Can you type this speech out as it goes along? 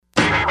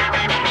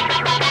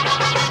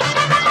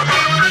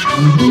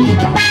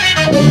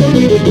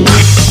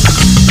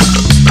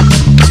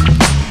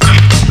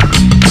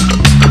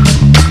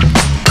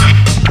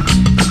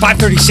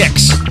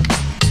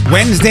.36,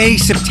 Wednesday,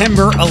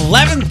 September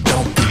 11th,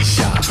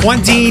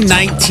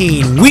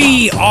 2019.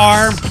 We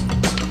are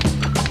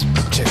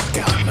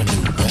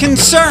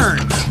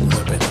concerned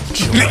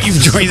that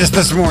you've joined us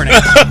this morning.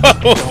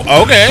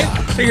 Okay.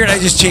 Figured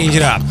I'd just change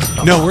it up.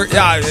 No, we're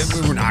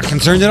not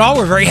concerned at all.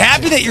 We're very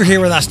happy that you're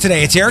here with us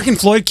today. It's Eric and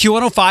Floyd,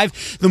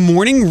 Q105, the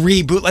morning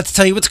reboot. Let's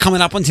tell you what's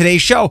coming up on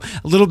today's show.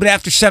 A little bit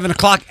after 7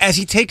 o'clock as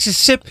he takes a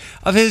sip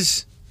of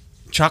his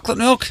chocolate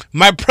milk.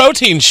 My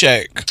protein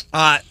shake.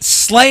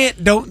 Slay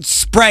it, don't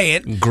spray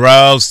it.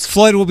 Gross.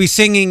 Floyd will be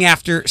singing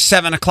after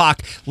 7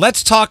 o'clock.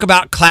 Let's talk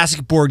about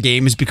classic board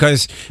games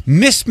because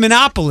Miss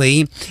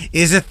Monopoly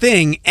is a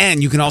thing,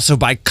 and you can also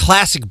buy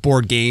classic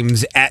board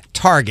games at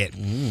Target.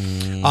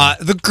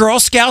 The Girl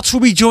Scouts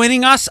will be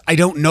joining us. I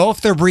don't know if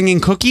they're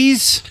bringing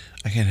cookies.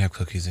 I can't have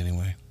cookies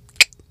anyway.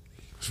 I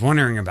was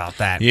wondering about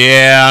that.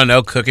 Yeah,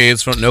 no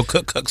cookies, no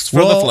cooks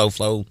for the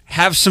flow.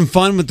 Have some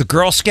fun with the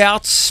Girl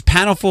Scouts,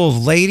 panel full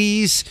of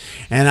ladies,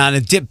 and on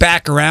a dip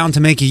back around to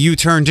make a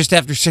U-turn just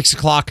after 6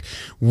 o'clock.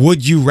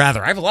 Would you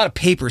rather? I have a lot of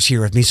papers here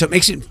with me, so it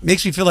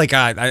makes me feel like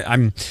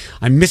I'm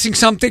missing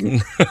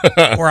something,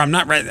 or I'm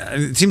not right.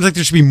 It seems like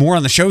there should be more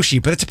on the show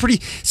sheet, but it's a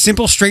pretty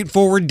simple,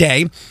 straightforward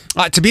day.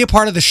 To be a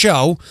part of the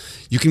show,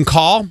 you can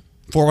call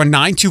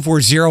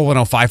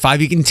 419-240-1055.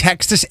 You can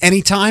text us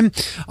anytime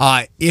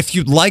if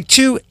you'd like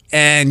to,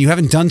 and you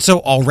haven't done so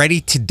already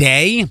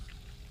today.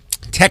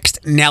 Text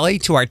Nelly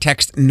to our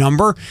text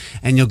number,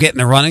 and you'll get in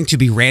the running to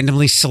be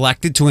randomly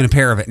selected to win a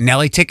pair of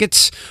Nelly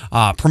tickets.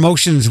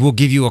 Promotions will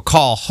give you a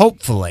call,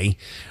 hopefully.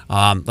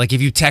 Like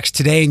if you text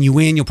today and you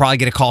win, you'll probably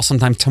get a call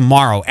sometime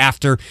tomorrow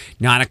after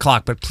 9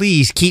 o'clock. But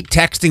please keep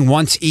texting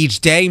once each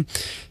day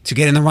to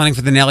get in the running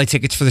for the Nelly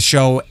tickets for the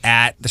show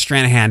at the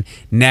Stranahan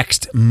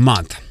next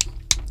month.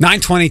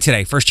 9:20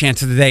 today, first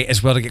chance of the day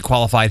as well to get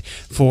qualified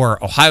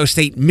for Ohio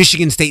State,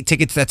 Michigan State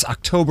tickets. That's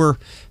October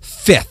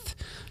 5th.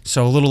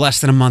 So a little less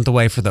than a month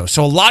away for those.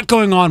 So a lot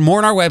going on. More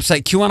on our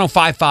website,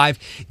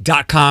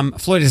 q1055.com.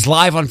 Floyd is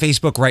live on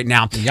Facebook right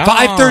now. Yeah.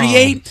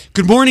 5:38.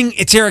 Good morning.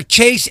 It's Eric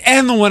Chase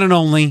and the one and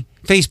only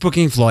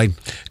Facebooking Floyd.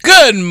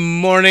 Good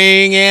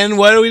morning. And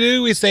what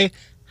do? We say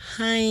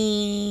hi.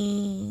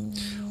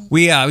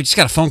 We just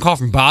got a phone call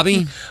from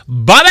Bobby.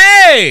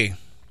 Bobby!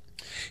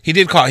 He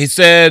did call. He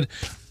said,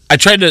 I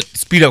tried to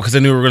speed up because I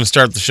knew we were going to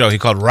start the show. He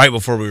called right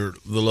before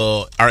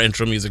our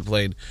intro music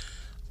played.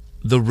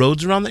 The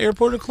roads around the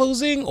airport are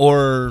closing,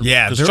 or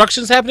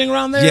construction's happening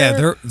around there?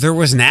 Yeah, there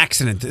was an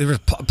accident. There was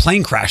a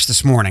plane crash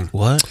this morning.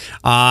 What?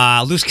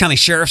 Lewis County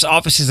Sheriff's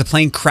Office says a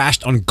plane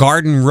crashed on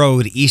Garden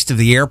Road east of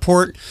the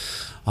airport.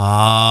 There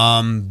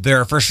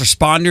are first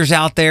responders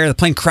out there. The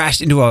plane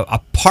crashed into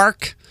a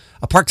parked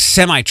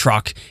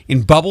semi-truck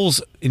in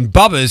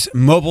Bubba's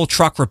mobile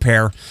truck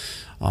repair.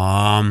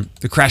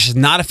 The crash has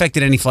not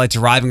affected any flights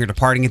arriving or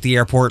departing at the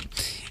airport,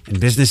 and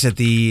business at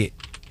the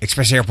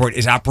Express Airport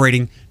is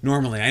operating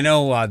normally. I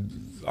know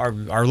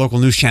our local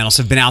news channels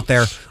have been out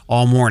there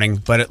all morning,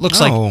 but it looks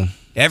like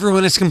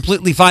everyone is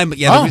completely fine. But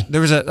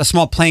there was a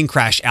small plane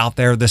crash out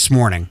there this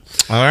morning.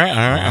 All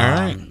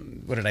right.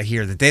 What did I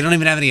hear? That they don't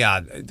even have any,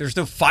 there's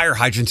no fire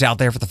hydrants out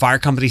there for the fire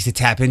companies to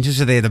tap into,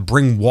 so they had to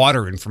bring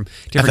water in from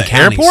different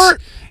counties. At the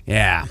airport?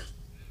 Yeah.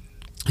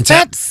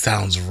 That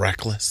sounds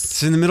reckless.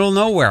 It's in the middle of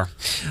nowhere.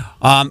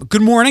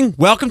 Good morning.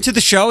 Welcome to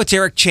the show. It's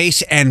Eric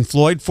Chase and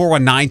Floyd,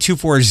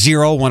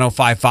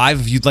 419-240-1055.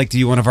 If you'd like to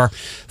be one of our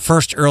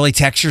first early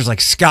textures like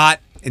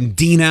Scott and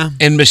Dina.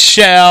 And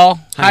Michelle.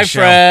 Hi,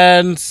 Michelle.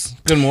 Friends.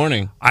 Good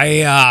morning.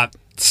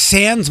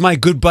 Sans my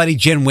good buddy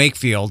Jen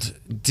Wakefield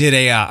did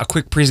a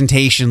quick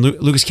presentation,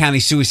 Lucas County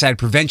Suicide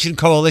Prevention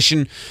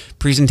Coalition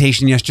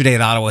presentation yesterday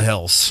at Ottawa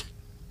Hills.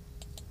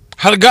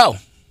 How'd it go?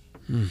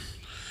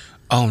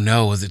 Oh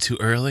no, was it too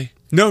early?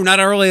 No, not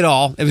early at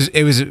all.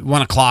 It was at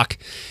 1 o'clock.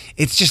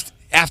 It's just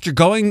after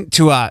going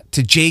to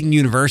Jaden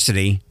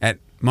University at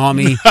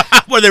Mommy,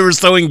 where they were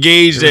so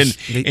engaged and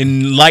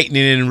enlightened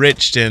and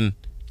enriched and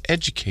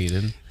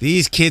educated.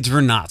 These kids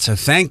were not. So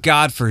thank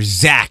God for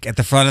Zach at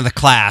the front of the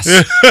class,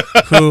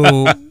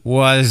 who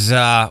was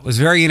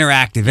very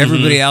interactive.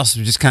 Everybody else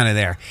was just kind of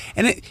there,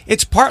 and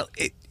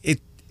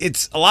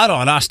it's a lot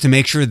on us to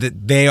make sure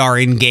that they are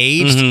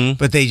engaged,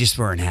 but they just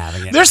weren't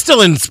having it. They're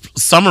still in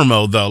summer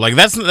mode though. Like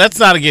that's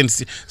not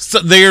against.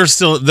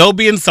 They'll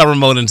be in summer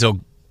mode until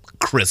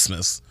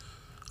Christmas.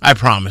 I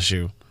promise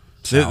you.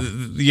 So.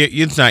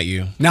 It's not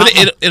you. No, but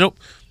it'll.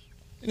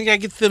 You gotta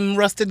get them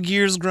rusted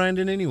gears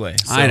grinding anyway.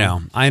 So.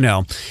 I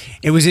know.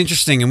 It was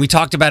interesting, and we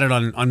talked about it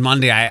on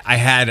Monday. I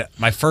had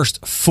my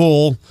first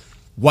full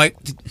white.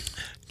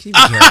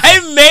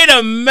 I made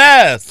a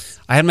mess.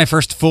 I had my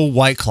first full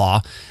White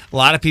Claw. A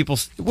lot of people.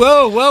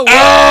 Whoa!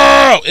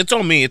 Oh, it's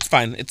on me. It's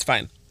fine.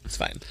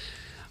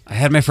 I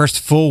had my first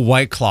full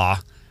White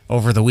Claw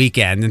over the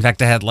weekend. In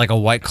fact, I had like a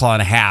White Claw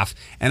and a half,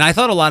 and I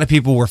thought a lot of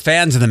people were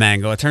fans of the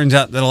mango. It turns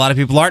out that a lot of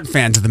people aren't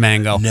fans of the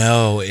mango.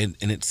 No, and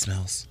it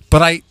smells.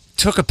 But I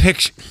took a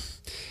picture.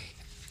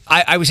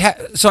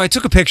 So I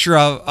took a picture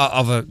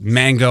of a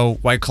mango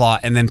White Claw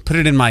and then put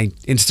it in my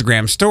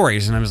Instagram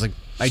stories, and I was like,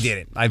 I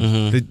did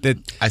it.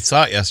 I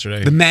saw it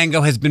yesterday. The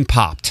mango has been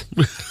popped.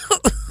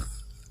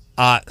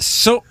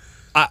 So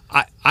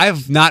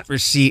I've not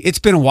received. It's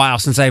been a while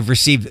since I've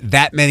received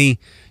that many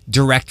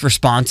direct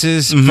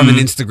responses from an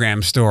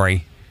Instagram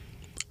story.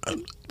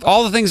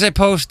 All the things I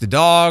post, the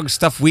dogs,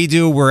 stuff we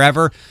do,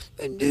 wherever.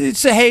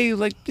 It's hey,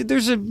 like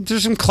there's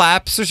some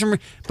claps,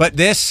 but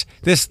this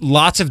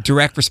lots of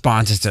direct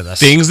responses to this.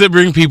 Things that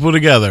bring people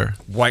together.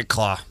 White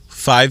Claw,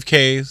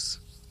 5Ks,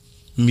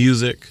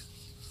 music,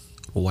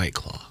 White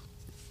Claw,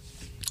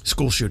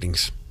 school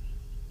shootings.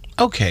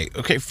 Okay.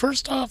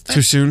 First off,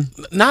 too soon.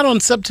 Not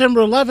on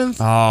September 11th.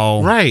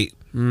 Oh, right.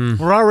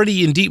 We're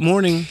already in deep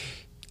mourning.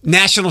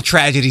 National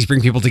tragedies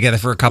bring people together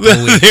for a couple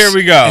of weeks. There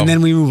we go. And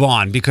then we move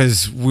on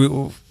because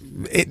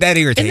that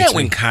irritates me. Isn't that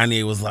when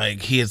Kanye was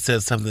like, he had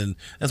said something,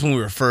 that's when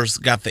we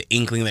first got the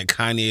inkling that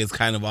Kanye is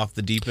kind of off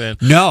the deep end?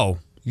 No.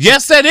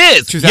 Yes, that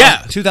is.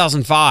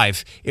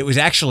 2005. It was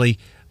actually...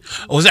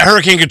 was it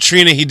Hurricane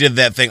Katrina? He did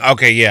that thing.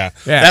 Okay, yeah.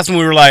 That's when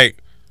we were like,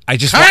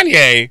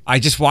 Kanye. I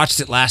just watched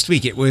it last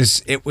week. It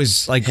was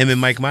like... him and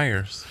Mike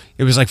Myers.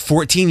 It was like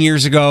 14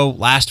 years ago,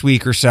 last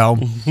week or so,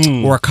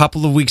 or a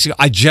couple of weeks ago.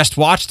 I just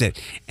watched it,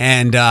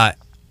 and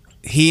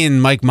he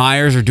and Mike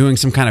Myers are doing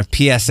some kind of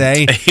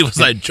PSA. He was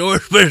like,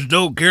 George Bush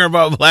don't care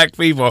about black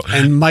people.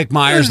 And Mike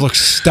Myers looks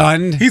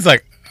stunned. He's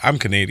like, I'm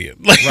Canadian.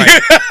 Like,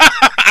 right.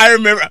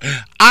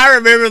 I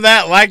remember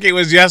that like it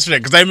was yesterday,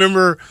 because I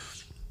remember,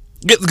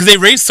 because they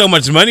raised so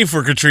much money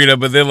for Katrina,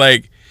 but then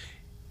like,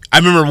 I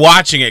remember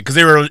watching it because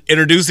they were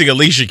introducing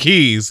Alicia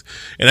Keys,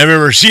 and I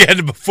remember she had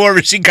to perform,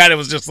 and she kind of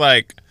was just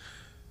like,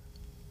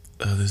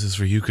 oh, this is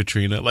for you,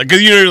 Katrina. Like,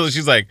 because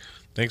she's like,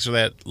 thanks for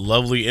that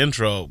lovely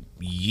intro,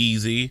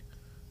 Yeezy. Is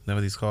that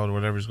what he's called, or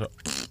whatever he's called?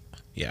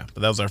 Yeah,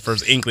 but that was our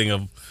first inkling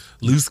of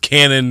loose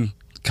cannon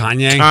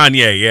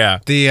Kanye,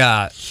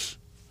 yeah.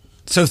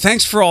 So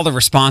thanks for all the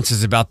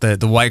responses about the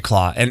White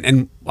Claw,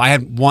 and I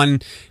had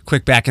one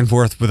quick back and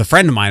forth with a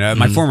friend of mine,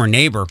 my former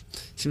neighbor.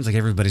 Seems like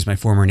everybody's my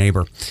former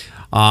neighbor.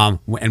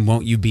 And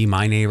won't you be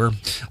my neighbor?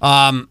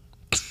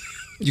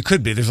 You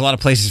could be. There's a lot of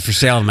places for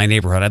sale in my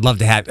neighborhood. I'd love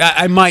to have.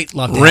 I might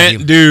love to have you.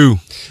 Rent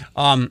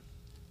due.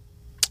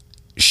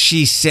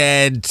 She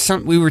said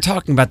we were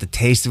talking about the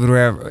taste of it, or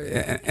whatever,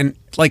 and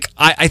like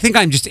I think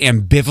I'm just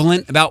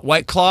ambivalent about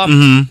White Claw.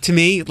 To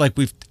me, like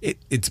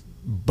it's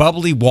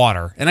bubbly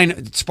water, and I know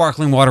it's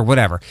sparkling water,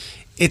 whatever.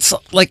 It's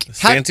like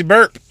fancy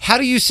burp. How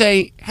do you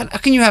say? How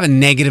can you have a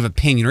negative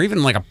opinion, or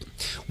even like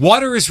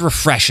water is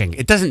refreshing?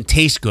 It doesn't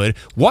taste good.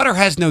 Water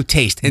has no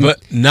taste, but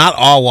not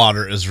all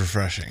water is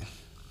refreshing.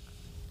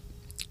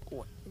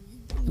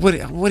 What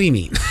do you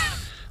mean?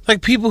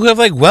 Like people who have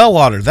like well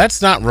water,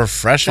 that's not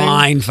refreshing.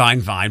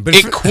 Fine. But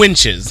it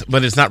quenches,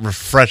 but it's not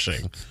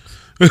refreshing.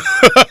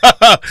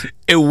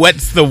 It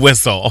wets the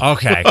whistle.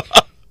 Okay.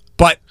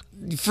 But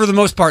for the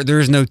most part, there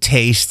is no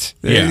taste.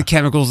 The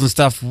chemicals and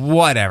stuff,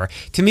 whatever.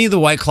 To me, the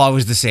White Claw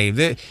was the same.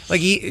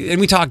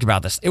 And we talked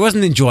about this. It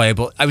wasn't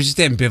enjoyable. I was just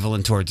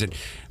ambivalent towards it.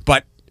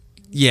 But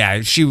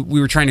yeah, we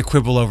were trying to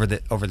quibble over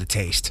the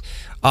taste.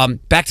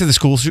 Back to the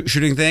school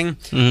shooting thing.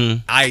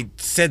 I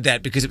said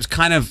that because it was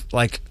kind of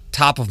like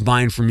top of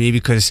mind for me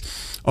because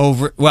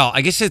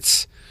I guess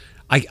it's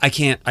I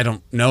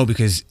don't know,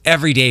 because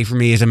every day for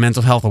me is a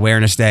mental health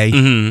awareness day.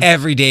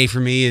 Every day for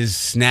me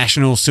is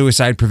National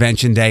Suicide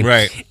Prevention Day.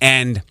 Right.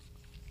 And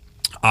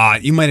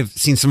you might have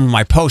seen some of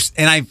my posts,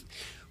 and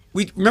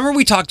remember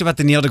we talked about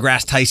the Neil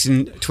deGrasse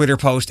Tyson Twitter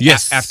post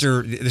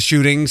after the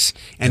shootings,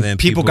 and then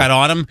people got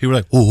on him. People were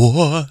like,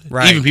 what?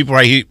 Right. Even people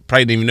probably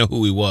didn't even know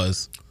who he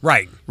was.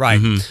 Right.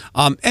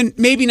 And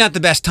maybe not the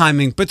best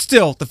timing, but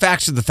still, the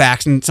facts are the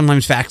facts, and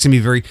sometimes facts can be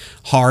very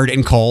hard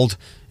and cold,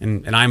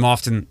 and I'm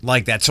often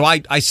like that. So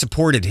I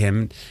supported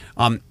him.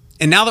 And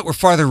now that we're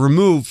farther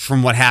removed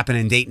from what happened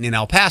in Dayton and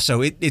El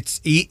Paso, it's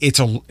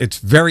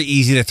very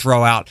easy to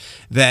throw out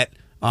that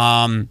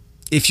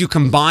if you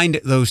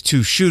combined those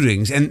two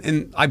shootings,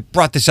 and I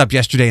brought this up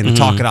yesterday in the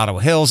talk at Ottawa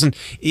Hills, and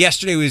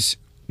yesterday was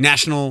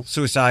National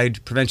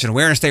Suicide Prevention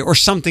Awareness Day or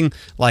something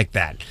like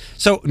that.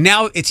 So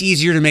now it's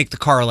easier to make the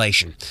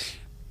correlation.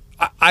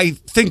 I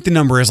think the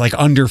number is like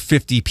under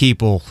 50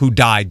 people who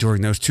died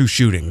during those two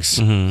shootings.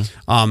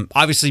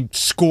 Obviously,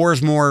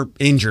 scores more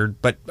injured,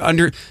 but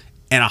and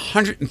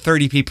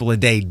 130 people a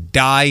day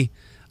die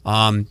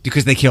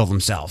because they kill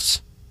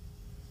themselves.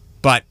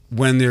 But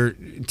when they're,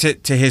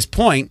 to his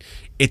point,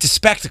 it's a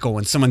spectacle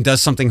when someone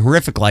does something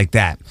horrific like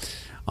that.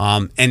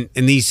 And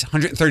these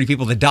 130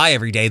 people that die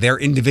every day, they're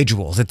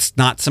individuals. It's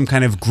not some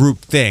kind of group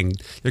thing.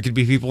 There could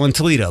be people in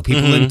Toledo,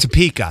 people in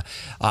Topeka,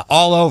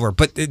 all over.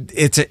 But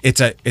it's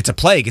a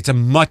plague. It's a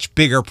much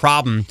bigger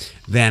problem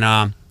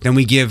than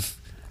we give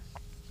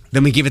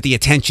it the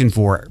attention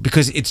for,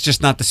 because it's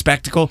just not the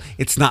spectacle.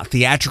 It's not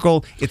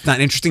theatrical. It's not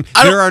interesting.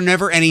 There are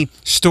never any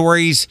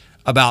stories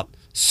about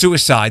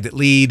suicide that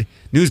lead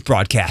news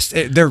broadcasts.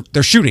 They're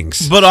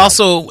shootings. But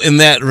also in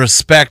that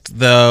respect,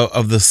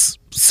 of the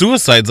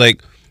suicides,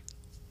 like,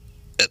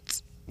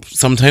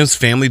 sometimes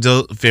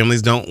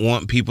families don't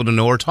want people to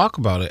know or talk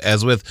about it.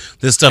 As with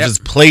this stuff is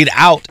played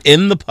out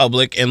in the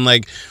public, and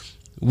like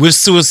with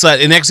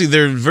suicide, and actually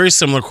there are very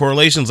similar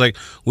correlations, like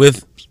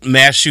with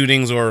mass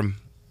shootings or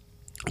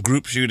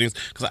group shootings,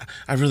 because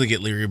I really get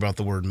leery about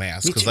the word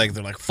mass, because like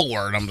they're like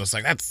 4, and I'm just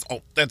like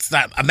that's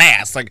not a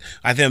mass. Like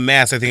I think a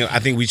mass, I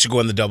think we should go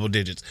in the double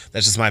digits.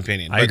 That's just my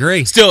opinion. I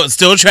agree. Still, it's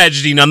still a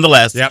tragedy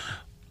nonetheless. Yep.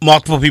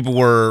 Multiple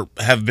people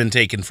have been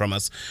taken from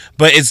us,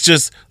 but it's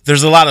just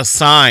there's a lot of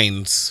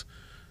signs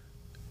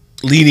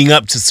leading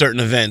up to certain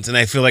events, and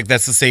I feel like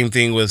that's the same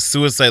thing with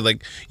suicide.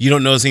 Like you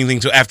don't notice anything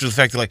until after the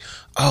fact. They're like,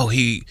 oh,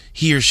 he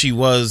or she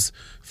was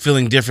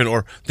feeling different,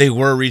 or they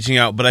were reaching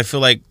out. But I feel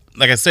like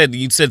I said,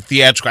 you said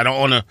theatrical. I don't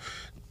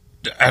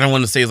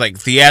want to say it's like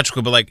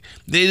theatrical, but like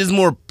it is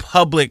more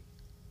public,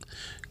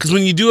 because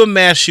when you do a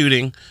mass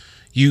shooting,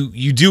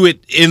 you do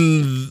it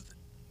in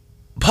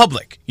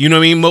public. You know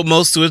what I mean?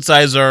 Most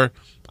suicides are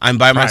I'm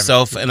by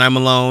myself and I'm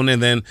alone,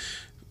 and then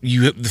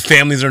the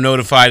families are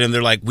notified and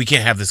they're like, we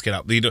can't have this get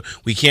out.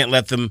 We can't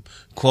let them,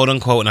 quote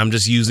unquote, and I'm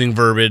just using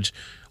verbiage,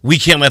 we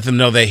can't let them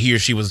know that he or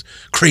she was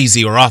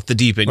crazy or off the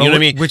deep end. You know what I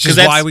mean? Which is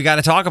why we got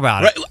to talk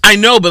about it. Right, I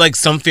know, but like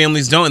some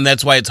families don't, and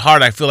that's why it's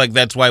hard. I feel like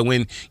that's why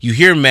when you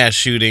hear mass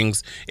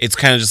shootings, it's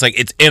kind of just like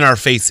it's in our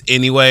face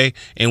anyway,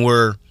 and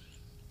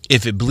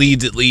if it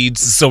bleeds, it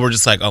leads. So we're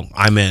just like, oh,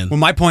 I'm in. Well,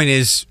 my point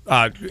is,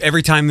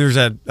 every time there's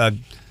a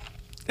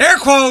air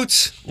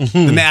quotes,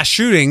 the mass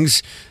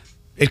shootings,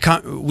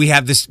 we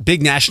have this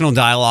big national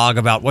dialogue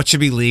about what should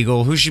be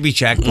legal, who should be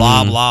checked,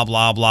 blah, blah,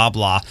 blah, blah,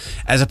 blah,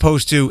 as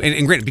opposed to,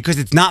 and granted, because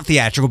it's not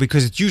theatrical,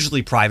 because it's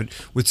usually private,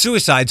 with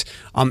suicides,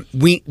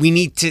 we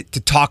need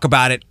to talk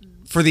about it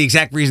for the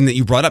exact reason that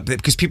you brought up,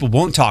 because people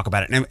won't talk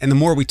about it. And the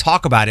more we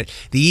talk about it,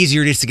 the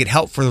easier it is to get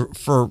help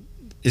for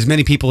as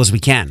many people as we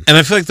can. And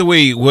I feel like the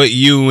way what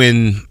you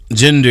and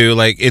Jen do,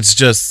 like it's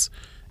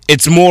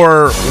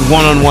more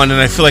one-on-one,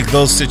 and I feel like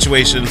those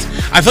situations,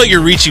 I feel like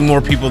you're reaching more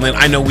people than,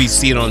 I know we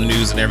see it on the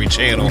news and every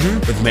channel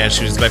with mass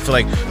shootings, but I feel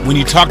like when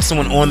you talk to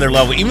someone on their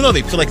level, even though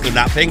they feel like they're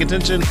not paying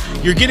attention,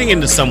 you're getting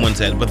into someone's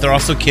head, but they're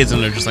also kids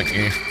and they're just like,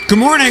 eh. Good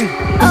morning.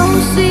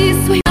 Oh,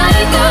 she's sweet.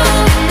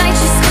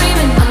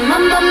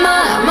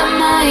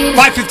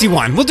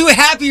 5:51. We'll do a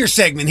happier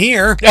segment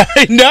here.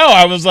 I know.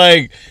 I was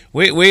like,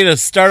 wait to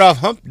start off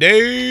hump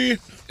day.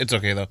 It's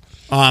okay, though.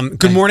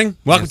 Good morning.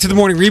 Welcome to the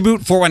Morning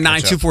Reboot,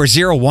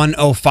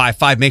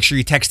 419-240-1055. Make sure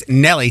you text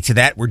Nelly to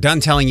that. We're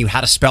done telling you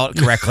how to spell it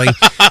correctly.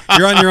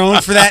 You're on your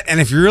own for that, and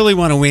if you really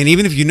want to win,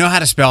 even if you know how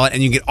to spell it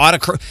and you get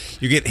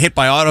hit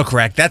by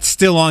autocorrect, that's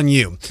still on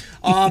you.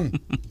 I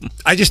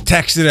just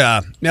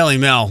texted Nelly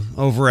Mel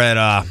over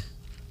at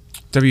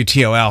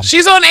WTOL.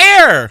 She's on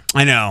air.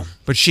 I know,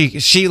 but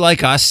she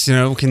like us,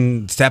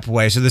 can step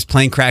away. So this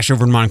plane crashed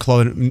over in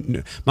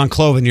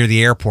Monclova near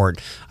the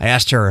airport. I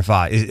asked her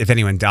if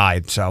anyone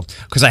died,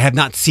 because I have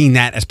not seen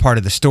that as part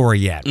of the story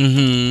yet.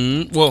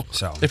 Mm-hmm. Well,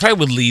 they probably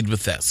would lead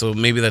with that, so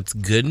maybe that's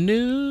good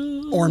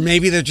news. Or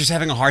maybe they're just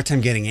having a hard time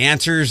getting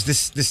answers.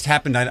 This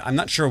happened. I'm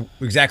not sure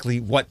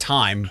exactly what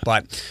time,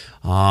 but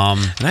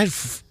and I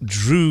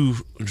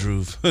drove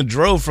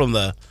from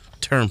the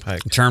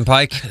turnpike.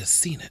 Turnpike. I could have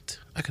seen it.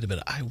 I could have been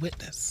an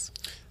eyewitness.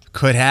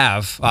 Could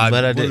have,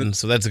 but I didn't.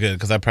 So that's good,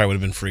 because I probably would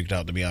have been freaked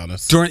out, to be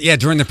honest.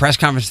 During the press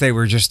conference, they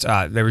were just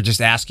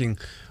asking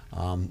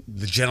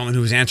the gentleman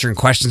who was answering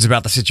questions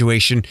about the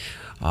situation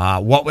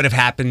what would have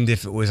happened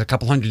if it was a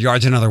couple hundred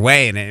yards another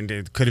way, and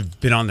it could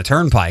have been on the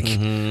turnpike.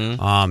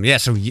 Mm-hmm.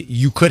 So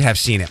you could have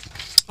seen it.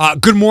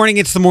 Good morning.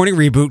 It's the Morning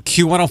Reboot,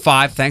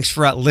 Q105. Thanks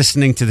for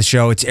listening to the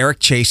show. It's Eric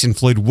Chase and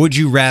Floyd. Would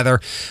you rather?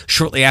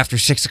 Shortly after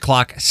 6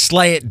 o'clock,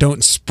 Slay It,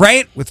 Don't Spray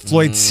It with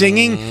Floyd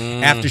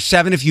singing. After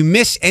 7, if you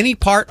miss any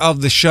part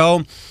of the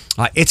show,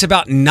 it's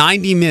about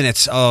 90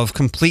 minutes of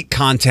complete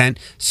content,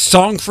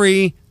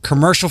 song-free,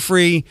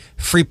 commercial-free,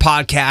 free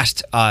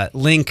podcast,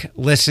 link,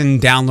 listen,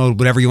 download,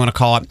 whatever you want to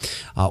call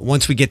it,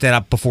 once we get that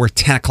up before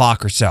 10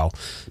 o'clock or so.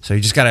 So you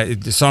just got to,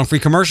 the song-free,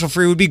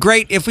 commercial-free would be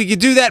great if we could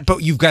do that, but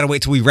you've got to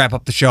wait till we wrap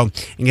up the show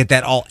and get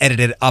that all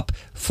edited up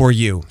for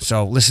you.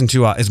 So listen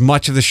to as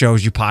much of the show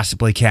as you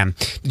possibly can.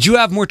 Did you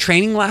have more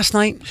training last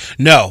night?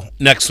 No,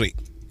 next week,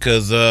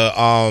 because,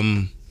 I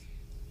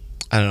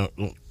don't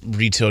know,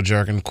 retail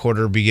jargon,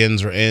 quarter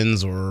begins or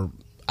ends, or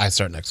I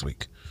start next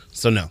week.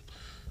 So no.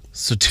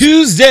 So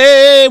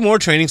Tuesday, more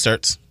training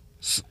starts.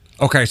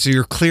 Okay, so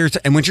you're clear.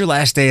 And when's your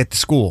last day at the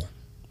school?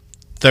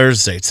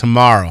 Thursday,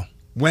 tomorrow.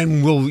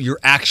 When will your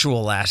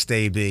actual last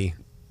day be?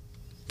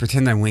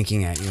 Pretend I'm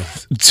winking at you.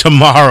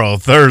 Tomorrow,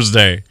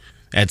 Thursday,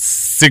 at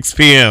 6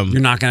 p.m.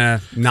 You're not gonna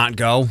not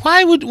go?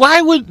 Why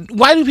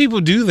do people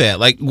do that?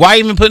 Like, why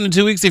even put in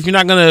 2 weeks if you're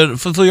not gonna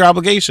fulfill your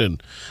obligation?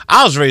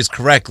 I was raised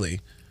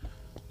correctly.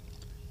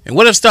 And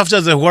what if stuff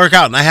doesn't work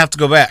out and I have to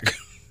go back?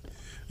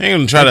 I ain't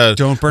gonna try to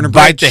don't burn a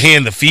bite bridge. the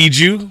hand that feeds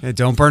you. Yeah,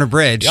 don't burn a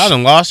bridge. Y'all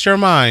done lost your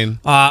mind.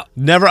 I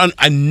never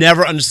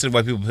understood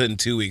why people put in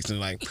 2 weeks and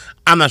like,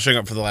 I'm not showing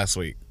up for the last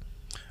week.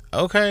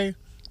 Okay,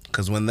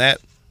 because when that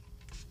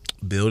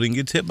building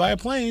gets hit by a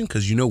plane,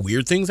 because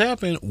weird things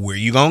happen, where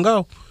you gonna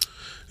go?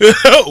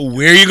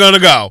 Where are you gonna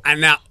go? And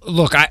now,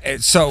 look, I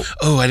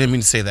didn't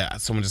mean to say that.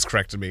 Someone just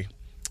corrected me.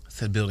 I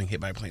said building hit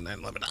by a plane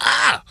 9/11.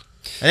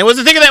 I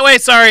wasn't thinking that way.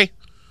 Sorry.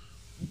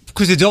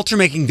 Because adults are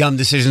making dumb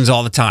decisions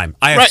all the time.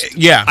 I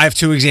have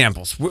two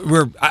examples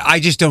where I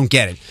just don't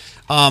get it.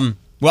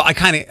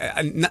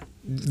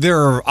 There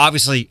are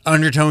obviously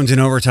undertones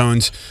and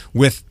overtones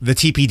with the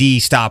TPD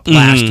stop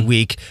last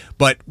week,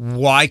 but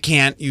why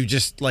can't you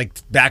just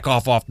back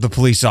off the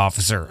police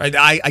officer?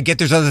 I get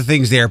there's other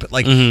things there, but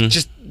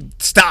just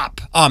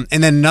stop.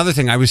 And then another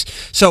thing,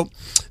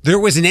 there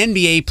was an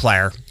NBA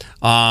player.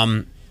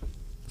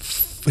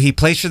 He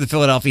plays for the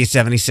Philadelphia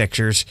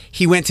 76ers.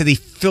 He went to the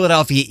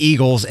Philadelphia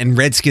Eagles and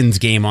Redskins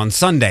game on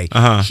Sunday.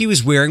 He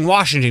was wearing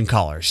Washington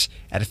colors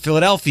at a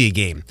Philadelphia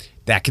game.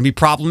 That can be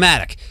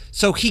problematic.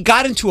 So he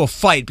got into a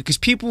fight because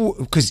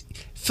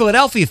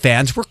Philadelphia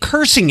fans were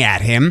cursing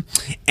at him,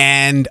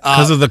 and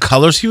because of the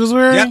colors he was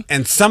wearing. Yeah,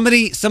 and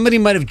somebody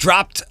might have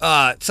dropped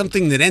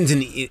something that ends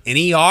in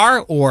an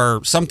ER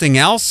or something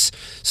else.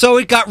 So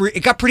it got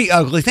pretty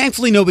ugly.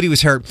 Thankfully, nobody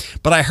was hurt.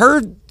 But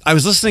I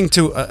was listening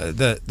to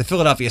the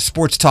Philadelphia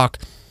Sports Talk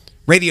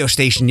radio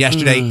station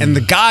yesterday, and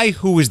the guy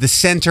who was the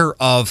center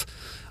of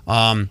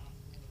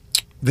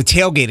the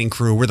tailgating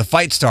crew where the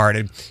fight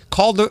started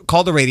called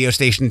the radio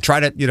station to try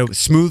to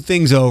smooth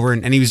things over,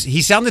 and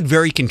he sounded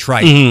very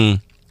contrite.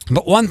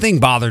 But one thing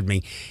bothered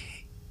me.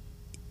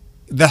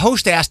 The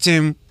host asked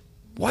him,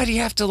 "Why do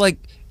you have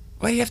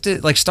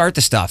to start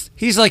the stuff?"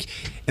 He's like,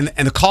 and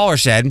the caller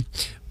said,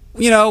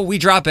 we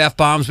drop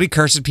F-bombs, we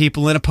curse at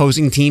people in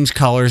opposing teams'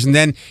 colors, and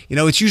then,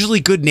 it's usually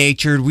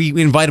good-natured. We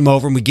invite them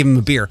over and we give them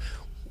a beer.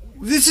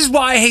 This is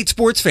why I hate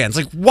sports fans.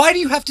 Why do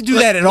you have to do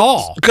that at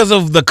all? Because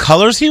of the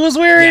colors he was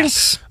wearing?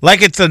 Yes.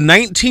 Like it's a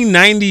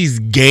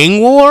 1990s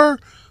gang war?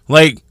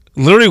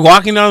 Literally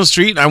walking down the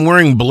street, I'm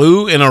wearing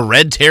blue in a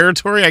red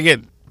territory, I get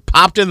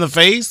popped in the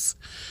face?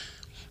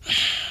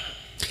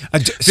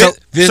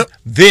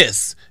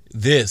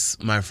 This,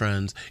 my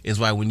friends, is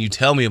why when you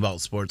tell me about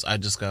sports, I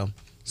just go,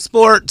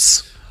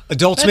 sports.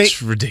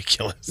 That's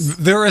ridiculous.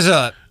 There is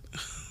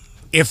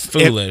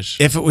foolish.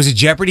 If it was a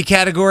Jeopardy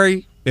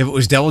category, if it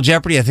was Double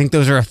Jeopardy, I think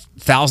those are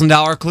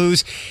 $1,000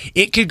 clues.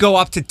 It could go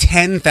up to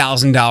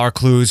 $10,000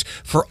 clues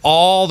for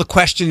all the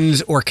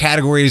questions or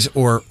categories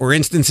or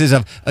instances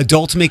of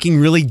adults making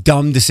really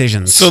dumb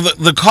decisions. So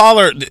the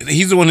caller,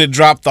 he's the one that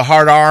dropped the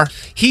hard R.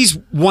 He's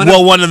one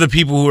of the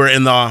people who are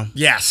in the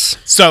yes.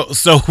 So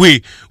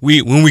we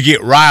when we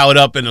get riled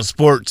up in a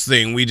sports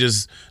thing, we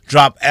just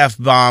drop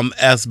F-bomb,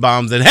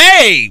 S-bombs, and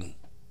hey,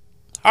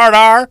 hard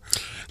R.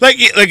 Like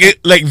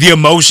the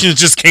emotions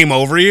just came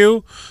over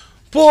you.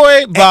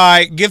 Boy,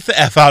 bye. Get the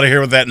F out of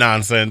here with that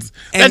nonsense.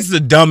 That's the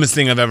dumbest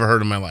thing I've ever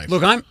heard in my life.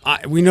 Look,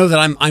 we know that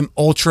I'm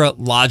ultra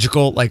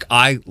logical.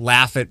 I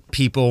laugh at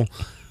people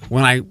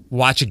when I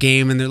watch a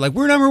game and they're like,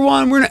 "We're number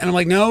one." And I'm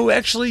like, "No,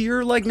 actually,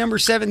 you're number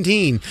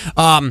 17."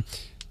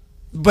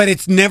 But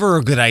it's never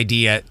a good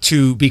idea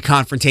to be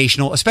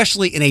confrontational,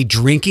 especially in a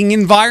drinking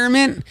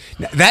environment.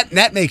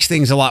 That makes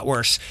things a lot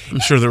worse. I'm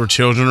sure there were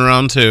children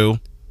around too.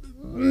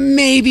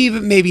 Maybe,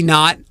 but maybe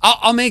not.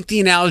 I'll make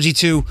the analogy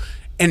too,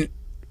 and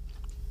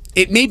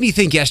it made me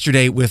think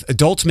yesterday with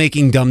adults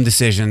making dumb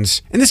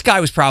decisions, and this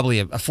guy was probably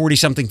a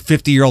 40-something,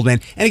 50-year-old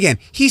man. And again,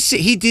 he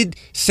did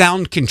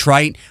sound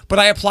contrite, but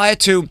I apply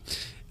it to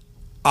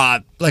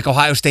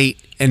Ohio State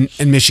and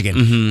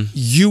Michigan.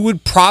 You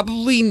would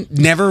probably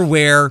never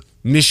wear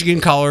Michigan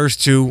colors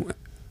to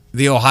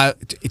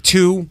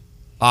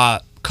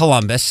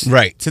Columbus,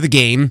 right, to the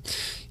game.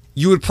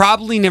 You would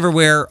probably never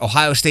wear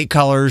Ohio State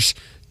colors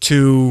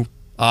to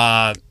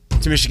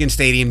Michigan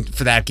Stadium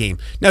for that game.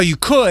 Now you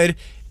could.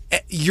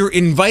 You're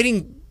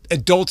inviting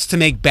adults to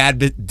make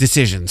bad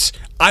decisions.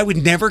 I would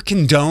never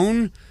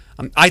condone.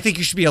 I think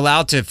you should be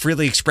allowed to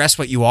freely express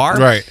what you are.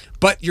 Right.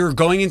 But you're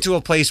going into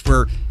a place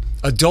where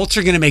adults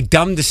are going to make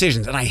dumb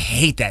decisions, and I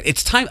hate that.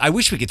 It's time. I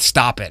wish we could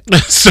stop it.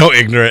 So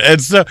ignorant.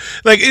 It's so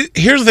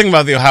here's the thing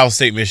about the Ohio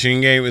State Michigan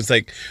game. It's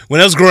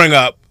when I was growing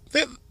up.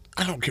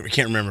 I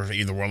can't remember if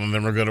either one of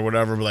them are good or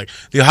whatever, but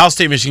the Ohio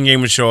State Michigan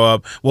game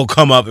will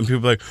come up, and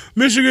people are like,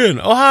 Michigan,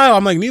 Ohio.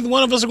 I'm like, neither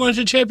one of us are going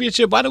to the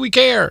championship. Why do we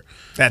care?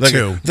 That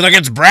too. Then I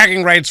get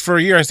bragging rights for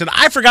a year. I said,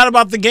 I forgot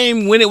about the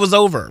game when it was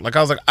over. I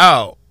was like,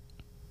 oh,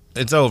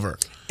 it's over.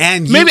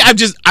 And maybe I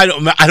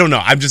don't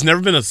know. I've just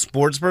never been a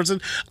sports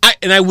person.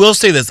 I will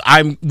say this.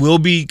 I will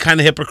be kind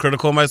of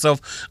hypocritical of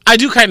myself. I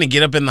do kind of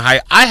get up in the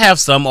hype. I have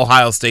some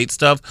Ohio State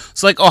stuff.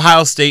 So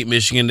Ohio State,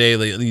 Michigan Day,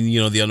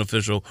 the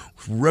unofficial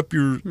rep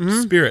your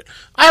spirit.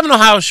 I have an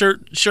Ohio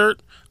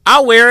shirt.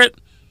 I'll wear it.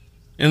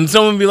 And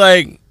someone will be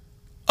like,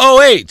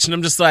 OH. And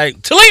I'm just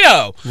like,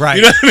 Toledo. Right.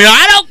 You know what I mean?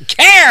 I don't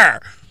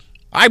care.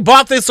 I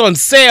bought this on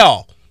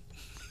sale.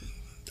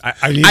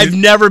 I've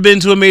never been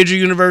to a major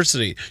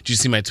university. Did you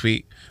see my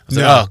tweet? I was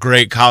like, oh,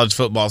 great, college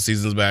football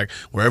season's back,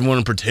 where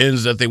everyone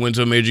pretends that they went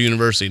to a major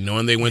university,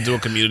 knowing they went to a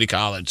community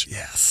college.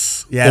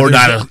 Yes. Yeah,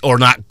 or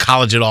not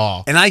college at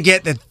all. And I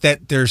get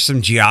that there's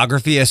some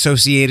geography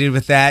associated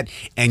with that,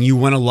 and you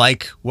want to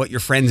like what your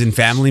friends and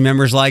family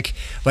members like,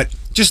 but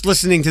just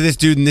listening to this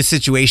dude in this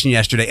situation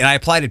yesterday, and I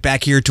applied it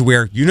back here to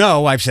where,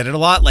 I've said it a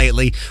lot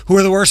lately. Who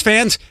are the worst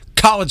fans?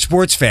 College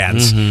sports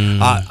fans.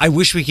 I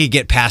wish we could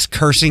get past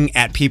cursing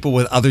at people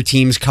with other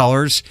teams'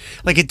 colors.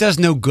 Like, it does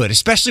no good,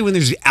 especially when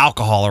there's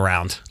alcohol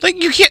around.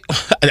 Like, you can't.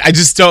 I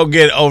just don't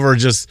get over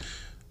just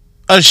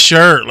a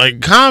shirt.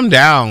 Like, calm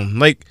down.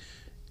 Like,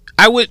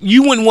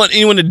 you wouldn't want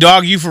anyone to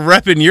dog you for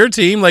repping your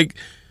team. Like,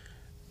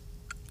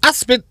 I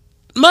spent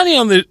money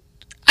on the.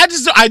 I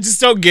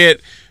just don't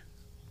get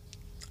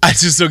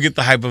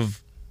the hype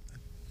of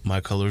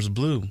my color's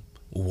blue.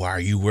 Why are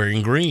you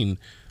wearing green?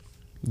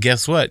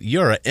 Guess what?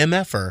 You're a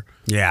MFer.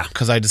 Yeah.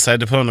 Because I decided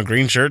to put on a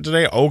green shirt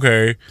today?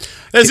 Okay.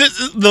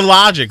 That's the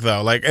logic,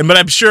 though. Like, but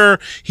I'm sure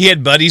he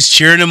had buddies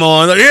cheering him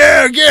on. Like,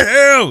 yeah, get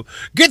him!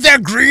 Get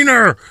that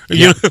greener!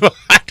 Yeah.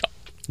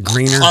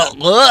 Greener?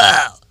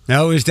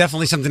 No, it was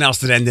definitely something else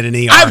that ended in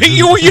ER. I mean,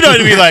 you know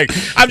what I mean? Like,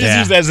 I'm just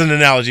using that as an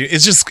analogy.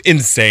 It's just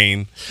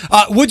insane.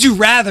 Would You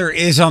Rather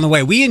is on the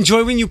way. We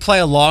enjoy when you play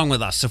along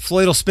with us. So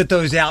Floyd will spit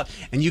those out,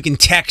 and you can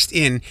text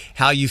in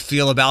how you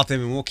feel about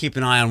them, and we'll keep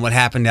an eye on what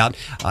happened out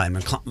in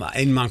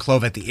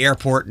Monclova at the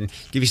airport and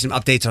give you some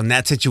updates on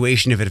that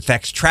situation, if it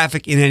affects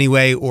traffic in any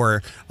way,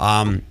 or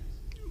I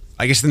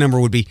guess the number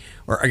would be,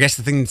 or I guess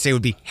the thing to say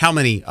would be how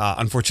many,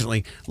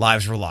 unfortunately,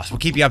 lives were lost. We'll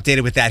keep you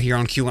updated with that here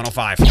on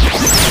Q105.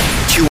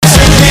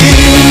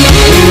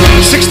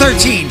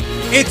 6:13.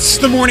 It's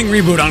the morning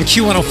reboot on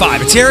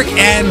Q105. It's Eric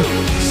and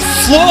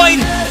Floyd.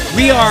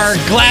 We are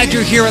glad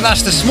you're here with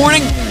us this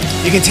morning.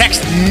 You can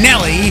text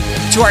Nelly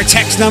to our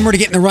text number to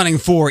get in the running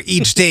for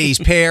each day's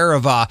pair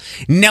of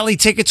Nelly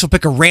tickets. We'll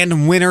pick a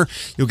random winner.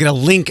 You'll get a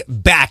link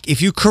back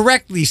if you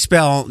correctly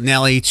spell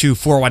Nelly to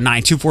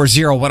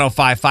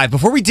 419-240-1055.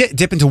 Before we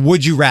dip into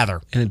Would You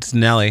Rather. And it's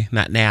Nelly,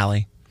 not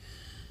Nally.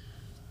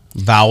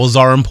 Vowels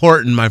are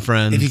important, my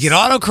friend. If you get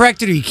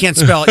auto-corrected or you can't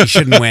spell it, you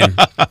shouldn't win.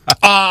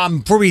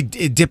 Before we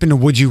dip into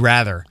Would You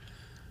Rather.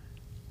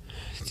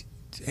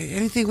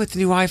 Anything with the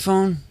new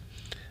iPhone?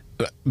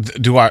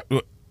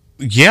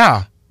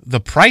 Yeah. The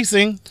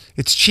pricing.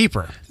 It's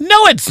cheaper.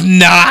 No, it's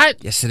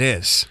not. Yes, it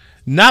is.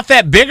 Not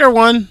that bigger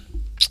one.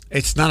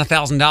 It's not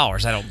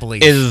 $1,000, I don't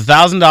believe. It's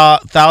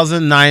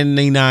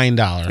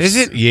 $1,099. Is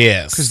it?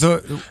 Yes. Because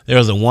there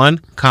was a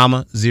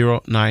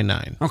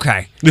 1,099.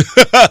 Okay.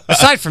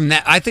 Aside from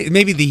that, I think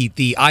maybe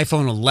the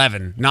iPhone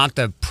 11, not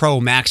the Pro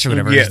Max or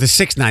whatever. Yeah. It's the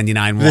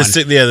 $699 one. The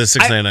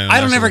 $699.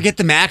 I don't ever get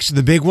the Max or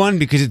the big one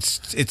because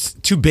it's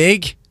too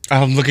big.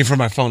 I'm looking for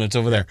my phone. It's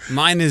over there.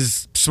 Mine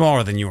is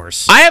smaller than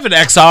yours. I have an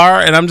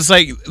XR, and I'm just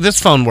like,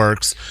 this phone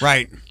works.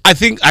 Right. I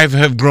think I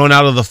have grown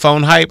out of the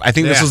phone hype. I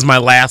think this was my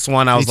last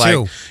one. I was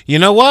like, you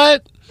know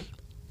what?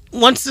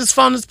 Once this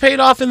phone is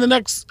paid off in the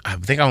next, I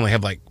think I only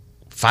have like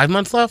 5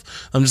 months left.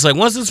 I'm just like,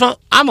 once this phone,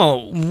 I'm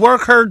gonna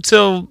work her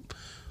till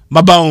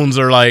my bones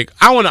are like,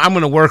 I'm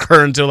gonna work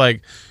her until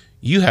like,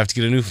 you have to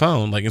get a new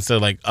phone, like instead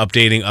of like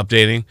updating.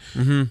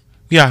 Mm-hmm.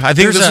 Yeah, I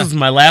think this was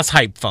my last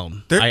hype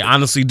phone. I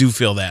honestly do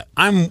feel that.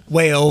 I'm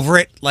way over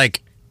it.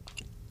 Like,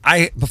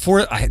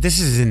 this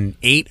is an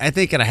 8, I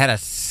think, and I had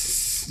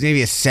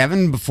maybe a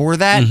 7 before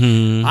that.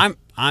 Mm-hmm.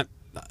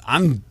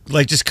 I'm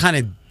like just kind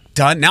of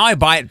done. Now I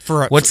buy it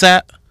for what's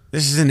that?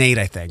 This is an 8,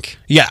 I think.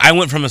 Yeah, I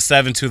went from a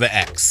 7 to the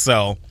X.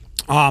 So,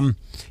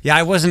 yeah,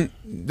 I wasn't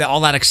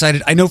all that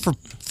excited. I know for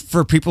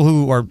people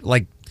who are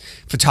like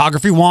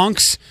photography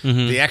wonks,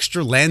 the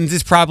extra lens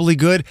is probably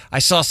good. I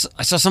saw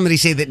somebody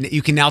say that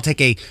you can now take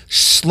a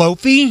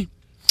slowfie,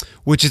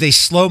 which is a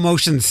slow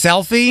motion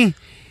selfie.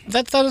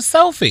 That's not a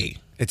selfie.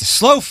 It's a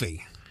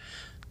slowfie.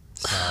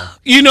 So,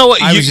 you know what?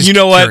 You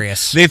know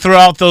curious. What? They throw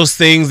out those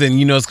things, and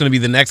you know it's going to be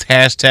the next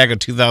hashtag of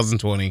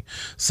 2020.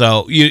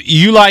 So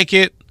you like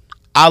it,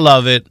 I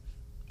love it.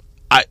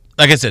 Like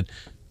I said,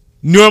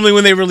 normally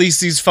when they release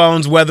these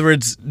phones, whether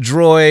it's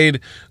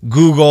Droid,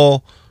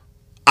 Google,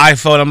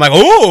 iPhone, I'm like,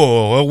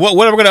 oh,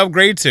 what am I going to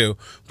upgrade to?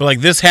 But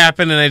like this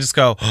happened, and I just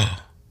go, oh,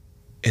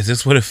 is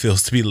this what it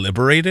feels to be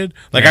liberated?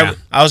 Like I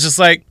was just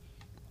like,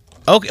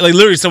 okay, like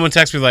literally someone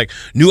texted me like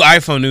new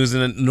iPhone news,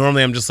 and then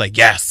normally I'm just like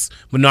yes,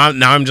 but now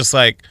I'm just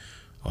like,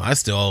 well, I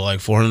still owe like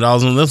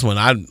 $400 on this one.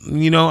 I'm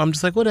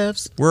just like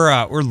whatevs.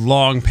 We're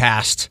long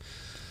past,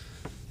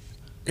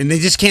 and they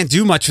just can't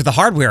do much with the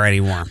hardware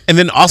anymore. And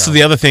then also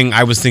the other thing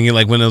I was thinking,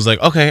 like when it was like,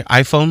 okay,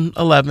 iPhone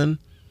 11.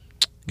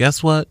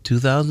 Guess what?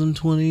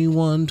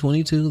 2021,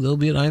 22, there'll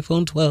be an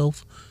iPhone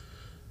 12.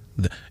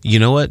 You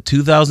know what?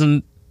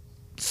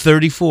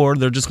 2034,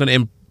 they're just going to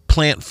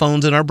implant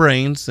phones in our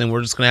brains, and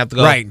we're just going to have to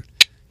go. Right.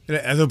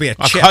 There'll be a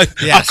chip.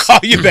 I'll call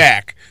you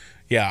back.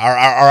 Yeah,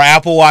 our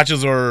Apple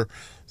Watches or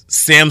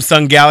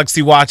Samsung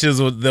Galaxy Watches,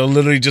 they'll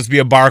literally just be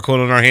a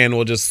barcode on our hand.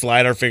 We'll just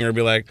slide our finger and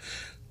be like,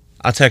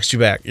 I'll text you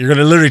back. You're going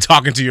to literally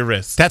talk into your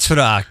wrist. That's what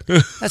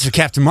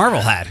Captain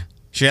Marvel had.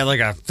 She had like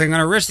a thing on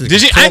her wrist.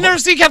 Did she? I never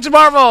see Captain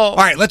Marvel. All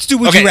right, let's do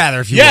Would You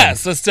Rather. If you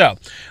yes, let's do.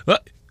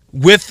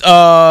 With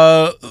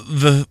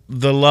the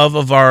love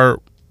of our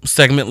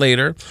segment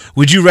later,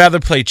 would you rather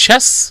play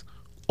chess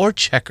or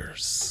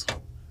checkers?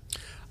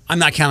 I'm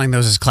not counting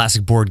those as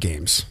classic board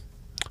games.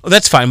 Well,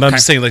 that's fine, but I'm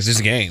just saying like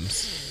there's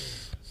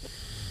games.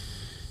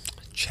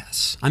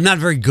 Chess. I'm not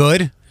very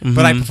good,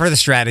 but I prefer the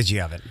strategy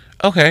of it.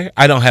 Okay.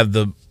 I don't have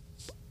the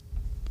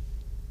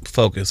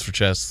focus for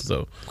chess,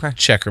 so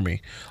checker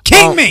me.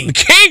 King me!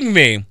 King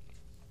me!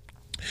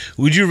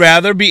 Would you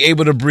rather be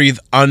able to breathe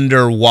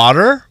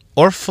underwater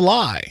or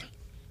fly?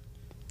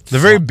 They're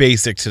very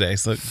basic today.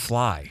 So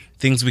fly.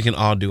 Things we can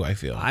all do, I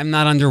feel. I'm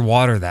not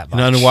underwater that much.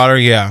 Underwater,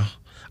 yeah.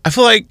 I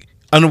feel like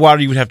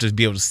underwater, you would have to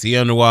be able to see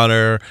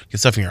underwater, get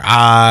stuff in your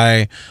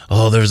eye.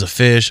 Oh, there's a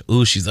fish.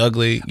 Ooh, she's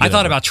ugly. I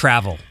thought about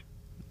travel.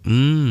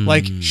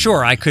 Like,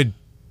 sure, I could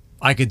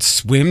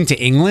swim to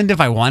England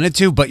if I wanted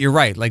to, but you're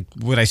right. Like,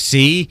 would I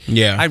see?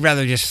 Yeah. I'd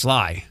rather just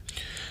fly.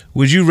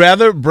 Would you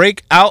rather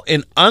break out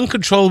an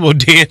uncontrollable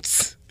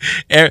dance?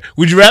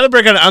 Would you rather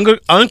break out an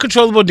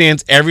uncontrollable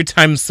dance every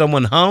time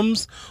someone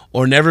hums,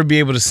 or never be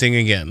able to sing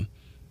again?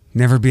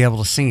 Never be able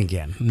to sing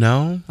again.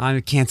 No, I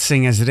can't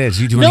sing as it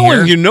is. You do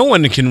no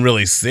one can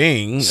really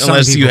sing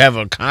unless you have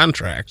a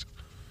contract.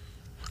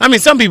 I mean,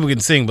 some people can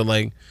sing, but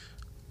like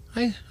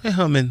I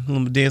hum and a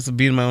little dance and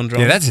beat my own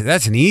drum. Yeah,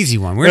 that's an easy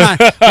one. We're not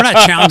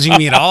challenging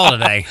me at all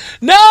today.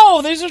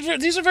 No, these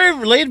are very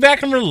laid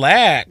back and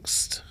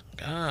relaxed.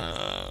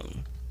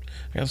 God.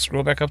 I gotta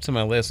scroll back up to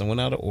my list. I went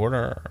out of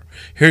order.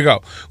 Here you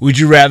go. Would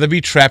you rather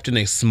be trapped in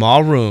a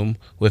small room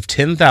with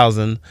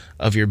 10,000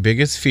 of your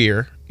biggest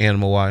fear,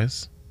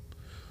 animal-wise,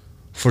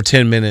 for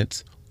 10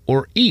 minutes,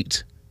 or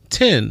eat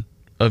 10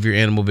 of your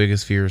animal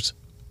biggest fears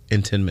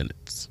in 10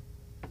 minutes?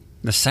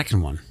 The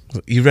second one.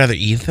 You'd rather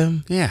eat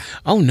them? Yeah.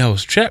 Oh, no.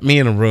 Trap me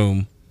in a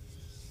room.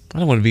 I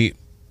don't want to be...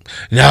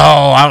 No,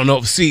 I don't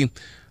know. See...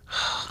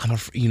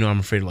 I'm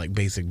afraid of like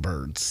basic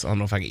birds. I don't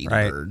know if I can eat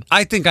a bird.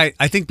 I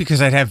think because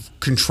I'd have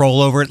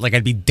control over it, like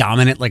I'd be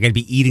dominant, like I'd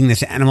be eating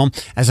this animal,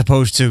 as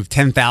opposed to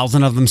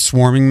 10,000 of them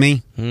swarming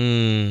me.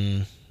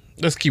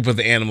 Let's keep with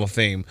the animal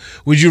theme.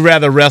 Would you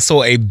rather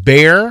wrestle a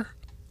bear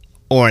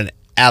or an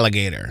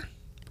alligator?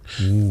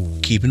 Ooh.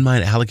 Keep in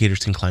mind, alligators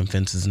can climb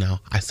fences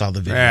now. I saw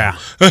the video. Yeah.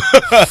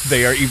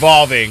 They are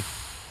evolving.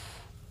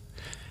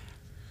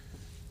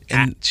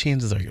 And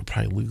chances are you'll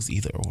probably lose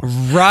either or.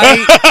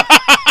 Right.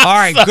 All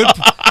right, good.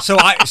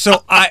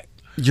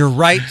 You're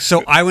right.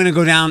 So I want to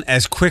go down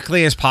as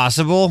quickly as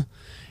possible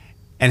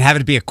and have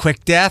it be a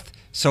quick death.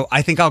 So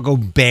I think I'll go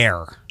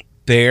bear.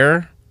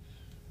 Bear?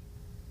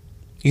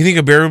 You think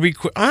a bear would be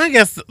quick? I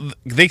guess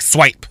they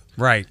swipe.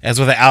 Right. As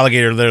with an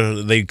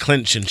alligator, they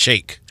clench and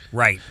shake.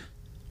 Right.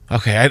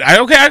 Okay.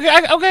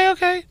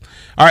 Okay.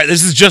 All right,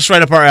 this is just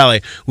right up our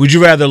alley. Would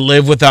you rather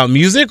live without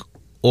music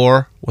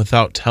or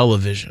without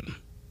television?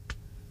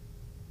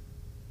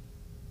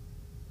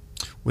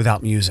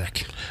 Without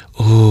music.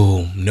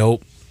 Ooh,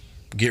 nope.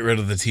 Get rid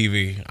of the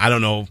TV. I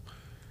don't know.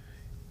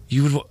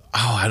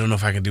 I don't know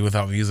if I can do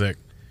without music.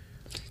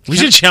 We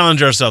should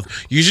challenge ourselves.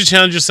 You should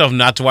challenge yourself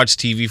not to watch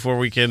TV for a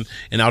weekend,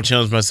 and I'll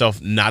challenge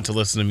myself not to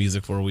listen to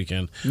music for a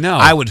weekend. No.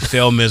 I would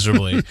fail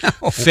miserably.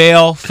 No.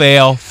 Fail.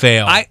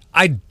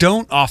 I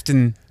don't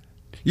often...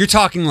 You're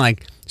talking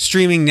like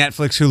streaming,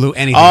 Netflix, Hulu,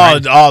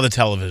 anything, all the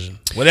television.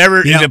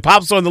 Whatever, if it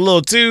pops on the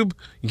little tube,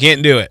 you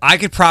can't do it. I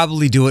could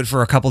probably do it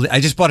for a couple I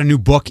just bought a new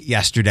book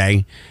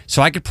yesterday,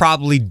 so I could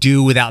probably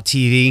do without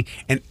TV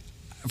and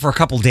for a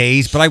couple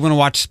days, but I want to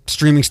watch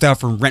streaming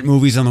stuff or rent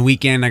movies on the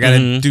weekend. I got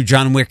to do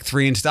John Wick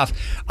 3 and stuff.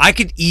 I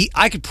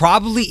could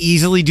probably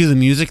easily do the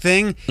music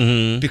thing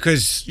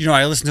because,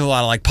 I listen to a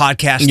lot of like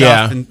podcast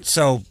stuff, and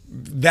so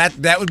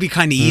that would be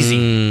kind of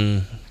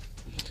easy.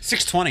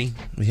 6:20.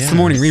 Yes. It's the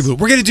morning reboot.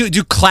 We're going to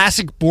do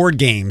classic board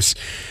games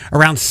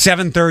around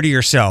 7:30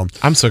 or so.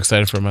 I'm so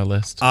excited for my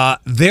list.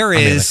 There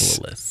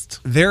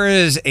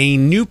is a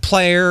new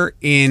player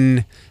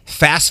in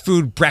fast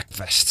food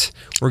breakfast.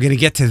 We're going to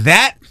get to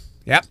that.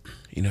 Yep.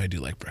 I do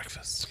like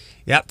breakfast.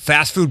 Yep.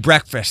 Fast food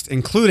breakfast,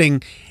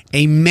 including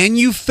a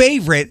menu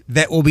favorite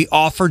that will be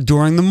offered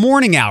during the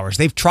morning hours.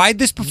 They've tried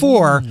this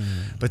before,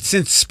 but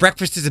since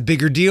breakfast is a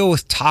bigger deal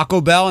with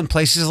Taco Bell and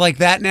places like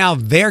that now,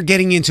 they're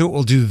getting into it.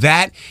 We'll do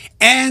that.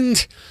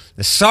 And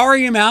the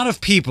sorry amount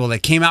of people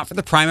that came out for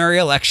the primary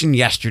election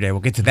yesterday.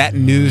 We'll get to that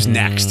news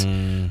next.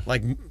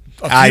 Like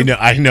I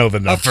know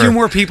the number. A few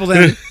more people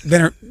than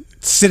are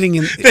sitting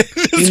in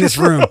this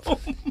room.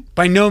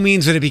 By no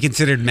means would it be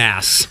considered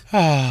mass.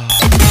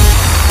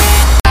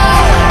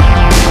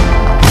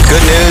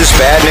 Good news,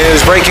 bad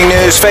news, breaking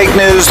news, fake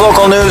news,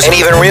 local news, and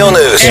even real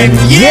news. And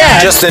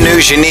just the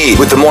news you need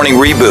with the Morning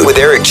Reboot with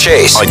Eric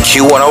Chase on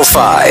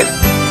Q105.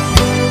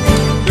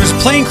 There's a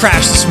plane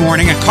crash this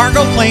morning. A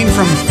cargo plane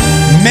from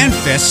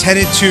Memphis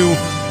headed to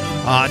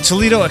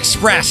Toledo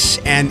Express,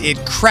 and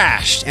it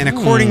crashed. And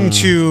according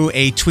to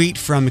a tweet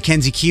from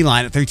Mackenzie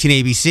Keyline at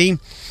 13ABC,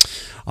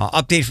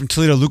 update from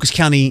Toledo Lucas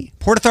County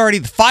Port Authority,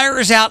 the fire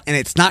is out, and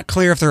it's not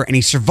clear if there are any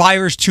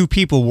survivors. 2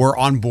 people were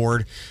on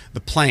board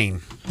the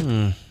plane.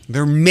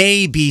 There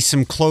may be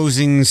some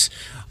closings,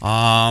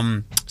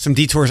 some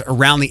detours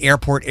around the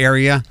airport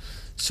area.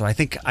 So I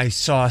think I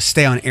saw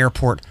stay on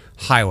Airport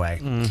Highway.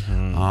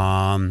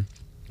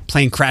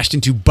 Plane crashed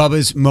into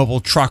Bubba's Mobile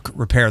Truck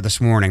Repair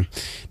this morning.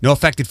 No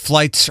affected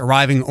flights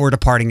arriving or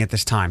departing at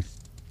this time.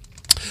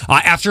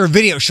 After a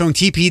video showing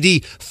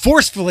TPD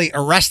forcefully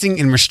arresting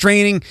and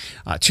restraining,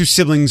 two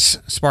siblings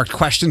sparked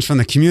questions from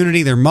the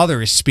community. Their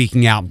mother is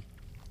speaking out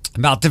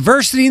about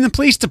diversity in the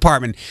police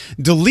department.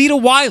 Delita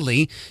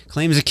Wiley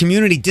claims a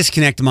community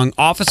disconnect among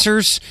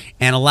officers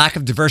and a lack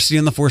of diversity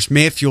on the force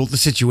may have fueled the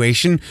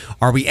situation.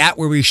 Are we at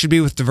where we should be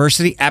with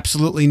diversity?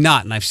 Absolutely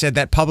not. And I've said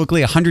that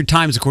publicly 100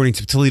 times, according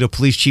to Toledo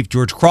Police Chief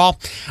George Kral.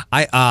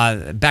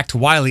 Back to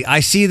Wiley.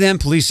 I see them,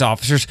 police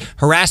officers,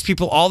 harass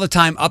people all the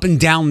time up and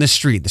down this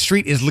street. The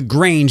street is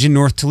LaGrange in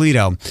North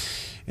Toledo.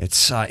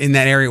 It's in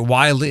that area.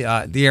 Wiley,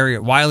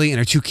 Wiley and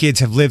her two kids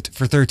have lived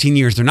for 13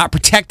 years. They're not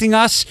protecting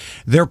us.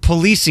 They're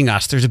policing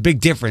us. There's a big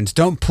difference.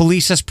 Don't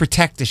police us,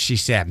 protect us, she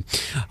said.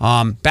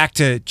 Back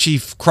to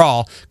Chief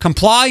Kral.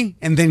 Comply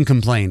and then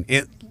complain.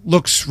 It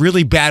looks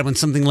really bad when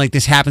something like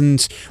this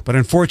happens, but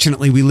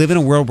unfortunately, we live in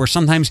a world where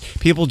sometimes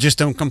people just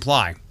don't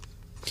comply.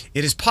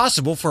 It is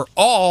possible for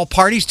all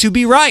parties to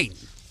be right.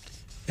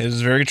 It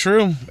is very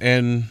true.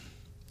 And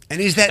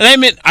is that...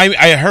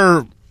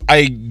 And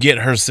I get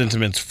her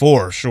sentiments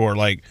for sure.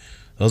 Like,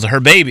 those are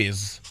her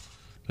babies.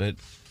 But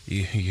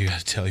you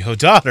gotta tell your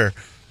daughter,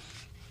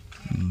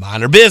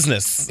 mind her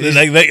business.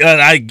 Like,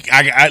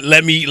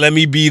 let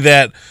me be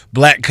that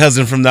black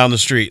cousin from down the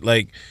street.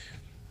 Like,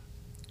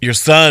 your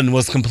son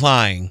was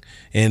complying,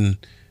 and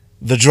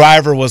the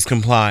driver was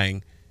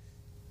complying.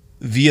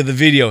 Via the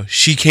video,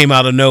 she came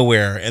out of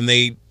nowhere, and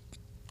they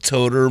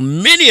told her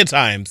many a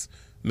times,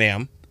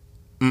 ma'am,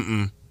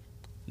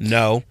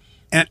 no.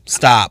 And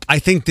stop. I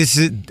think this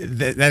is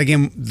that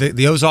again.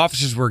 Those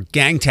officers were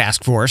gang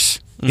task force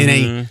in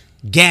a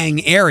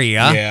gang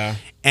area,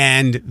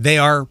 and they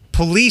are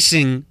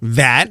policing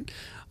that,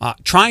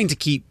 trying to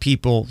keep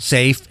people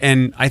safe.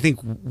 And I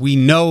think we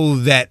know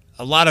that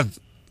a lot of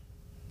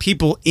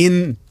people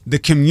in the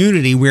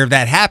community where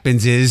that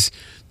happens is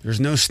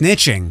there's no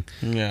snitching.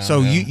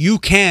 So you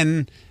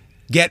can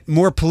get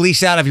more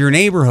police out of your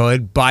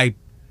neighborhood by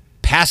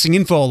passing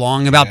info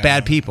along about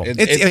bad people.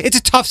 It's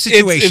a tough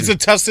situation. It's a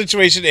tough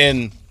situation,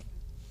 and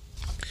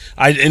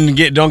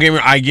don't get me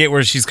wrong, I get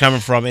where she's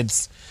coming from.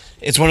 It's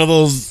one of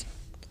those,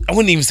 I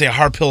wouldn't even say a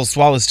hard pill to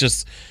swallow. It's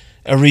just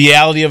a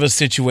reality of a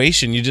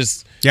situation. You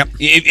just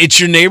it's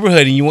your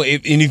neighborhood,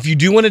 and if you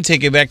do want to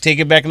take it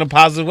back in a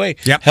positive way.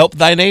 Help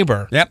thy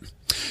neighbor.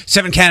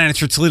 7 candidates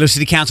for Toledo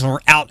City Council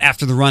were out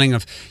after the running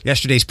of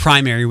yesterday's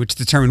primary, which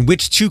determined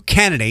which two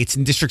candidates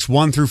in districts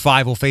 1 through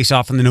 5 will face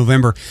off in the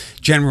November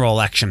general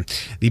election.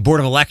 The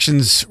Board of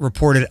Elections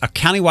reported a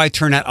countywide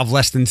turnout of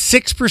less than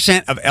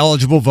 6% of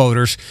eligible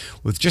voters,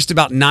 with just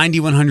about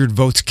 9,100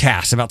 votes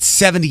cast. About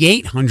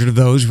 7,800 of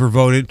those were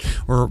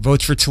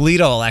votes for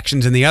Toledo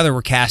elections, and the other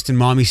were cast in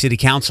Maumee City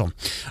Council.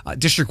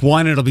 District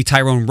 1, it'll be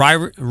Tyrone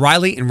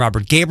Riley and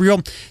Robert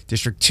Gabriel.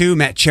 District 2,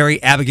 Matt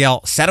Cherry,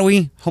 Abigail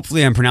Sadawi.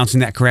 Hopefully I'm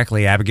pronouncing that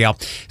correctly, Abigail.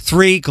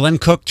 3, Glenn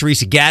Cook,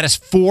 Teresa Gaddis.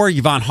 4,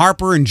 Yvonne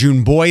Harper and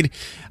June Boyd.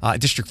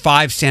 District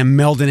 5, Sam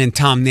Meldon and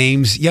Tom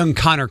Names. Young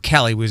Connor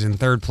Kelly was in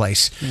 3rd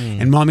place.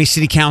 And Maumee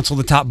City Council,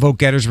 the top vote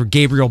getters were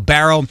Gabriel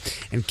Barrow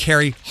and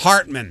Carrie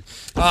Hartman.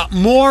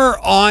 More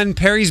on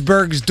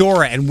Perrysburg's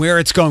DORA and where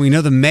it's going. You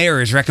know, the mayor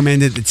has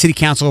recommended that City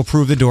Council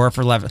approve the DORA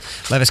for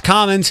Levis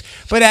Commons,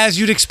 but as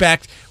you'd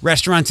expect,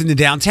 restaurants in the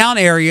downtown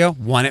area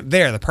want it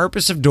there. The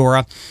purpose of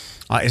DORA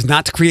is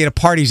not to create a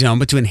party zone,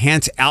 but to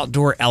enhance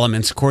outdoor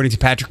elements, according to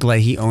Patrick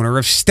Leahy, owner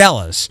of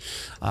Stella's.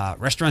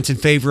 Restaurants in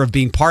favor of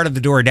being part of the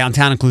DORA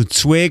downtown include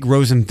Swig,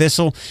 Rose and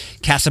Thistle,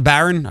 Casa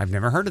Baron, I've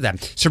never heard of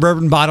that,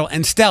 Suburban Bottle,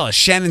 and Stella's.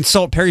 Shannon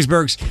Salt,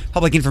 Perrysburg's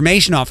public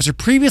information officer,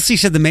 previously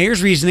said the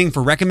mayor's reasoning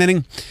for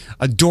recommending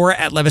a DORA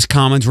at Levis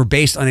Commons were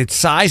based on its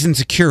size and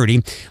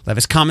security.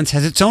 Levis Commons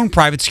has its own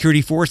private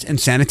security force and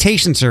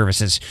sanitation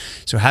services,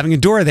 so having a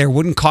DORA there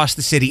wouldn't cost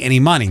the city any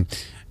money.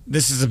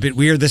 This is a bit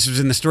weird. This was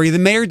in the story. The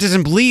mayor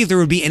doesn't believe there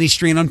would be any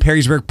strain on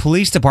Perrysburg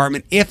Police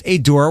Department if a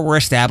DORA were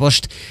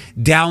established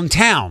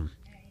downtown.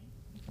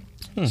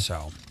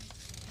 So,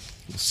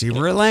 we'll see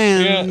where it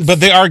lands. Yeah, but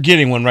they are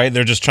getting one, right?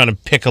 They're just trying to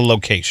pick a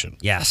location.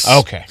 Yes.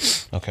 Okay.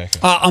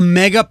 A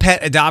mega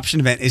pet adoption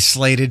event is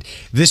slated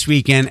this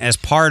weekend as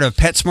part of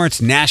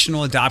PetSmart's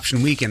National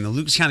Adoption Weekend. The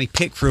Lucas County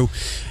Pit Crew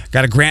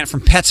got a grant from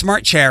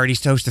PetSmart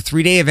Charities to host a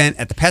 3-day event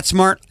at the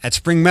PetSmart at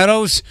Spring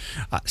Meadows.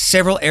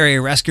 Several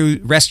area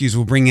rescues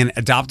will bring in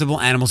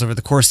adoptable animals over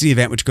the course of the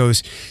event, which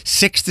goes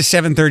 6 to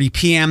 7:30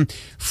 p.m.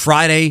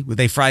 Friday with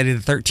a Friday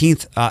the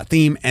 13th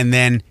theme, and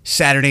then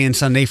Saturday and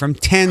Sunday from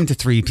 10 to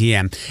 3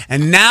 p.m.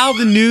 And now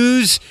the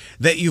news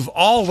that you've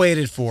all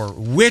waited for.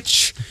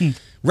 Which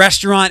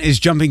restaurant is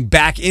jumping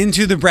back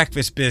into the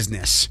breakfast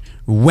business?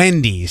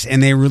 Wendy's,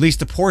 and they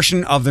released a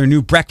portion of their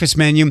new breakfast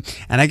menu,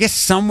 and I guess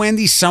some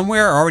Wendy's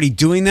somewhere are already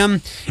doing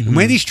them. And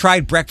Wendy's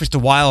tried breakfast a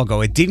while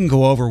ago. It didn't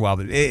go over well,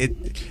 but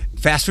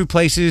fast food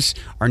places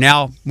are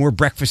now more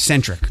breakfast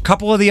centric. A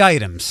couple of the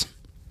items: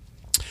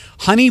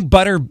 honey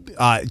butter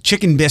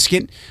chicken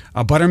biscuit,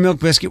 a buttermilk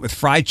biscuit with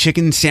fried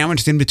chicken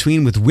sandwiched in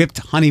between with whipped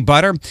honey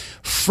butter,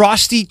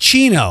 frosty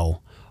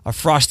chino, a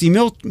frosty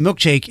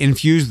milkshake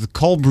infused with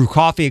cold brew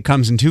coffee. It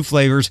comes in 2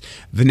 flavors,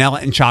 vanilla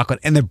and chocolate.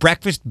 And the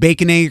breakfast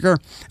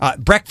baconator,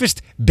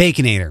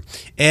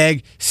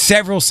 egg,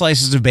 several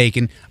slices of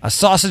bacon, a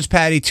sausage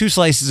patty, 2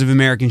 slices of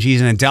American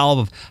cheese, and a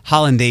dollop of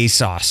hollandaise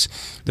sauce.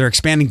 They're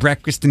expanding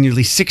breakfast to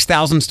nearly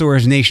 6,000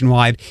 stores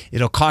nationwide.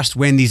 It'll cost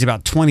Wendy's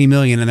about $20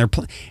 million, and they're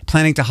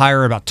planning to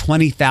hire about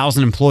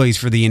 20,000 employees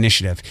for the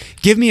initiative.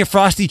 Give me a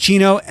frosty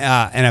chino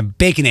and a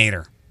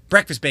baconator,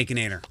 breakfast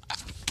baconator.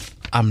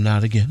 I'm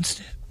not against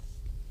it.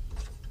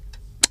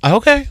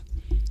 Okay.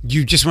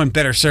 You just want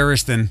better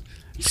service than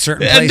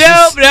certain places?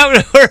 No,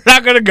 we're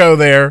not going to go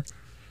there.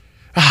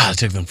 It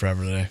took them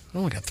forever today. I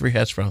only got 3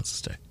 hash browns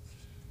this day.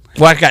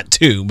 Well, I got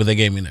 2, but they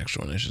gave me an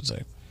extra one, I should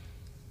say.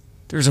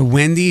 There's a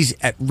Wendy's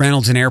at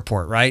Reynolds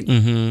Airport, right?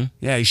 Mm-hmm.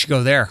 Yeah, you should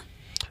go there.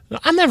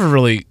 I'm never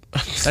really...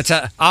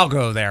 I'll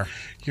go there.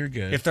 You're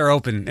good. If they're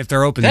open.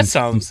 That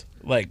sounds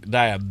like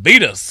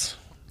diabetes.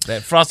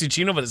 That frosty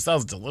chino, but it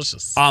sounds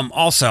delicious.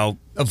 Also,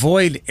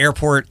 avoid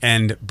airport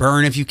and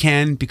Burn if you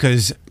can,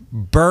 because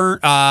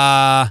Burn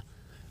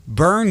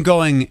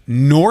going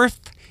north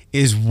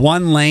is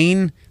 1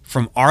 lane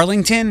from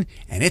Arlington,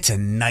 and it's a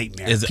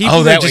nightmare.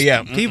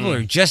 People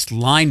are just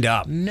lined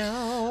up.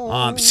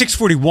 No.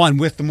 6:41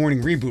 with the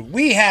morning reboot.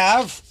 We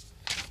have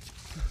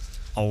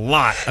a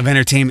lot of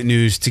entertainment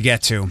news to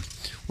get to.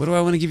 What do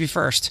I want to give you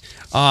first?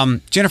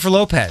 Jennifer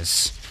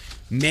Lopez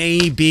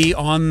may be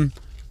on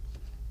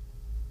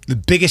the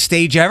biggest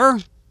stage ever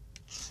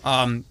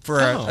for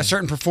a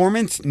certain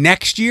performance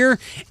next year,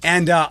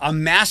 and a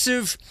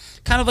massive,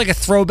 kind of like a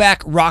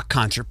throwback rock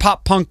concert,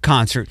 pop punk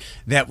concert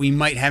that we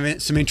might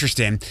have some interest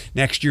in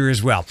next year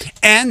as well.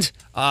 And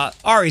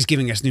Ari's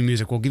giving us new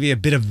music. We'll give you a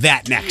bit of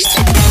that next.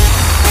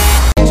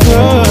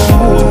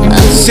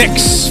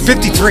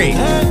 6:53.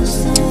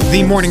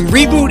 The morning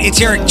reboot.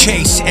 It's Eric,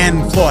 Chase,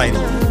 and Floyd.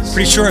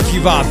 Pretty sure if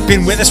you've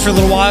been with us for a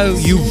little while,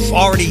 you've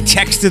already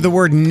texted the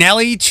word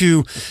Nelly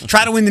to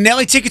try to win the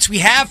Nelly tickets we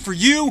have for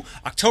you.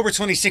 October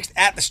 26th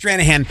at the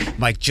Stranahan.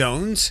 Mike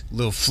Jones,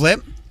 Lil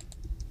Flip.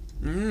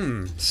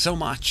 So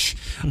much.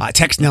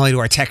 Text Nelly to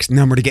our text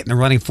number to get in the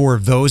running for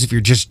those. If you're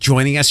just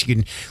joining us, you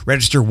can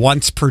register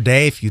once per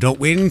day. If you don't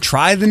win,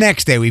 try the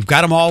next day. We've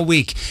got them all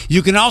week.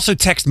 You can also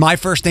text my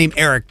first name,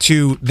 Eric,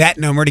 to that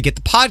number to get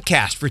the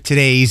podcast for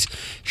today's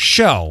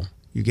show.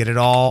 You get it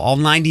all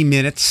 90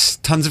 minutes,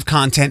 tons of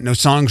content, no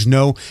songs,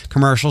 no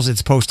commercials.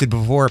 It's posted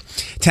before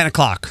 10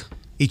 o'clock.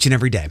 Each and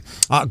every day.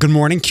 Good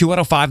morning,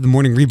 Q105, the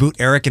morning reboot,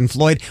 Eric and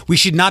Floyd. We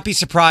should not be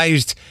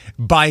surprised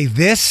by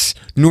this,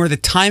 nor the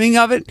timing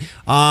of it.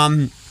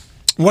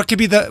 What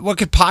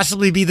could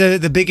possibly be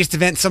the biggest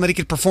event somebody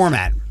could perform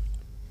at?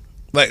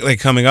 Like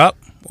coming up?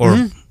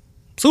 Or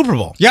Super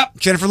Bowl? Yep,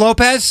 Jennifer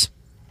Lopez.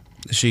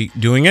 Is she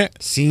doing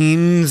it?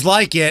 Seems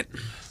like it.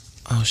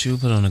 Oh, she will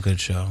put on a good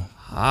show.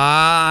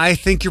 I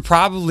think you're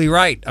probably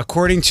right.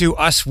 According to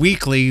Us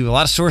Weekly, a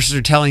lot of sources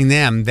are telling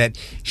them that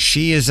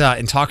she is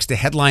in talks to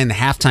headline the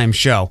halftime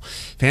show.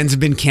 Fans have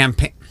been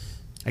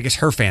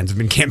her fans have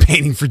been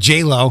campaigning for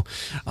J-Lo,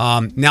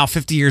 now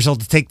 50 years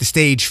old, to take the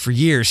stage for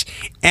years.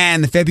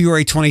 And the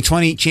February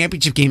 2020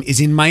 championship game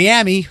is in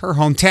Miami, her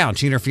hometown.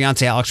 She and her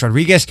fiance, Alex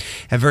Rodriguez,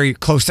 have very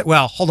close...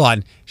 hold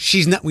on.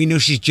 She's not... We know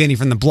she's Jenny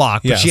from the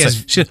block, but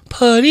she's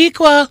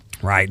Pariqua.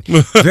 Right.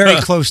 Very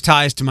close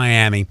ties to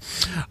Miami.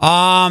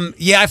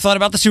 I thought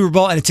about the Super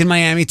Bowl, and it's in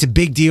Miami. It's a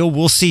big deal.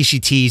 We'll see, she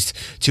teased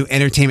to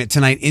Entertainment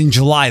Tonight in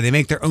July. They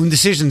make their own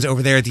decisions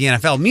over there at the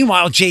NFL.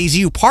 Meanwhile,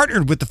 Jay-Z, who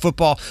partnered with the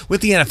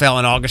NFL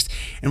in August,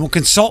 and will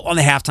consult on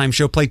the halftime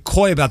show, played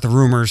coy about the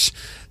rumors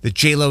that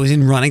J-Lo is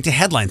in running to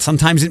headline.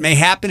 Sometimes it may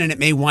happen, and it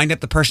may wind up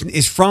the person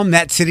is from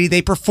that city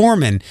they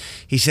perform in.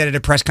 He said at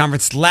a press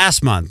conference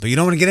last month. But you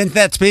don't want to get into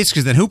that space,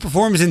 because then who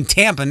performs in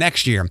Tampa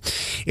next year?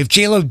 If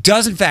J-Lo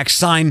does, in fact,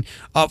 sign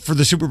up for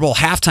the Super Bowl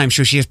halftime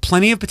show, she has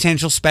plenty of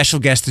potential special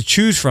guests to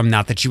choose from.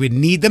 Not that she would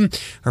need them.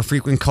 Her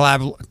frequent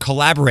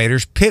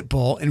collaborators,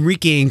 Pitbull,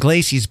 Enrique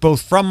Iglesias,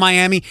 both from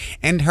Miami,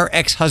 and her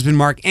ex-husband,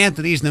 Mark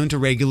Anthony, is known to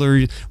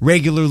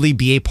regularly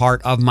be a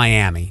part of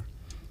Miami.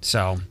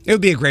 So it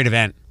would be a great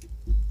event.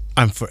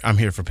 I'm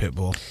here for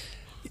Pitbull.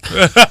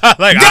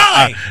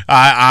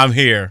 I'm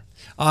here.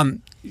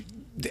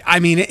 I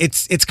mean,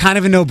 it's kind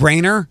of a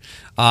no-brainer.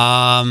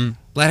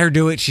 Let her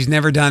do it. She's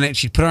never done it.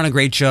 She'd put on a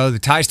great show. The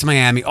ties to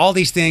Miami, all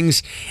these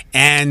things,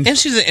 and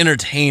she's an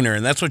entertainer,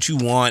 and that's what you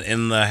want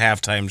in the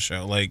halftime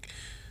show. Like,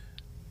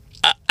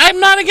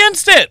 I'm not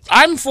against it.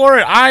 I'm for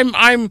it.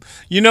 I'm.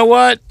 You know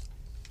what?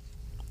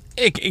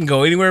 It can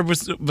go anywhere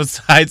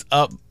besides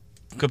up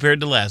compared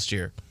to last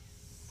year.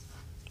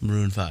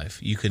 Maroon 5.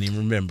 You couldn't even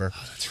remember.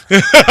 Oh, that's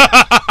right.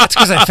 That's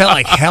because I felt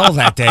like hell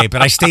that day,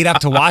 but I stayed up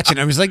to watch it.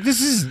 I was like, this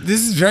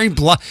is very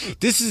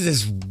this is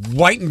as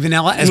white and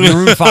vanilla as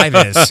Maroon 5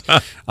 is.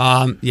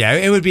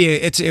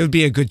 It would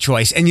be a good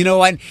choice. And you know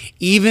what?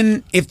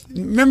 Even if,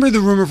 remember the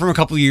rumor from a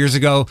couple of years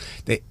ago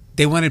that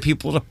they wanted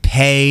people to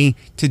pay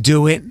to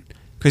do it?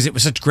 because it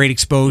was such great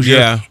exposure.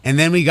 Yeah. And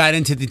then we got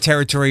into the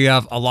territory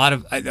of a lot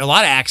of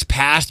acts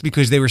passed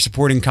because they were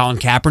supporting Colin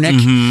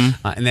Kaepernick.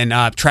 And then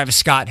Travis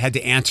Scott had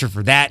to answer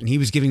for that, and he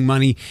was giving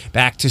money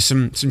back to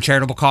some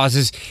charitable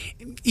causes.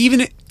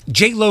 Even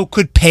J-Lo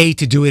could pay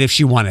to do it if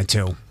she wanted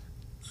to.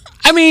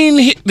 I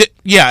mean,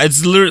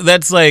 it's literally,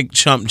 that's like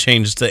chump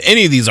change to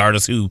any of these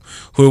artists who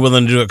are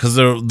willing to do it, because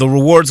the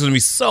reward's going to be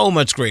so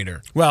much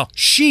greater. Well,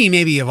 she,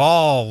 maybe of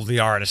all the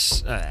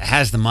artists,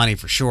 has the money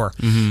for sure.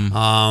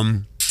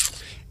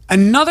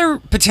 Another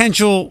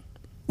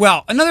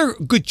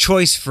good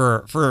choice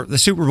for the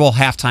Super Bowl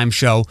halftime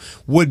show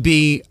would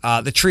be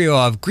the trio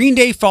of Green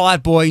Day, Fall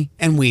Out Boy,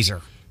 and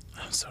Weezer.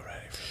 I'm so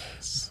ready for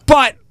this.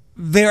 But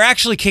they're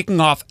actually kicking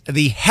off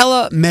the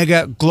Hella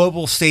Mega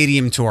Global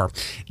Stadium Tour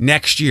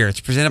next year. It's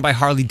presented by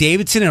Harley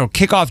Davidson. It'll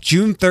kick off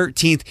June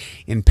 13th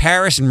in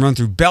Paris and run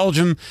through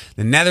Belgium,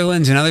 the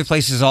Netherlands, and other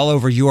places all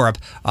over Europe.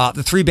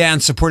 The three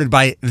bands supported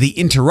by The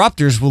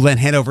Interrupters will then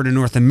head over to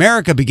North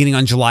America beginning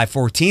on July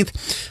 14th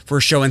for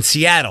a show in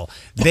Seattle.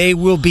 They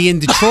will be in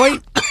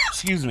Detroit.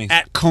 Excuse me.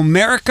 At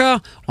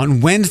Comerica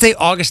on Wednesday,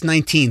 August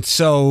 19th.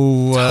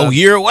 So a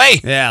year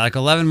away. Yeah, like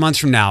 11 months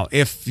from now.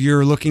 If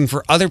you're looking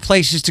for other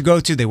places to go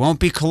to, they won't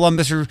be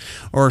Columbus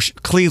or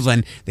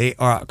Cleveland. They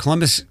are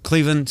Columbus,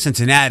 Cleveland,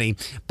 Cincinnati.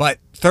 But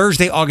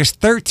Thursday, August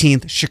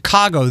 13th,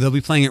 Chicago, they'll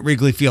be playing at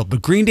Wrigley Field.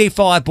 But Green Day,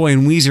 Fall Out Boy,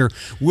 and Weezer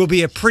will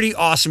be a pretty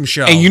awesome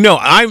show.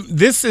 And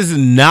this is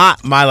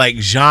not my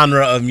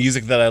genre of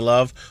music that I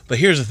love. But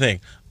here's the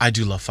thing. I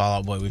do love Fall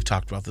Out Boy. We've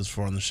talked about this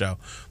before on the show.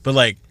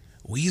 But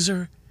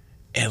Weezer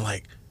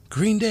and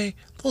Green Day,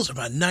 those are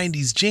my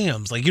 90s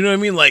jams. You know what I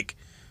mean?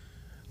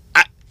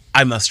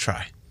 I must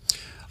try.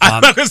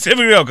 I'm not going to say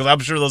no, because I'm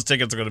sure those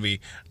tickets are going to be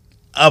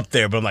up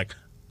there. But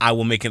I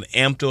will make an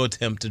amped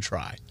attempt to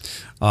try.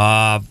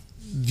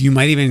 You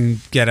might even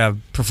get a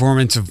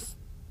performance of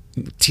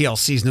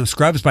TLC's No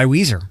Scrubs by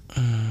Weezer.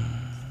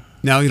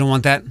 No, you don't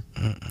want that?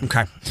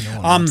 Okay. No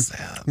one wants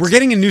that. We're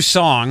getting a new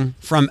song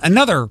from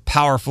another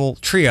powerful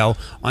trio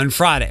on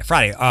Friday.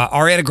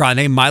 Ariana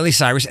Grande, Miley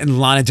Cyrus, and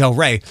Lana Del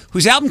Rey,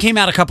 whose album came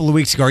out a couple of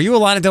weeks ago. Are you a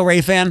Lana Del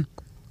Rey fan?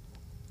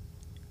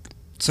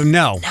 So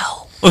no.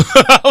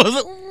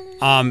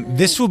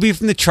 This will be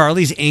from the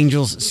Charlie's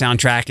Angels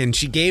soundtrack, and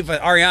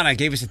Ariana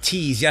gave us a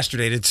tease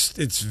yesterday.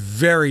 It's a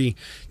very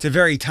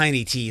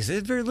tiny tease.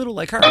 It's very little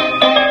like her.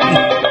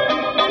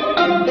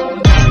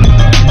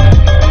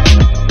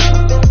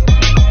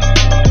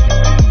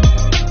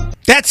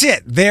 That's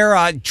it.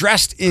 They're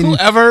dressed in...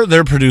 Whoever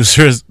their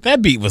producers,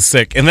 that beat was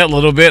sick. And that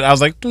little bit, I was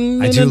like...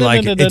 I do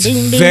like it.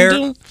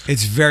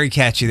 It's very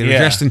catchy. They were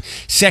dressed in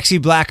sexy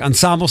black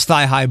ensemble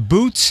thigh-high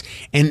boots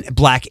and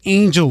black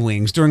angel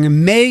wings. During a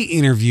May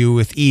interview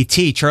with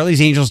E.T., Charlie's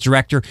Angels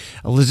director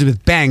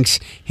Elizabeth Banks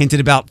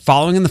hinted about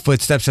following in the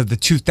footsteps of the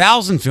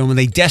 2000 film with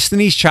a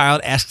Destiny's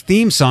Child-esque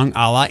theme song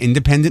a la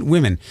Independent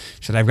Women.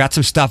 Said, I've got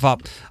some stuff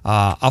up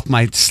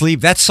my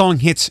sleeve. That song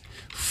hits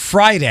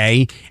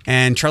Friday,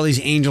 and Charlie's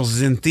Angels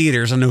is in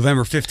theaters on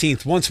November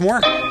 15th. Once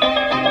more.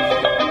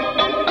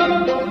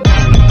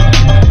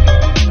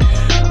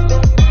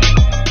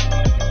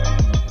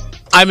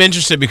 I'm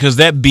interested because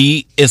that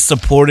beat is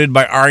supported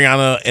by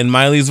Ariana and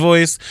Miley's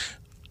voice.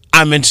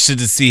 I'm interested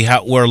to see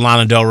where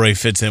Lana Del Rey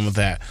fits in with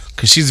that,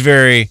 because she's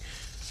very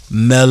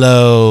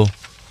mellow,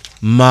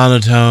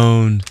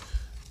 monotone.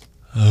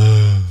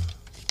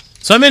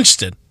 So I'm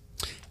interested.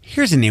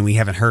 Here's a name we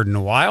haven't heard in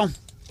a while.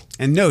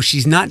 And no,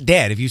 she's not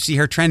dead if you see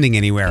her trending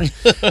anywhere.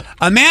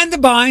 Amanda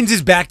Bynes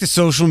is back to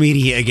social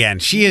media again.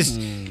 She is...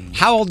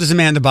 How old is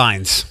Amanda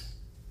Bynes?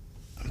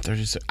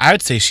 36. I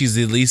would say she's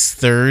at least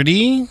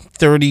 30.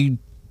 33.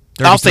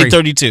 33. I'll say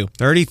 32.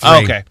 33.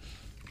 Oh, okay.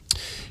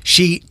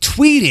 She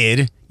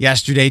tweeted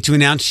yesterday to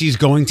announce she's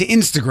going to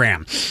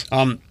Instagram.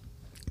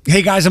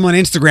 Hey guys, I'm on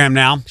Instagram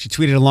now. She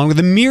tweeted along with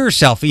a mirror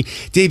selfie,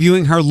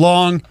 debuting her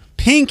long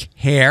pink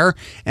hair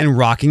and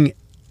rocking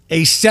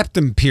a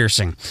septum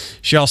piercing.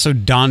 She also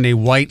donned a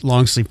white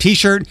long-sleeve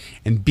t-shirt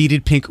and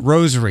beaded pink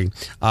rosary.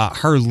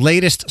 Her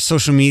latest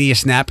social media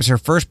snap is her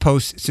first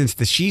post since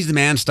the She's the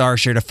Man star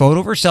shared a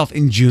photo of herself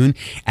in June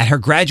at her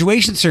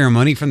graduation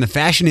ceremony from the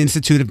Fashion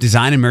Institute of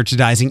Design and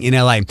Merchandising in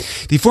LA.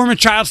 The former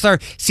child star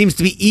seems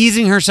to be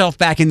easing herself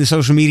back into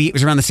social media. It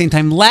was around the same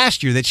time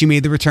last year that she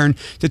made the return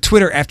to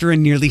Twitter after a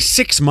nearly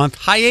 6-month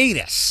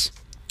hiatus.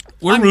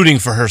 We're rooting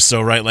for her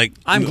still, right?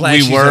 I'm glad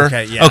she's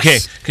okay. Yes. Okay,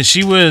 because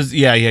she was,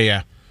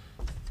 yeah.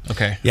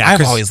 Okay. Yeah,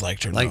 I've always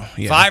liked her.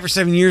 5 or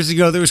 7 years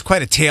ago, there was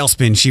quite a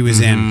tailspin she was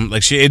in.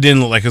 It didn't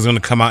look like it was going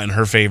to come out in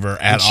her favor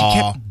at all.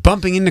 She kept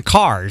bumping into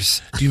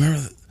cars. Do you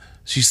remember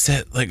she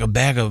set a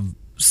bag of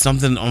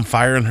something on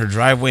fire in her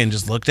driveway and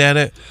just looked at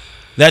it?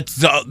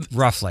 That's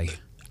roughly.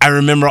 I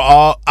remember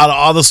out of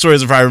all the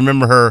stories of her, I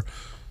remember her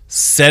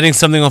setting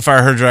something on fire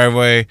in her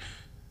driveway,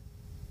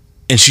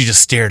 and she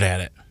just stared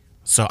at it.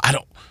 So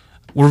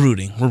We're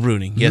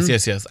rooting.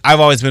 Yes.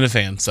 I've always been a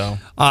fan. So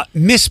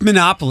Miss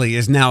Monopoly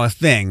is now a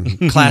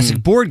thing.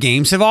 Classic board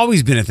games have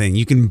always been a thing.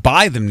 You can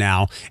buy them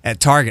now at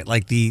Target,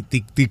 like the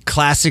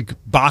classic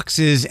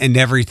boxes and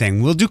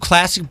everything. We'll do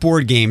classic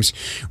board games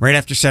right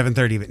after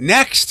 7:30. But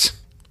next,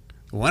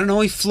 the one and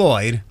only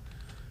Floyd,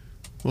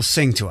 will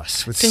sing to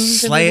us with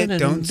Slay It,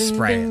 Don't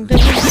Spray It.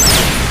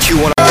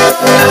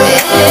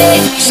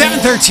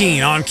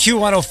 7:13 on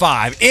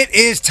Q105. It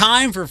is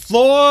time for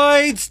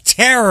Floyd's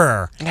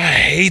Terror. I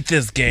hate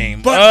this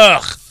game.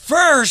 But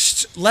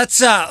first, let's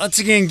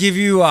again give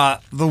you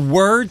the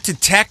word to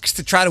text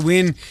to try to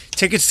win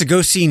tickets to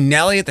go see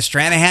Nelly at the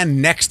Stranahan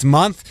next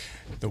month.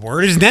 The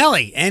word is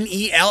Nelly,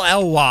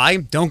 N-E-L-L-Y.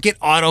 Don't get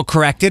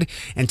auto-corrected,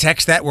 and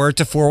text that word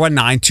to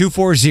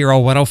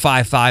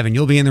 419-240-1055, and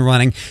you'll be in the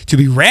running to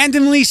be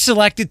randomly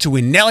selected to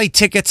win Nelly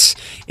tickets.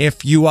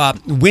 If you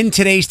win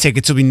today's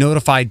tickets, you'll be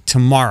notified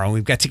tomorrow.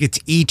 We've got tickets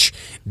each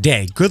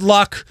day. Good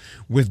luck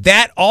with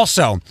that.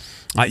 Also,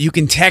 you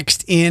can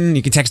text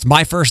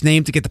my first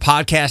name to get the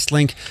podcast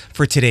link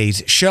for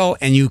today's show,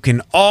 and you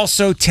can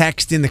also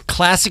text in the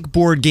classic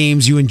board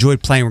games you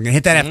enjoyed playing. We're going to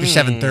hit that after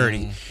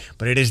 7:30.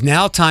 But it is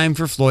now time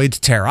for Floyd's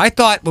Terror. I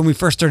thought when we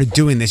first started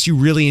doing this, you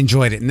really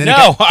enjoyed it. And then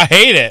I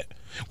hate it.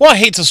 Well,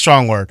 hate's a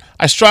strong word.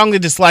 I strongly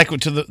dislike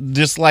it to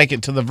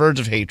the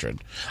verge of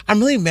hatred. I'm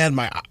really mad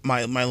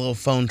my little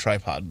phone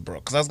tripod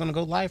broke because I was going to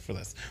go live for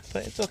this,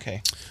 but it's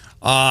okay.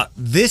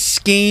 This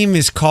game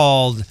is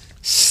called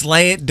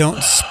Slay It,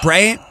 Don't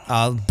Spray It,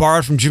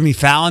 borrowed from Jimmy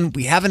Fallon.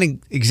 We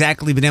haven't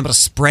exactly been able to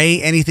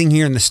spray anything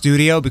here in the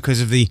studio because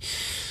of the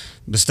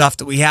stuff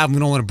that we have. We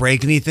don't want to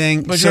break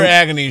anything. But your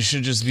agony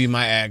should just be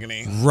my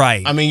agony.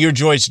 Right. I mean, your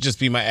joy should just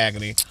be my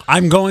agony.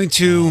 I'm going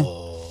to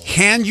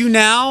hand you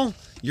now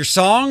your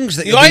songs.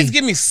 That you always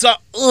give me so...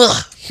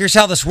 Ugh. Here's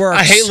how this works.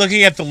 I hate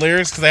looking at the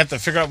lyrics because I have to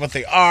figure out what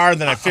they are.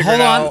 Then I figure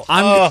it out.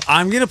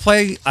 I'm gonna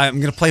play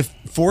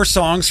 4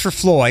 songs for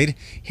Floyd.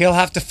 He'll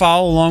have to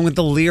follow along with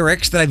the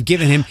lyrics that I've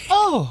given him.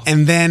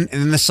 And then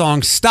the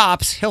song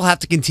stops. He'll have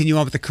to continue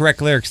on with the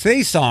correct lyrics.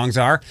 Today's songs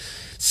are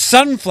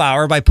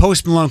Sunflower by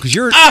Post Malone, because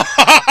you're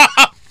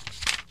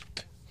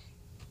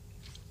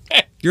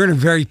in a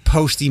very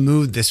posty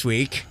mood this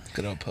week.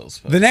 Good old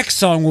Post. The next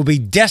song will be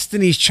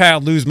Destiny's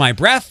Child, Lose My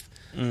Breath.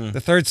 The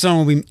third song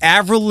will be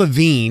Avril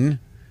Lavigne,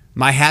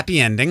 My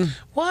Happy Ending.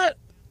 What?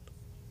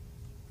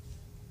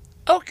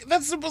 Okay,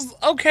 that's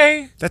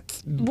okay.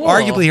 That's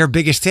arguably her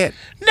biggest hit.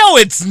 No,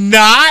 it's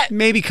not.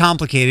 Maybe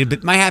complicated,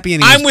 but My Happy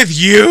Ending. I'm with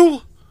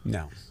you.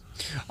 No.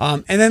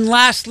 And then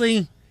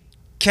lastly,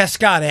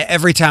 Cascada,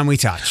 Every Time We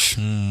Touch.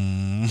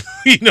 You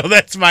know,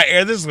 that's my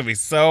air. This is going to be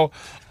so...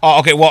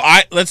 okay, well,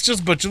 let's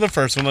just butcher the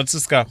first one. Let's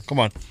just go. Come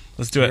on.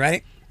 Let's do it.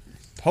 Ready?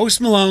 Post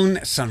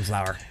Malone,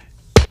 Sunflower.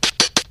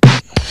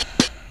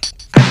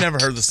 I've never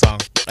heard the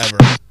song, ever.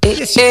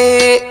 Yes.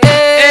 Hey,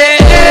 hey,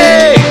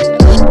 hey.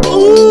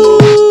 Ooh.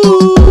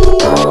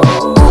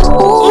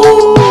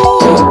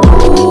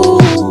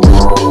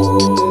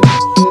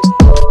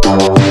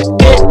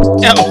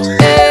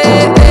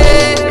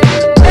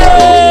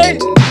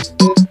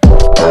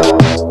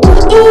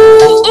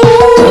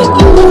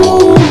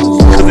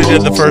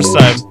 Did the first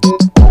time.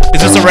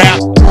 Is this a rap?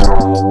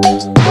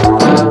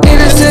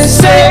 Innocent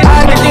say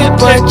I did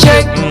but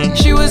check.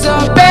 She was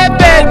a bad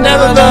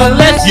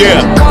nevertheless.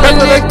 Yeah.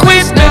 Regular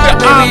quiz, nigga,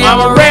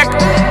 I'm a wreck.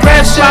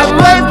 Crash my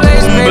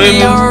workplace,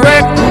 baby, I'm a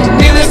wreck.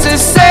 Needless to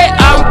say,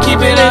 I'm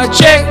keeping a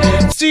check.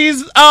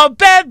 She's a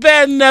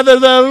bad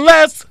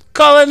nevertheless.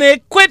 Calling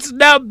it quits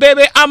now,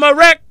 baby, I'm a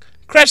wreck.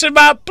 Crashing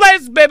my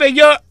place, baby,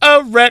 you're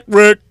a wreck.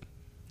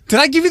 Did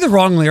I give you the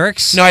wrong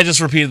lyrics? No, I just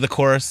repeated the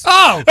chorus.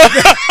 Oh!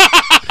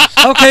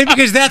 Okay,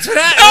 because that's what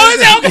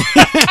happened.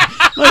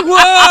 Like,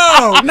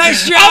 whoa,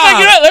 nice job. I'm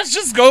like, you know, let's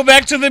just go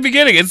back to the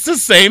beginning. It's the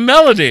same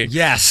melody.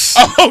 Yes.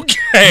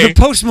 Okay. The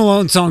Post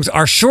Malone songs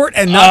are short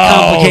and not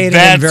complicated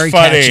and very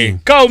funny. catchy.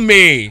 Go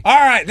me. All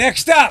right,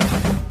 next up.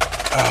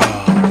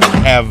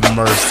 Have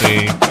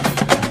mercy.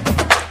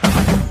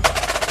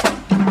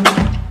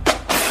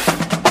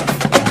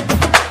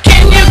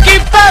 Can you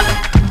keep up?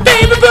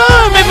 Baby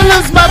boy, maybe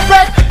lose my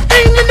breath.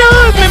 In the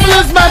nose, maybe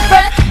lose my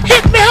breath.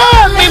 Hit me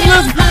hard, maybe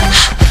lose my...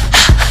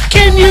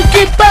 Can you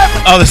keep up?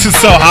 Oh, this is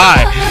so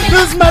high.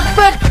 Lose my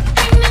breath.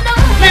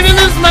 Maybe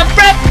lose my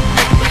breath.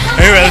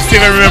 Anyway, let's see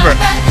if I remember.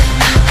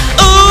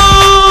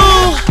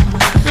 Ooh.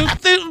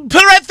 Put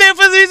it right there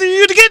for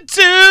you to get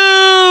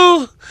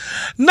to.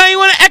 Now you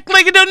want to act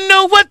like you don't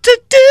know what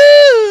to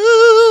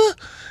do.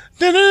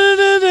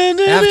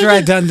 After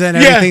I'd done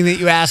everything that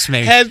you asked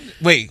me.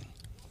 Wait.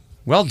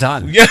 Well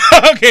done. Yeah,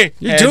 okay.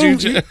 You're doing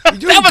that was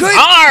good.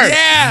 hard.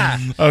 Yeah.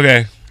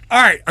 Okay.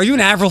 All right. Are you an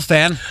Avril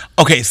fan?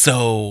 Okay,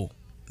 so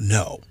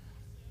no.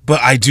 But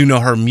I do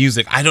know her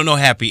music. I don't know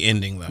Happy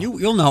Ending though.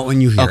 You'll know it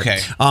when you hear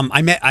it. I'm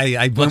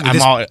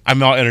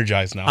all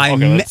energized now.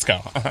 Let's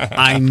go.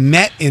 I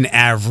met an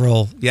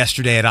Avril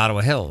yesterday at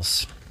Ottawa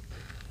Hills.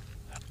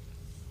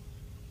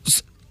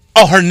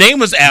 Oh, her name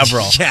was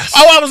Avril. Yes.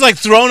 Oh, I was like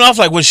thrown off.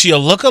 Like, was she a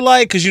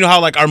lookalike? Because you know how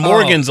like our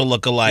Morgan's a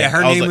lookalike. Yeah,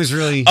 her name was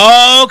really.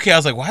 Oh, okay. I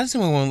was like, why does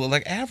anyone want to look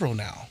like Avril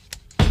now?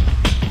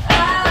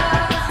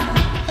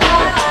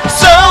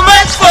 So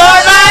much for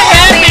my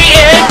happy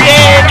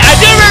ending. I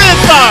do remember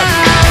this song.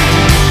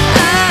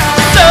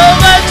 So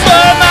much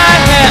for my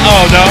happy.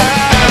 Oh no,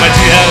 am I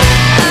too heavy?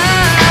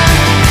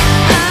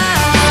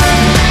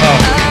 Oh.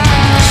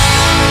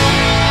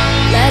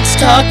 Let's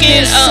talk talk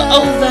it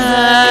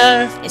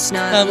over. It's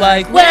not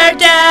Like, where,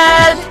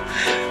 Dad?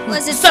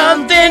 Was it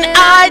Something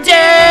I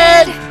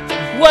did?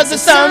 Was it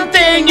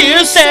something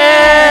you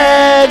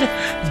said?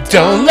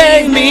 Don't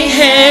leave me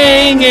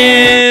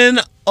hanging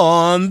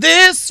on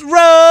this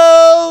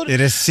road.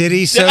 In a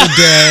city so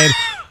dead,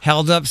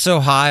 held up so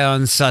high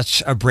on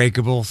such a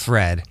breakable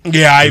thread.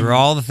 Yeah, They were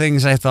all the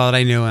things I thought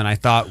I knew and I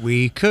thought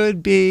we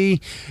could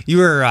be.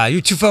 You're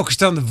too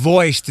focused on the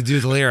voice to do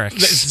the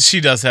lyrics.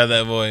 she does have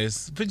that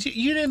voice, but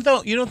you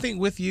don't think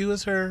With You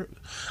is her?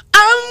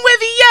 I'm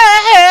with you.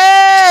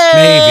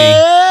 Maybe.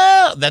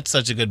 That's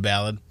such a good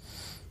ballad.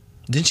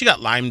 Then she got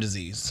Lyme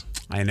disease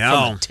I from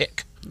know. a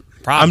tick.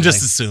 Probably. I'm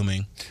just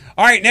assuming.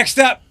 All right, next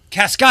up,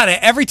 Cascada,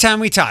 Every Time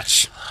We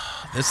Touch.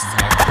 This is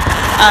my.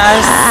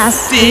 I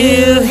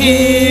still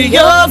hear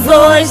your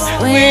voice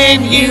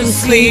when you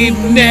sleep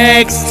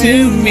next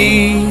to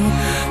me.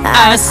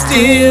 I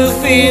still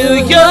feel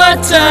your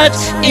touch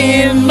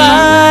in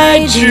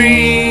my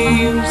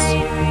dreams.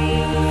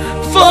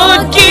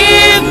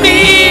 Forgive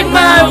me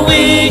my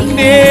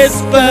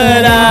weakness,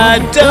 but I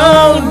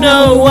don't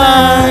know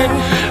why.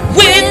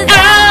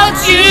 Without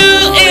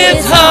you,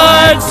 it's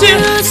hard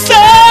to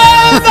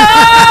survive.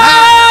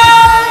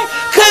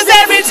 'Cause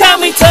every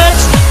time we touch,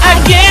 I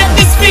get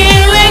this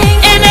feeling,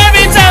 and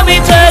every time we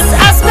touch,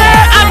 I swear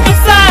I can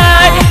fly.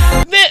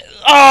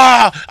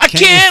 I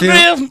can't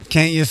breathe.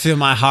 Can't you feel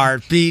my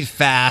heart beat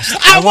fast?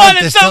 I want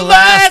it so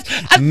bad.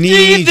 I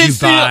Need you this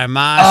by feel-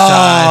 my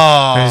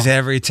side. 'Cause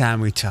every time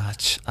we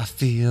touch, I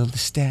feel the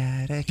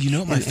static. You know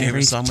what my and favorite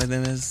every song by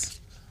them is?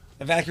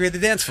 Evacuate the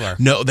Dance Floor.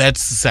 No,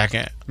 that's the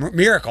second.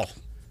 Miracle.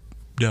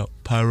 No,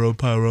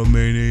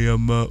 Pyromania,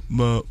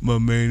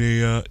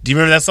 mania. Do you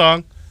remember that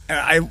song?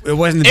 It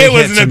wasn't a big It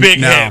wasn't hit a big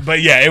no. hit,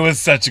 but yeah, it was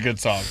such a good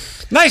song.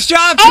 Nice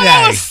job Oh, today.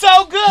 that was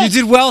so good. You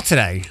did well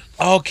today.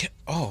 Okay.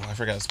 Oh, I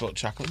forgot to spill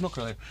chocolate milk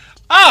earlier.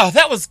 Oh,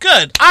 that was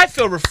good. I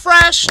feel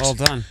refreshed. Well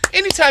done.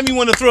 Anytime you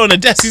want to throw in a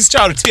Destiny's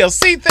Child or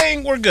TLC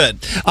thing, we're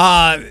good.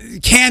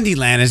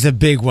 Candyland is a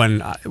big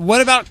one. What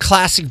about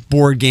classic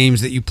board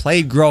games that you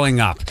played growing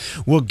up?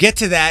 We'll get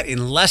to that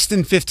in less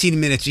than 15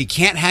 minutes. You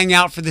can't hang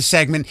out for the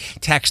segment.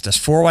 Text us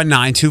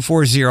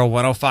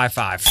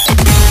 419-240-1055.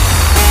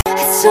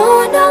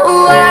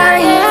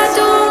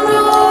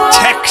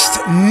 Text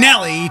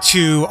Nelly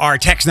to our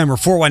text number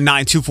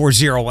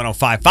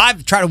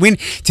 419-240-1055. Try to win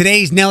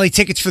today's Nelly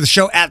tickets for the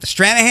show at the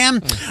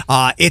Stranahan.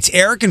 It's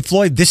Eric and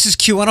Floyd. This is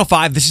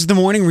Q105. This is the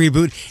morning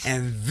reboot.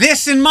 And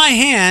this in my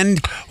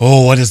hand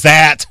Oh, what is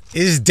that?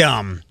 is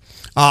dumb.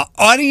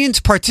 Audience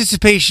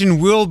participation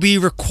will be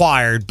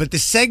required, but the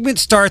segment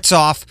starts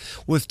off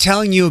with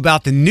telling you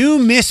about the new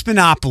Miss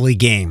Monopoly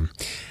game.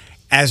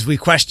 As we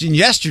questioned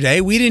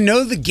yesterday, we didn't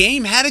know the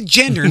game had a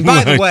gender. And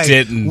by the way,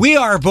 didn't. we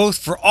are both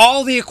for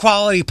all the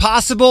equality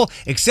possible,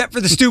 except for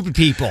the stupid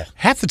people.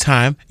 Half the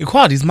time,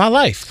 equality is my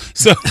life.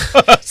 So,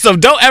 so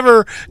don't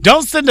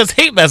send us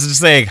hate messages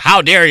saying,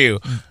 "How dare you?"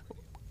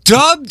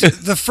 Dubbed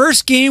the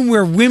first game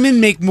where women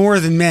make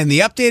more than men, the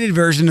updated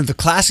version of the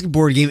classic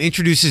board game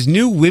introduces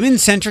new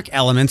women-centric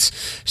elements,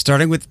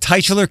 starting with the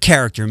titular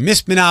character,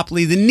 Miss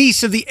Monopoly, the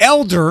niece of the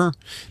elder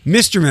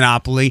Mr.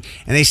 Monopoly,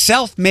 and a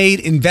self-made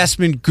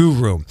investment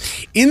guru.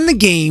 In the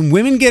game,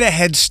 women get a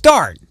head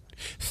start.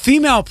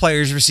 Female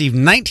players receive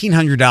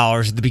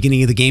 $1,900 at the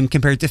beginning of the game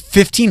compared to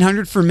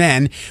 $1,500 for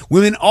men.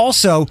 Women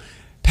also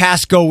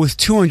pass go with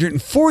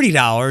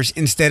 $240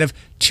 instead of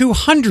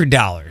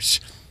 $200.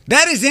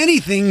 That is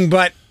anything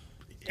but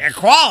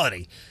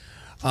equality.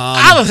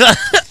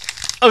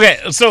 Okay,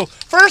 so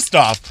first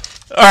off,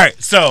 all right,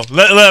 so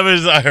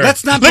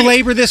Let's not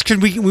belabor this because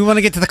we want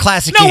to get to the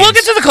classic games. we'll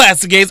get to the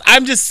classic games.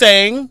 I'm just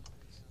saying,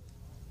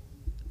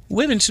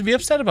 women should be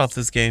upset about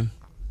this game.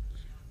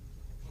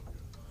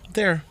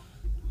 There.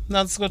 Now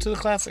let's go to the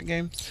classic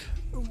games.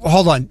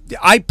 Hold on.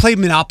 I played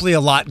Monopoly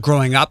a lot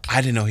growing up.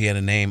 I didn't know he had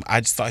a name.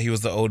 I just thought he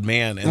was the old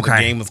man, and the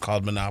game was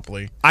called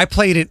Monopoly. I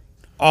played it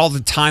all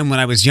the time when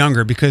I was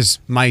younger because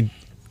my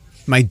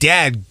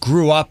dad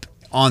grew up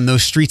on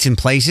those streets and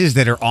places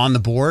that are on the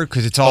board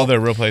because it's all they're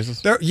real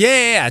places.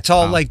 Yeah, it's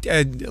all like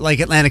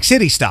Atlantic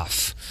City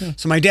stuff.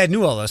 So my dad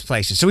knew all those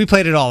places, so we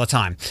played it all the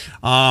time.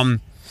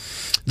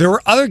 There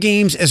were other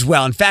games as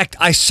well. In fact,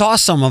 I saw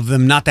some of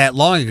them not that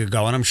long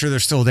ago, and I'm sure they're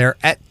still there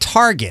at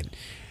Target.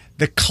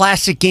 The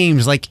classic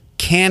games like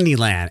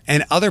Candyland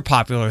and other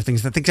popular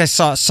things. I think I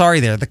saw,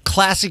 the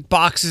classic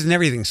boxes and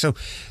everything. So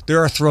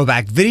there are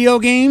throwback video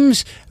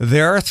games.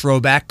 There are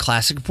throwback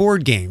classic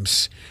board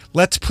games.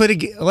 Let's put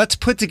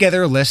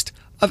together a list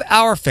of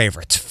our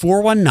favorites.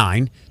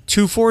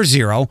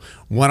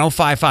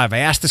 419-240-1055. I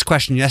asked this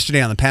question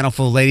yesterday on the panel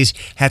full of ladies.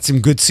 Had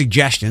some good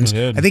suggestions.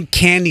 I think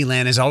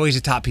Candyland is always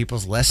atop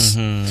people's lists.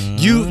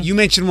 Mm-hmm. You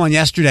mentioned one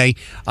yesterday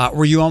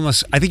where you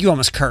almost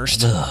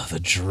cursed. Ugh, the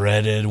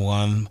dreaded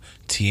one.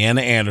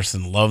 Tiana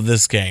Anderson, love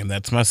this game.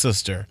 That's my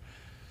sister.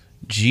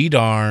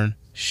 G-darn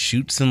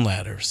Shoots and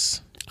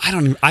Ladders. I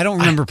don't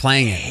remember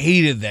playing it.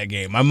 Hated that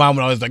game. My mom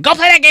would always be like, go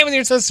play that game with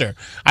your sister.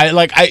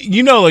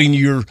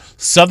 When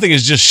something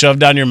is just shoved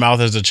down your mouth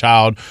as a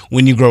child,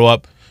 when you grow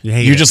up,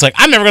 You're just like,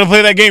 I'm never going to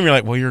play that game. You're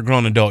like, well, you're a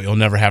grown adult. You'll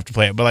never have to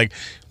play it. But like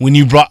when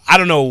you I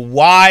don't know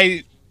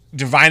why,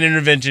 divine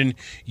intervention,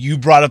 you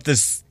brought up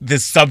this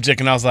subject,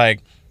 and I was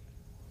like,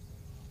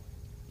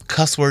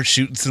 cuss word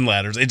shoots and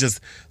ladders. It just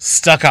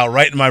stuck out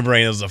right in my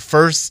brain. It was the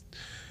first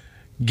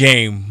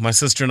game my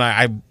sister and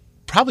I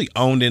probably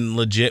owned and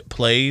legit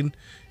played,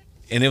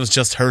 and it was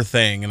just her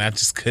thing, and I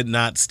just could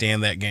not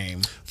stand that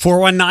game.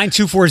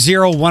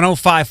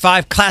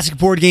 419-240-1055. Classic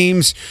board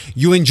games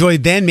you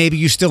enjoyed then, maybe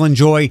you still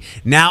enjoy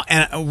now.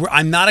 And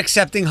I'm not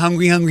accepting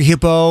Hungry Hungry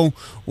Hippo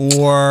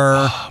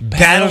or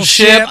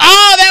Battleship.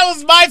 Oh, that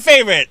was my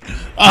favorite.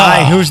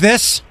 Hi, who's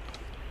this?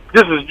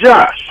 This is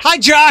Josh. Hi,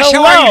 Josh.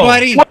 Hello. How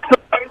are you, buddy?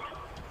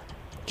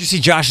 Did you see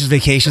Josh's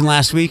vacation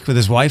last week with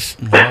his wife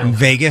in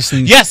Vegas?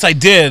 And yes, I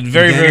did.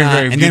 Very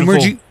and then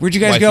beautiful. where'd you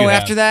guys go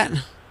after that?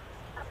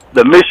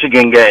 The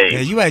Michigan game. Yeah,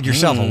 you had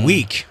yourself a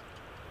week.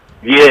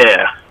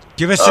 Yeah.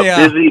 Give us a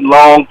busy,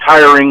 long,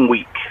 tiring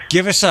week.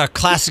 Give us a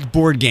classic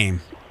board game.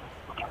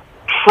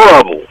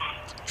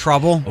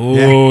 Trouble.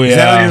 Oh, yeah. Is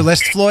that on your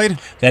list, Floyd?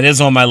 That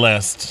is on my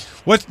list.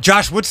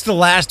 Josh, what's the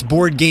last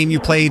board game you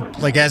played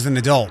like as an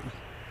adult?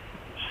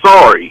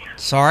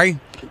 Sorry?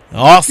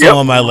 Also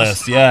on my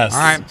list, yes.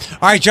 All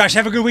right, Josh,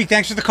 have a good week.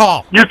 Thanks for the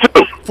call. You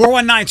too.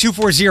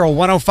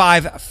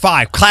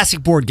 419-240-1055.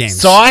 Classic board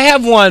games. So I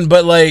have one,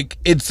 but like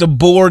it's a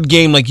board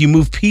game, like you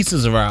move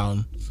pieces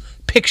around.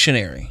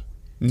 Pictionary.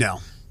 No.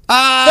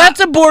 That's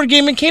a board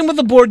game. It came with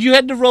a board. You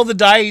had to roll the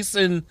dice,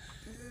 and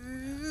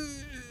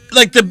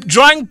like the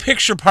drawing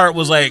picture part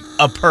was like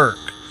a perk.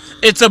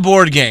 It's a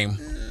board game.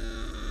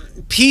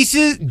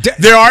 Pieces?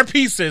 There are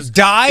pieces.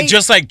 Die?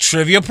 Just like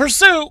Trivial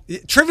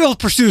Pursuit. Trivial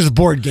Pursuit is a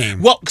board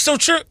game. Well, so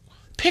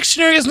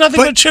Pictionary is nothing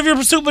but Trivial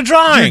Pursuit but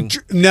drawing.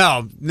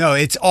 No,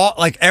 it's all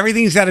like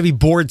everything's got to be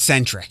board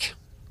centric.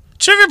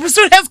 Trivial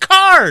Pursuit has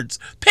cards.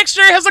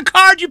 Pictionary has a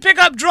card you pick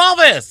up. Draw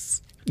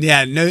this.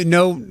 Yeah,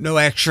 no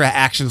extra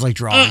actions like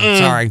drawing.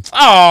 Sorry.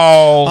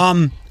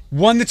 Oh.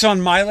 One that's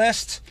on my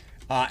list,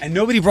 and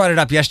nobody brought it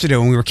up yesterday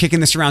when we were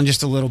kicking this around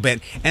just a little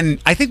bit, and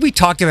I think we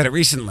talked about it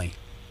recently.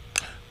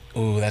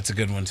 Ooh, that's a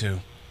good one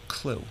too.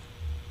 Clue.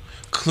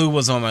 Clue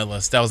was on my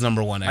list. That was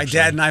number one, actually. My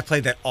dad and I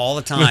played that all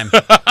the time.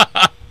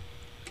 That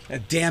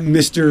damn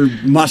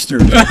Mr.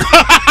 Mustard.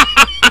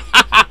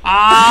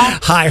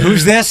 Hi,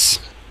 who's this?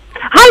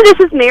 Hi, this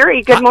is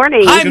Mary. Good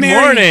morning. Hi, Good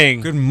Mary.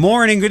 morning. Good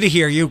morning. Good to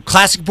hear you.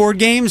 Classic board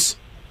games?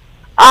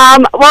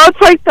 Well,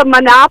 it's like the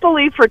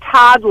Monopoly for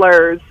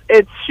toddlers.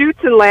 It's shoots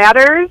and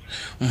ladders.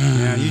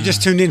 Yeah, you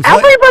just tuned in.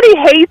 Everybody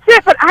hates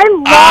it, but I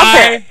love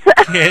it.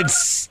 Can't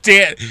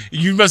stand.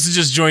 You must have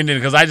just joined in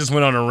because I just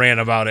went on a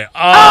rant about it.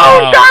 Oh,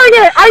 darn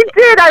it. I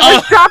did. I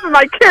was dropping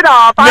my kid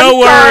off. No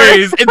I'm sorry.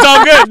 worries. It's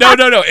all good.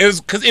 No. It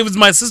was because it was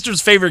my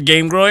sister's favorite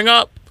game growing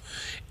up.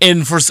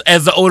 And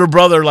as the older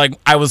brother, like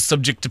I was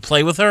subject to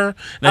play with her,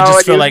 and I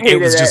just feel like it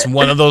was just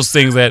one of those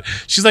things that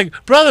she's like,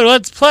 "Brother,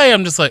 let's play."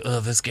 I'm just like, "Oh,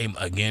 this game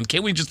again?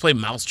 Can't we just play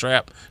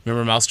Mousetrap?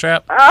 Remember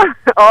Mousetrap?"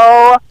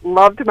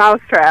 Loved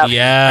Mousetrap.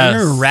 Yeah. I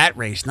remember Rat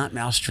Race, not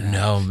Mousetrap.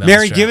 No, Mousetrap.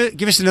 Mary,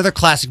 give us another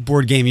classic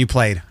board game you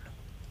played.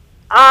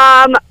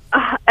 And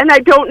I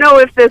don't know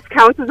if this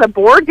counts as a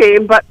board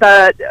game, but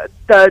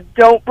the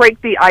Don't Break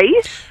the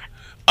Ice.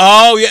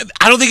 Oh, yeah.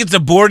 I don't think it's a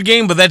board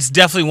game, but that's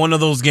definitely one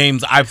of those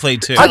games I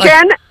played too.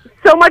 Again,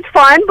 so much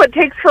fun, but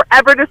takes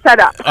forever to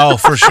set up. Oh,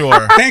 for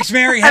sure. Thanks,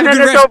 Mary. And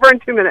then it's over in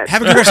 2 minutes.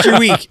 Have a good rest of your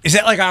week. Is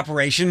that like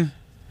Operation?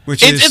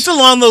 It's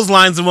along those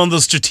lines of one of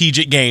those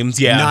strategic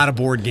games, yeah. Not a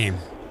board game.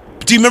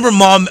 Do you remember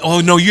Mom?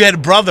 Oh, no, you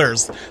had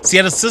brothers. So you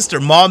had a sister.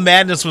 Mom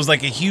Madness was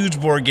like a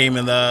huge board game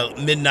in the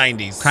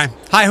mid-90s. Okay.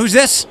 Hi, who's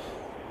this?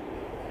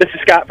 This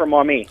is Scott from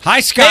Maumee. Hi,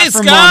 Scott Hey,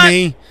 from Scott.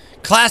 Maumee.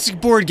 Classic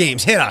board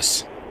games. Hit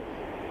us.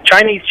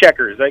 Chinese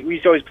checkers. We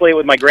used to always play it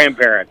with my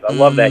grandparents. I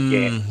love that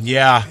game.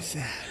 Yeah.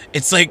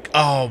 It's like,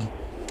 I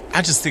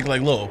just think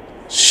like little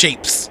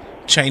shapes.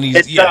 Chinese.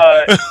 It's,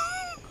 I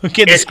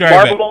can't it's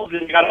describe marbles,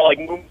 and you gotta like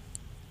move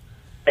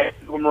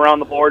them around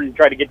the board and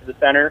try to get to the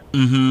center.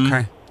 Mm-hmm.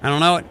 Okay. I don't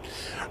know it.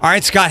 All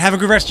right, Scott, have a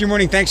good rest of your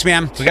morning. Thanks,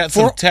 ma'am. We got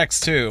some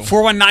text, too.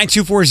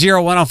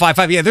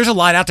 419-240-1055. Yeah, there's a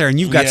lot out there, and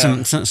you've got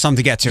some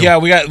to get to. Yeah,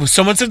 we got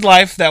Someone Said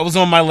Life. That was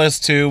on my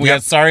list, too. We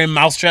got Sorry and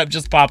Mousetrap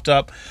just popped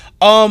up.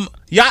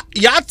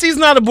 Yahtzee's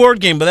not a board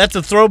game, but that's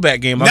a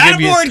throwback game.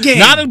 Not a board game.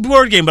 Not a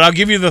board game, but I'll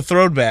give you the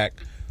throwback.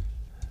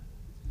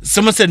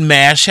 Someone said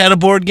MASH had a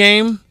board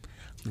game.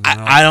 No.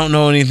 I don't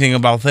know anything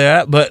about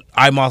that, but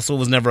I also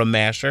was never a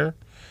masher.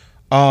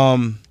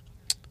 I'm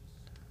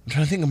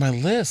trying to think of my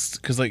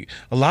list because like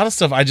a lot of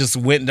stuff I just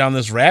went down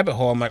this rabbit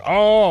hole. I'm like,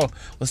 oh,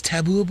 was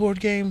Taboo a board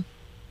game?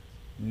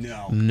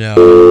 No.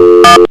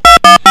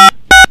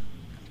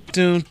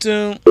 Dun,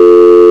 dun.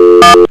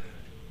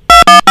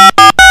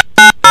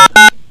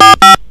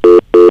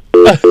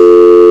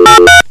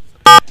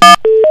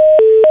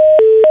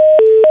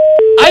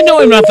 I know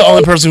I'm not the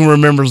only person who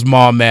remembers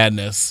Mom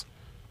Madness.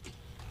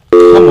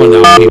 Come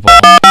on now, people.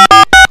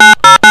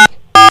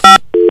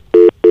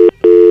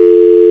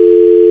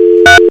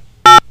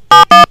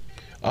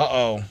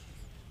 Uh-oh.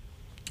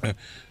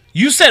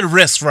 You said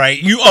wrist,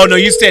 right? You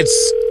said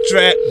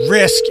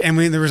Risk, and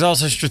there was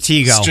also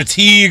Stratego.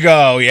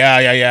 Stratego,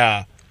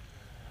 yeah.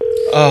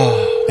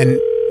 Oh. And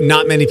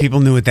not many people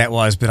knew what that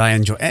was, but I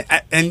enjoy it.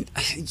 And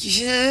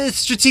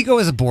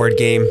Stratego is a board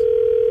game.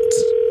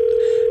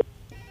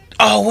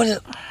 Oh, what is...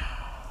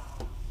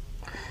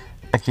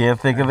 I can't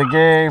think of the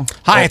game.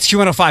 Hi, it's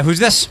Q105. Who's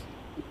this?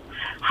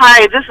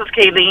 Hi, this is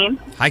Kayleen.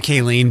 Hi,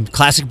 Kayleen.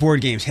 Classic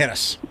board games. Hit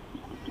us.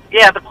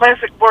 Yeah, the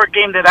classic board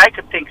game that I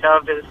could think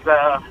of is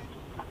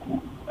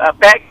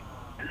back.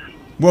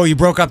 Whoa, you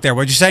broke up there.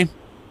 What'd you say?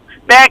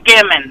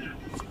 Backgammon.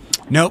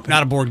 Nope,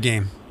 not a board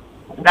game.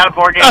 Not a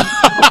board game.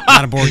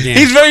 Not a board game.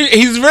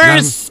 He's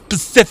very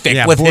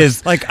specific with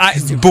his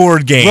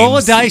board games. Roll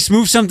a dice,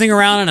 move something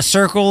around in a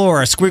circle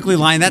or a squiggly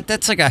line.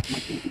 That's like a,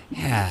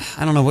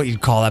 I don't know what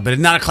you'd call that, but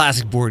it's not a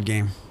classic board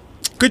game.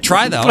 Good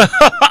try though.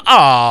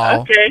 Oh,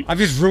 okay. I've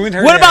just ruined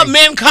her. What day. about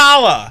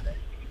Mancala?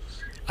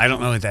 I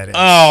don't know what that is.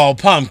 Oh,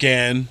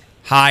 pumpkin.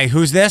 Hi,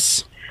 who's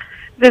this?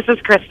 This is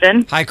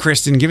Kristen. Hi,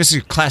 Kristen. Give us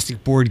a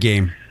classic board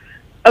game.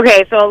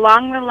 Okay, so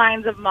along the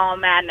lines of Mall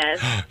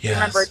Madness, Yes. you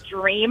remember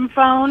Dream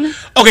Phone?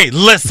 Okay,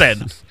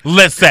 listen.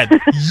 Yeah.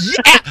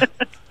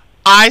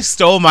 I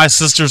stole my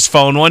sister's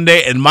phone one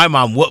day, and my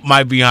mom whooped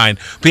my behind.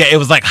 But yeah, it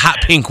was like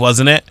hot pink,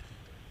 wasn't it?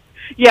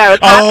 Yeah,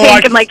 it was hot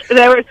pink, and like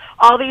there were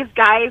all these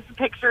guys'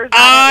 pictures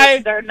on it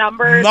with their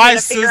numbers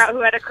to figure out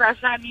who had a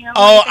crush on you.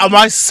 Oh,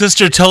 my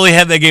sister totally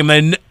had that game.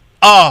 And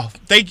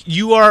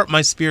you are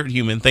my spirit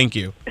human. Thank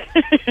you.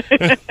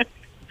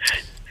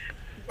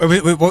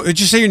 Wait, what did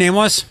you say your name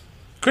was?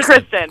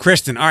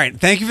 Kristen. All right.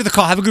 Thank you for the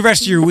call. Have a good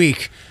rest of your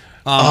week.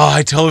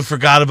 I totally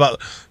forgot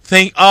about.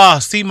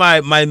 See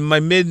my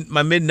mid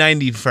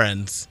 90s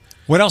friends.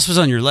 What else was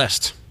on your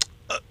list?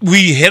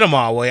 We hit them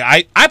all away.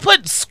 I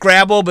put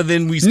Scrabble, but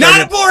then we started.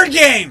 Not a board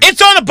game.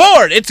 It's on a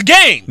board. It's a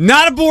game.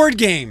 Not a board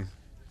game.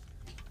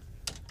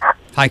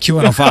 Hi,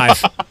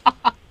 Q105.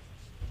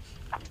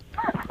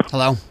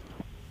 Hello.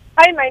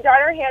 Hi, my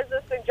daughter has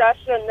a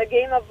suggestion, the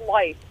game of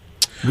life.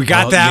 We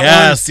got that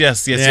one.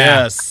 Yes.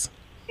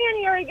 Man,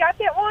 you already got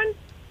that one?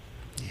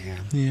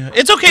 Yeah.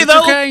 It's okay,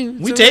 though. Okay.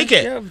 We take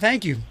it. Yeah,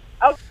 thank you.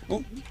 Oh.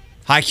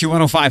 Hi,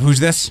 Q105. Who's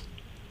this?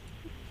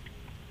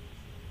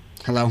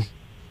 Hello.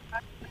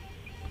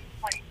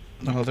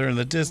 Oh, they're in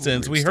the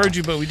distance. We heard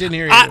you, but we didn't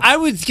hear you. I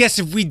would guess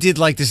if we did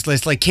like this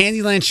list, like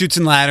Candyland, Chutes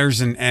and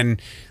Ladders,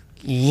 and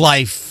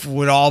Life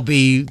would all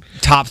be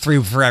top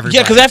 3 for everybody.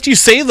 Yeah, because after you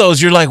say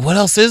those, you're like, what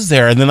else is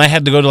there? And then I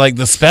had to go to like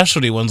the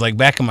specialty ones, like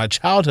back in my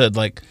childhood,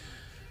 like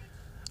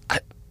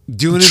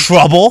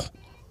Trouble.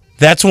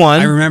 That's one.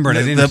 I remember it.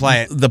 I didn't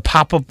play it. The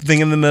pop-up thing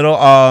in the middle.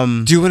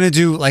 Do you want to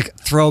do like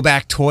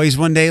throwback toys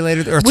one day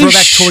later, or we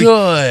throwback should.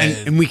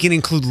 toys, and we can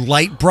include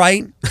Light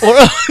Bright? Or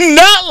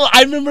not.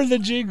 I remember the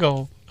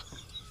jingle.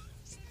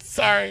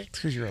 Sorry,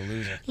 because you're a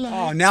loser.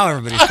 Oh, now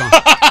everybody's gone.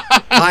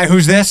 Hi,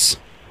 who's this?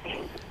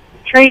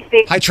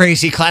 Tracy. Hi,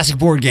 Tracy. Classic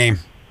board game.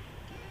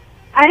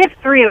 I have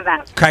 3 of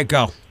them. Okay,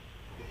 go.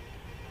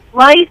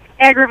 Life,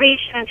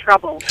 Aggravation, and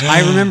Trouble.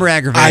 I remember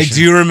Aggravation. I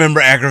do remember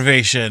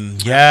Aggravation.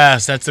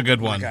 Yes, that's a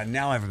good one. Oh my God,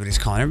 now everybody's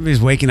calling.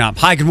 Everybody's waking up.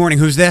 Hi, good morning.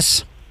 Who's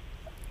this?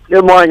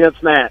 Good morning,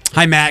 it's Matt.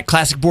 Hi, Matt.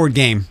 Classic board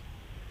game.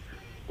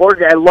 Board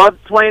game. I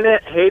loved playing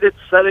it, hated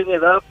setting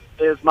it up,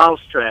 is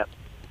Mousetrap.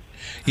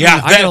 Yeah,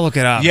 I gotta look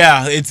it up.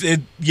 Yeah,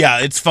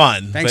 it's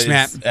fun. Thanks,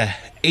 Matt.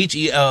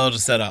 HEL to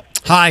set up.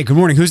 Hi, good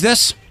morning. Who's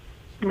this?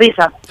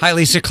 Lisa. Hi,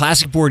 Lisa.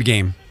 Classic board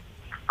game.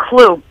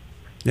 Clue.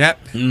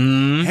 Yep.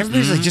 Mm-hmm.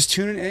 Everybody's like just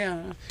tuning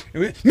in.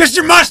 Yeah.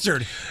 Mr.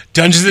 Mustard.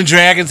 Dungeons and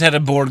Dragons had a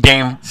board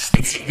game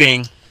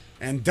thing.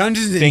 And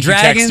Dungeons and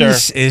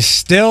Dragons is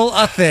still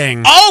a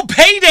thing. Oh,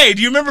 Payday!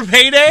 Do you remember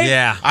Payday?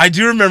 Yeah. I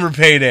do remember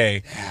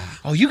Payday. Yeah.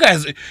 Oh, you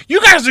guys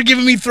are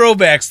giving me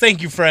throwbacks.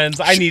 Thank you, friends.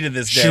 I needed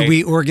this day. Should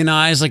we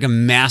organize like a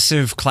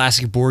massive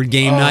classic board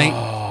game night?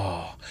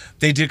 Oh,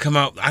 they did come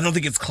out. I don't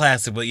think it's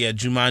classic, but yeah,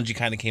 Jumanji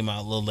kind of came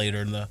out a little later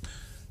in the.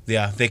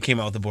 Yeah, they came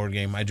out with the board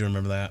game. I do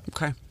remember that.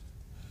 Okay.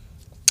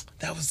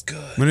 That was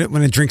good.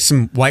 Want to drink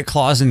some White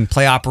Claws and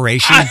play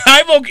Operation?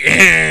 I'm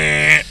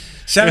okay.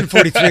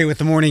 7:43 with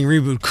the morning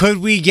reboot. Could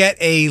we get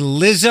a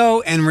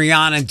Lizzo and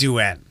Rihanna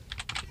duet?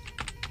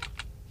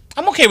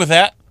 I'm okay with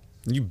that.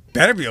 You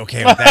better be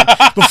okay with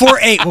that. Before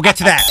 8, we'll get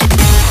to that.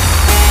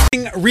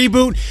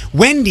 Reboot.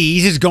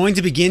 Wendy's is going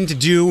to begin to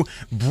do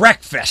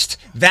breakfast.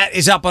 That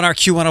is up on our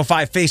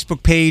Q105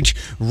 Facebook page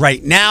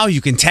right now.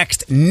 You can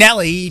text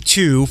Nelly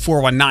to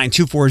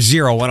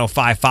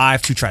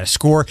 419-240-1055 to try to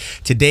score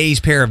today's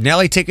pair of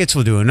Nelly tickets.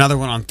 We'll do another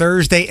one on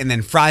Thursday and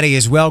then Friday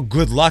as well.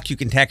 Good luck. You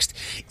can text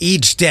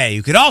each day.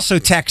 You could also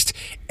text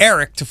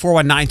Eric to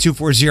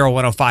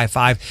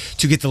 419-240-1055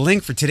 to get the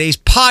link for today's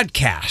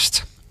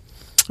podcast.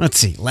 Let's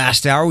see.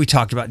 Last hour, we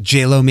talked about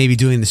J-Lo maybe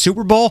doing the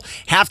Super Bowl.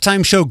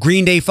 Halftime show,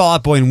 Green Day, Fall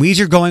Out Boy, and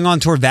Weezer going on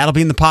tour. That'll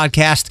be in the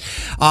podcast.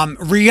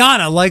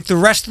 Rihanna, like the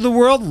rest of the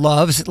world,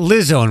 loves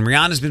Lizzo. And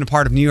Rihanna's been a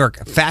part of New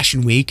York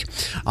Fashion Week.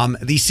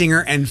 The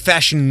singer and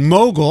fashion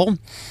mogul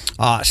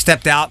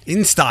stepped out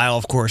in style,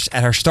 of course,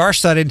 at her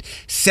star-studded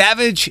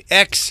Savage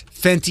X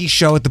Fenty's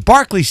show at the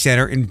Barclays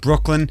Center in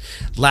Brooklyn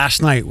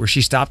last night, where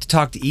she stopped to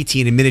talk to E.T.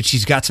 and admitted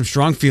she's got some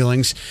strong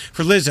feelings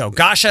for Lizzo.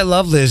 Gosh, I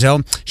love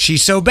Lizzo.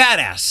 She's so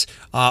badass.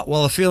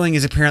 Well, the feeling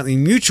is apparently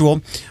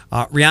mutual.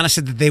 Rihanna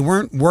said that they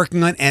weren't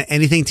working on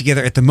anything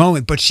together at the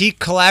moment, but she'd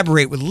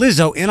collaborate with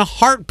Lizzo in a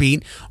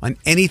heartbeat on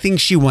anything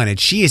she wanted.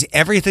 She is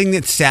everything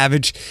that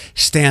Savage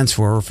stands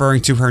for,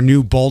 referring to her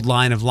new bold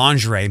line of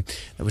lingerie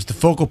that was the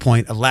focal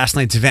point of last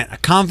night's event. A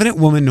confident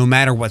woman, no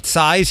matter what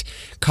size,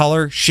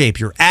 color, shape.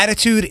 Your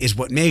attitude is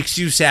what makes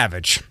you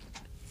Savage.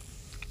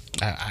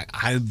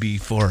 I'd be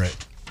for it.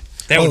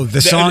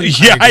 The song?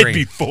 Yeah, I'd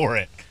be for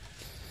it.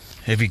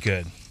 It'd be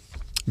good.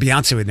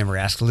 Beyonce would never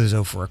ask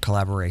Lizzo for a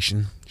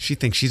collaboration. She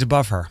thinks she's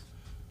above her.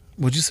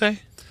 What'd you say?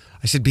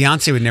 I said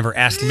Beyonce would never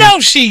ask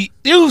Lizzo.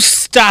 You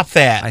stop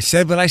that. I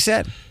said what I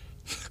said.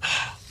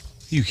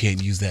 You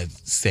can't use that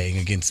saying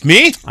against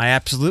me. I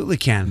absolutely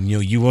can.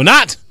 You will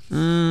not.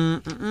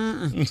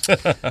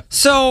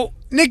 So,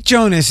 Nick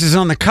Jonas is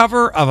on the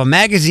cover of a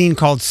magazine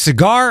called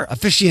Cigar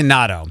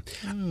Aficionado.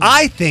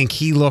 I think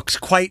he looks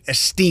quite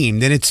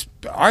esteemed, and it's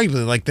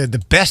arguably like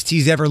the best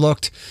he's ever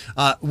looked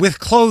with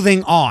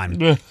clothing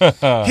on.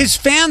 His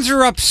fans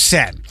are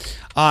upset.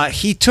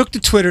 He took to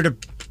Twitter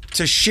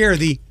to share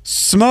the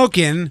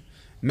Smokin'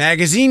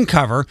 magazine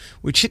cover,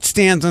 which hit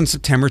stands on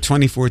September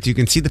 24th. You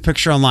can see the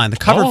picture online. The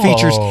cover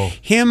features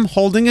him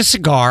holding a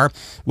cigar,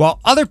 while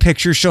other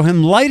pictures show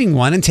him lighting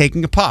one and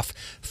taking a puff.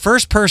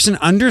 First person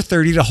under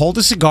 30 to hold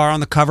a cigar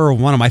on the cover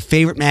of one of my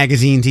favorite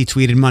magazines, he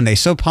tweeted Monday.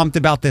 So pumped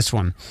about this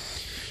one.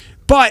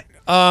 But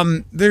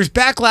there's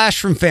backlash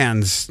from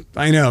fans.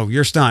 I know,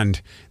 you're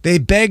stunned. They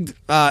begged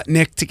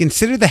Nick to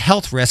consider the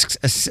health risks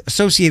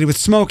associated with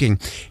smoking.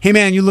 Hey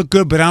man, you look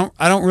good, but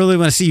I don't really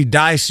want to see you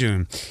die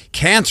soon.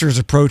 Cancer is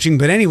approaching,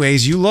 but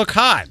anyways, you look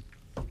hot.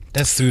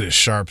 That suit is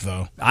sharp,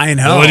 though. I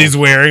know. What he's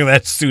wearing,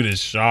 that suit is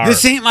sharp.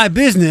 This ain't my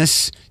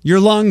business. Your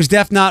lungs,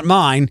 deaf, not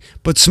mine.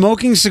 But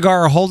smoking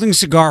cigar or holding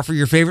cigar for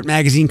your favorite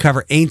magazine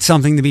cover ain't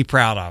something to be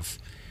proud of.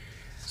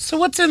 So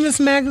what's in this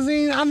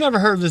magazine? I've never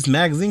heard of this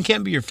magazine.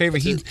 Can't be your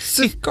favorite.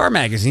 Cigar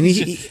magazine.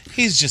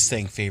 He's just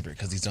saying favorite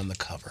because he's on the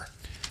cover.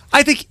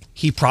 I think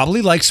he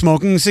probably likes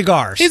smoking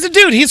cigars. He's a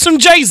dude. He's from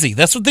Jay-Z.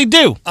 That's what they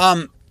do.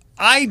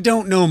 I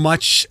don't know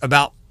much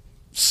about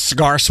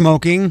cigar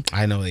smoking.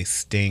 I know they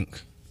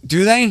stink.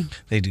 Do they?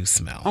 They do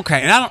smell.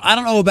 Okay, and I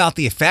don't know about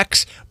the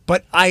effects,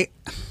 but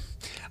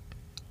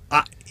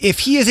if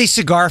he is a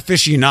cigar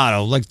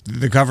aficionado, like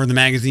the cover of the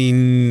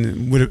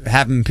magazine would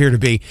have him appear to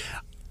be,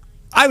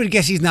 I would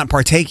guess he's not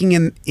partaking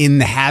in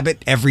the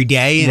habit every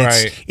day. And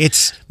right.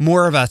 It's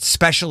more of a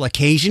special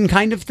occasion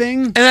kind of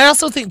thing. And I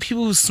also think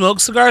people who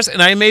smoke cigars,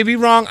 and I may be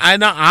wrong,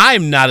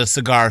 I'm not a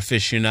cigar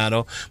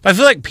aficionado, but I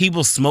feel like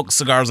people smoke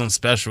cigars on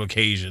special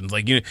occasions.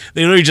 Like, they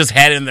literally just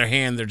had it in their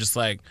hand. They're just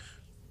like,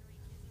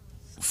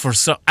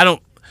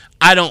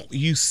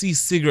 you see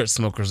cigarette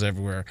smokers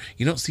everywhere.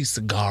 You don't see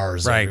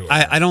cigars everywhere.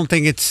 I don't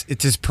think it's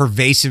as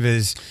pervasive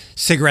as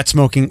cigarette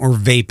smoking or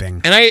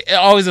vaping. And I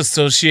always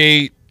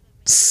associate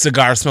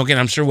cigar smoking,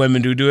 I'm sure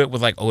women do it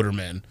with like older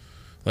men.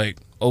 Like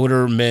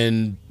older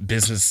men,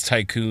 business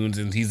tycoons,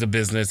 and he's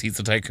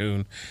a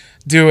tycoon.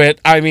 Do it.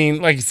 I mean,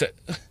 like you said,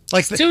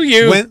 like do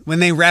you. When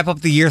they wrap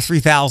up the Year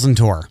 3000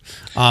 tour,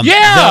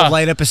 they'll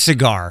light up a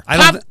cigar.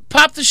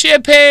 Pop the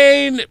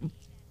champagne.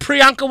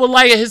 Priyanka will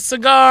light his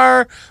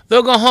cigar.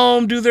 They'll go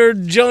home, do their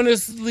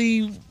Jonas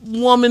Lee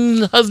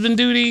woman husband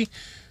duty.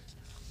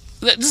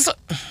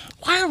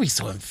 Why are we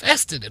so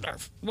invested in our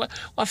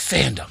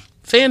fandom?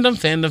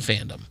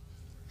 Fandom.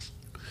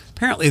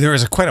 Apparently, there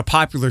is quite a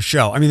popular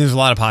show. I mean, there's a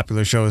lot of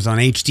popular shows on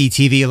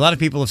HGTV. A lot of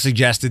people have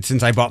suggested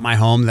since I bought my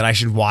home that I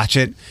should watch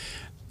it.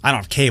 I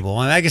don't have cable.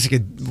 I guess I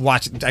could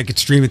watch it. I could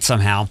stream it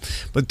somehow.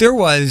 But there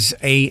was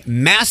a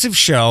massive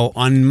show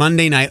on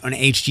Monday night on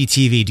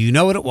HGTV. Do you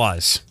know what it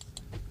was?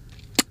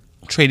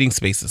 Trading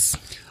Spaces.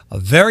 A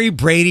very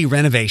Brady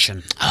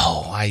renovation.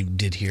 Oh, I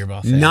did hear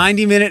about that.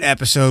 90-minute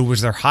episode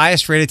was their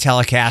highest rated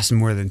telecast in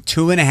more than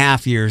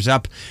 2.5 years,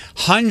 up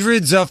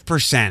hundreds of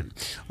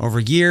 % over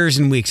years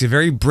and weeks. A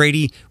very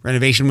Brady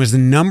renovation was the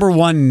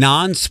 #1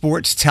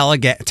 non-sports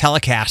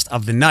telecast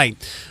of the night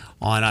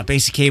on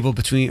basic cable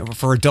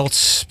for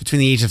adults between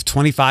the ages of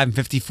 25 and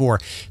 54.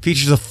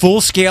 Features a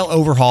full-scale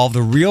overhaul of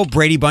the real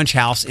Brady Bunch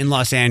house in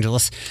Los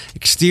Angeles.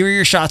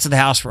 Exterior shots of the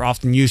house were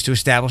often used to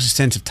establish a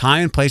sense of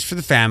time and place for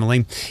the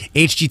family.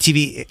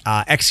 HGTV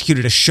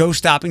executed a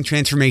show-stopping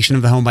transformation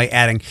of the home by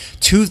adding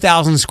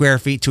 2,000 square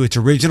feet to its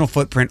original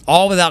footprint,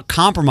 all without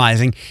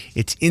compromising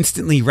its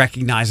instantly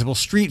recognizable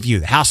street view.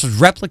 The house was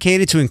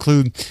replicated to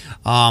include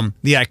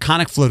the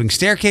iconic floating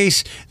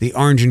staircase, the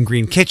orange and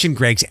green kitchen,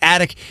 Greg's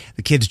attic,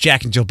 the kids' Jack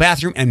and Jill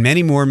bathroom, and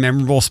many more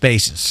memorable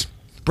spaces.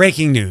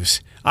 Breaking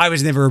news. I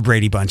was never a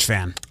Brady Bunch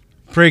fan.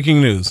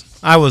 Breaking news.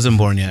 I wasn't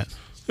born yet.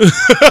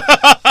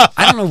 I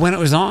don't know when it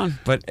was on,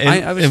 but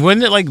I was...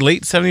 Wasn't it like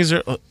late 70s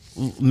or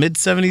mid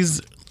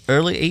 70s?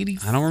 early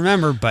 80s? I don't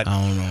remember, but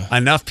I don't know.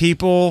 Enough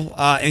people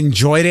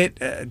enjoyed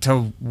it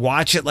to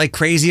watch it like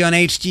crazy on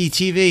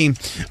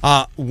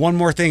HGTV. One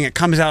more thing, it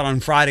comes out on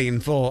Friday in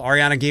full.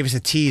 Ariana gave us a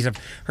tease of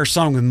her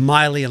song with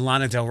Miley and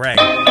Lana Del Rey.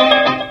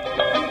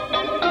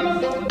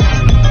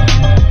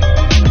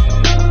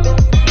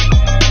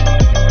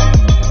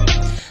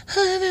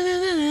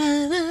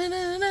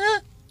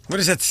 What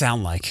does that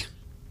sound like?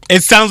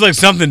 It sounds like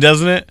something,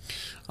 doesn't it?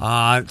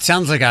 It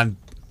sounds like a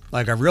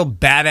real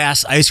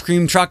badass ice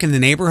cream truck in the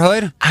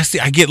neighborhood. I see.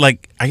 I get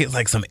like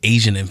some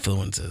Asian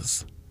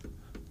influences.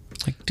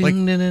 To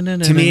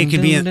me, it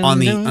could be on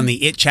the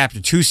It Chapter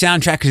 2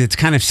 soundtrack because it's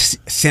kind of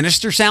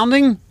sinister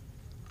sounding.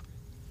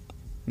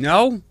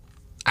 No?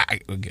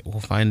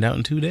 We'll find out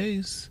in 2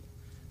 days.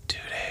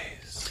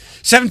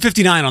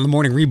 7:59 on the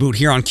morning reboot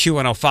here on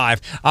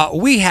Q105.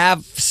 We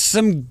have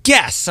some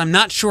guests. I'm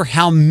not sure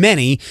how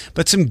many,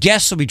 but some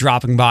guests will be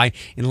dropping by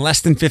in less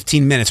than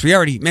 15 minutes. We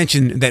already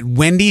mentioned that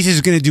Wendy's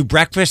is going to do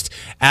breakfast.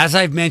 As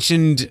I've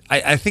mentioned,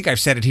 I think I've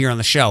said it here on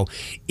the show.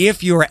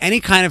 If you're any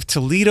kind of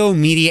Toledo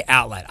media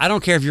outlet, I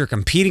don't care if you're a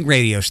competing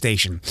radio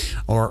station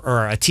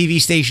or a TV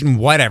station,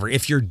 whatever.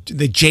 If you're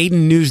the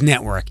Jaden News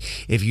Network,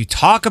 if you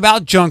talk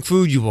about junk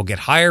food, you will get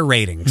higher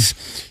ratings.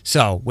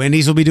 So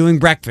Wendy's will be doing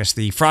breakfast.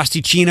 The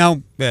Frosty Chino,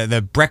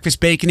 the Breakfast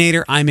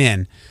Baconator, I'm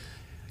in.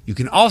 You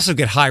can also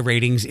get high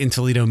ratings in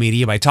Toledo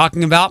media by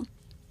talking about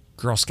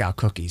Girl Scout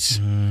cookies.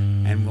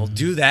 And we'll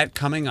do that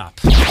coming up.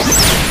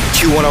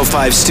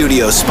 Q105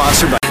 Studios,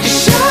 sponsored by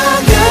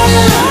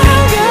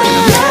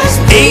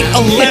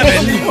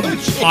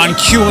 8:11 on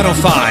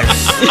Q105.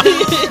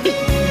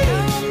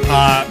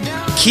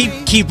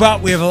 Keep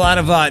up. We have a lot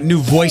of new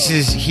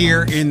voices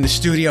here in the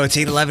studio. It's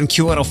 8:11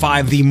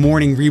 Q105, the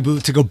morning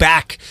reboot. To go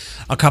back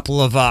a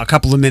couple of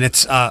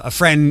minutes, a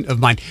friend of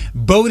mine,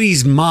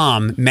 Bodie's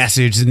mom,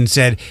 messaged and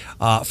said,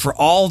 for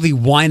all the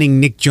whining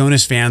Nick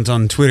Jonas fans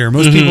on Twitter,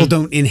 most people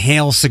don't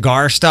inhale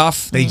cigar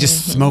stuff. They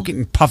just smoke it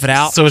and puff it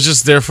out. So it's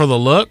just there for the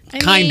look?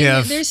 I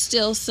mean, there's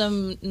still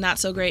some not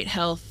so great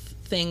health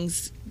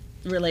things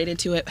related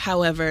to it.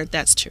 However,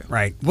 that's true.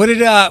 Right. What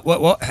did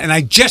and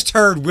I just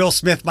heard Will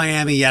Smith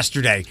Miami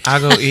yesterday. I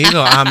go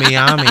Eagle,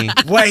 Ami.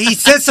 Well, he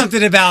said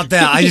something about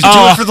that. I just do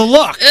it for the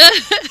look.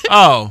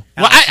 Oh.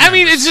 Well, I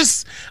mean, it's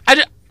just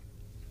I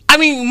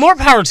mean, more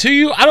power to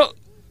you.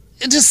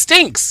 It just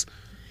stinks.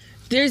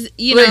 There's,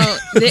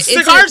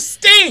 cigars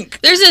stink.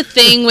 There's a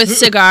thing with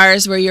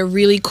cigars where you're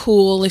really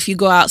cool if you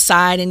go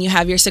outside and you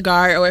have your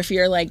cigar, or if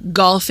you're like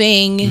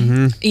golfing,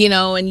 and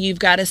you've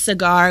got a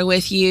cigar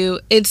with you.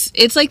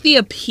 It's like the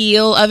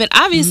appeal of it.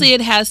 Obviously,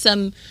 it has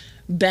some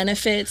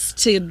benefits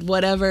to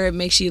whatever it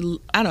makes you.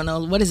 I don't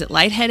know. What is it?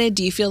 Lightheaded?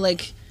 Do you feel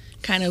like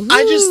kind of?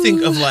 I just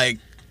think of like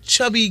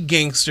chubby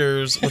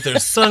gangsters with their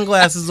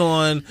sunglasses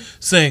on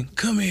saying,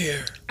 "Come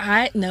here."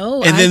 And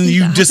then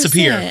you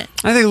disappear.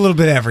 I think a little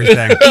bit of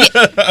everything.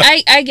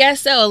 I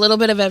guess so. A little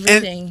bit of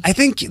everything.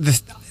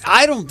 And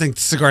I don't think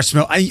the cigar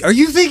smell. Are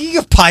you thinking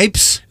of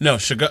pipes? No,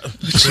 sugar.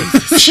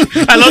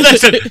 I love that it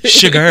said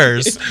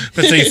cigars.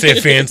 That's how you say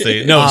it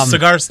fancy. No,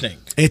 cigar stink.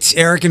 It's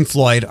Eric and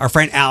Floyd. Our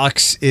friend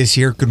Alex is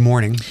here. Good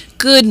morning.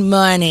 Good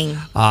morning.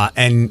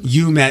 And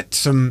you met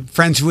some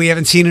friends who we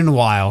haven't seen in a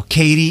while,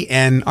 Katie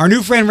and our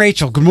new friend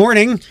Rachel. Good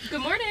morning.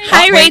 Good morning.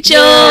 Hi,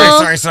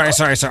 Rachel.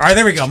 Sorry. All right,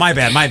 there we go. My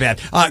bad.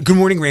 Good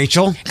morning,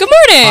 Rachel. Good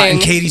morning.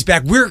 And Katie's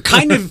back. We're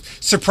kind of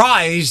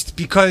surprised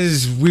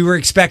because we were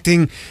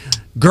expecting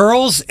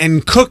girls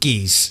and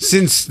cookies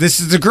since this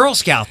is the Girl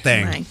Scout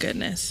thing. My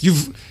goodness.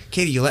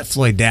 Katie, you let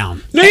Floyd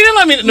down. No, you didn't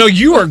let me. No,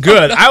 you are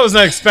good. I was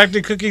not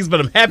expecting cookies, but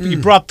I'm happy you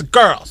brought the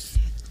girls.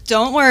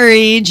 Don't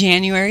worry,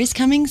 January's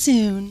coming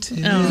soon.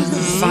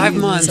 5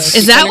 months.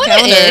 Is that what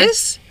it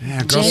is?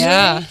 Yeah, girls.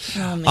 Yeah.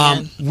 Oh,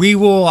 man. We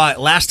will.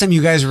 Last time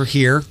you guys were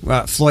here,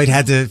 Floyd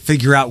had to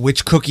figure out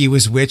which cookie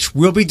was which.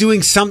 We'll be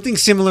doing something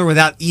similar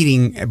without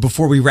eating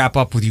before we wrap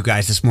up with you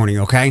guys this morning.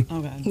 Okay?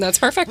 Okay. That's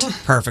perfect.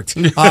 Perfect.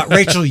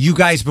 Rachel, you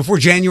guys, before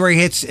January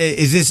hits,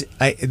 is this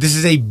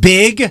a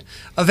big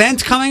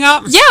event coming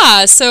up?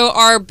 Yeah. So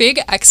our big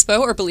expo,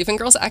 or Believe in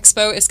Girls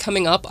Expo, is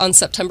coming up on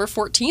September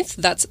 14th.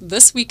 That's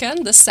this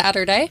weekend, this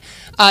Saturday.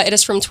 It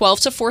is from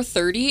 12 to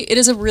 4:30. It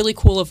is a really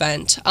cool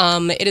event.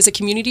 It is a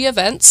community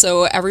event,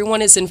 so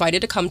everyone is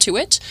invited to come to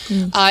it.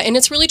 And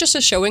it's really just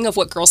a showing of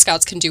what Girl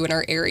Scouts can do in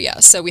our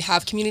area. So we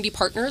have community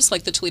partners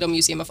like the Toledo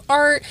Museum of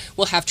Art.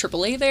 We'll have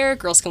AAA there.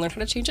 Girls can learn how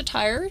to change a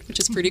tire, which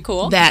is pretty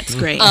cool. That's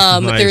great.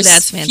 Nice. There's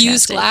That's Fuse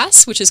fantastic.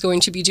 Glass, which is going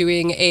to be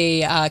doing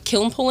a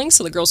kiln pulling,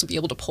 so the girls will be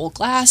able to pull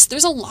glass.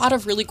 There's a lot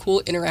of really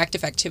cool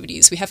interactive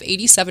activities. We have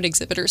 87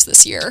 exhibitors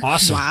this year.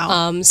 Awesome.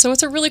 Wow. So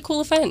it's a really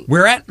cool event.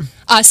 Where at?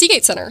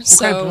 Seagate Center.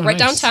 So right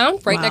nice. downtown,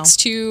 right Wow. next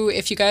to,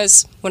 if you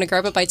guys want to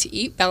grab a bite to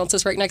eat, Balance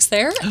is right next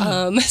there.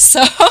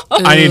 So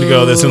I need to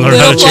go this and learn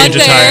how to Little change a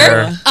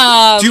plug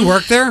tire. Do you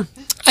work there?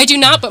 I do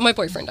not, but my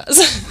boyfriend does.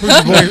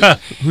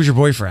 Who's your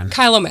boyfriend?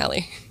 Kyle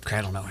O'Malley. Okay,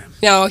 I don't know him.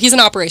 No, he's an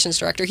operations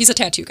director. He's a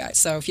tattoo guy.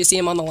 So if you see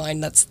him on the line,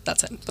 that's him.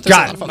 But there's a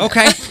lot of them there.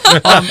 Okay.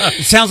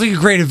 It sounds like a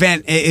great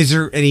event. Is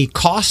there any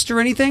cost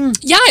or anything?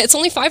 Yeah, it's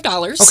only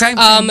 $5. Okay.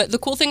 The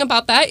cool thing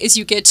about that is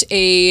you get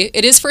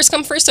it is first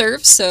come, first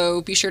serve,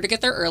 so be sure to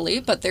get there early.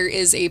 But there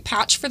is a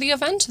patch for the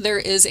event, there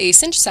is a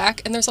cinch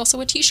sack, and there's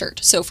also a t-shirt.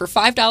 So for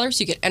 $5,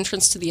 you get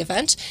entrance to the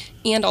event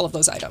and all of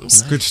those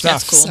items. Good stuff.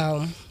 That's cool.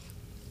 So,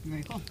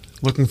 very cool.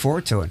 Looking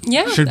forward to it.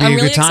 Yeah, should be I'm a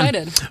really good time.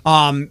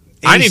 excited.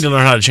 I need to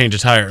learn how to change a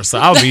tire, so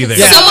I'll be there.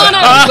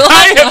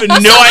 I have no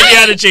idea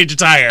how to change a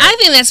tire. I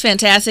think that's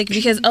fantastic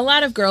because a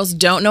lot of girls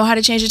don't know how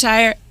to change a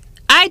tire.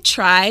 I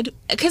tried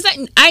because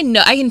I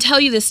know I can tell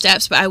you the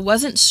steps, but I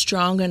wasn't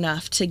strong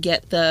enough to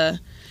get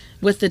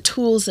with the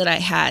tools that I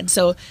had.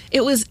 So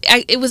it was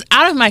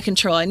out of my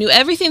control. I knew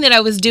everything that I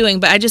was doing,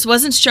 but I just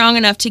wasn't strong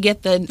enough to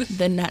get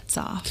the nuts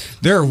off.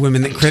 There are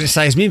women that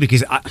criticize me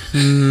because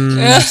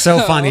that's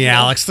so funny,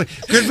 Alex.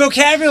 Good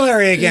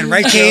vocabulary again,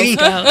 right, Katie?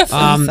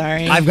 I'm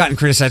sorry. I've gotten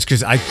criticized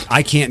because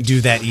I can't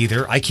do that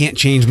either. I can't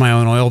change my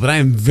own oil, but I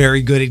am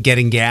very good at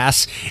getting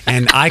gas,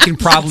 and I can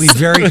probably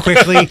very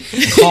quickly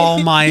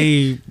call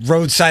my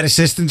roadside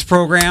assistance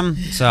program.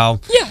 So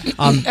yeah,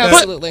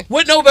 absolutely.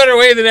 What no better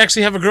way than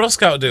actually have a Girl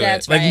Scout do it?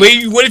 That's Like,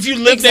 right. what if you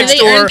live next they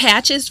door? earn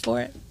patches for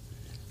it?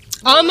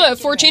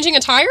 For changing a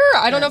tire,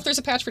 I don't know if there's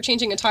a patch for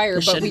changing a tire,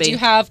 There but should we be. do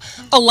have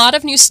a lot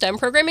of new STEM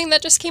programming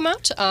that just came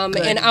out,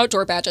 and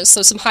outdoor badges.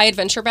 So some high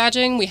adventure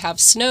badging. We have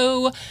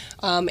snow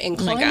and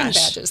climbing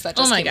badges that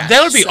just came out.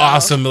 That would be So,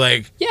 awesome.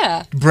 Like,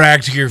 yeah,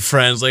 brag to your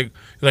friends. Like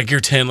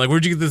you're 10. Like,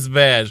 where'd you get this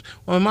badge?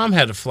 Well, my mom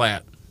had a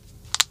flat.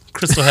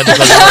 Crystal had to go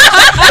to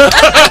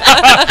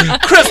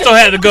work. Crystal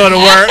had to go to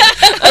work.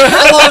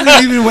 How long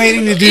have you been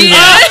waiting to do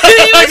that?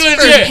 He was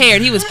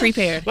prepared. He was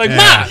prepared. Like,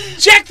 Mom,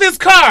 check this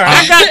car.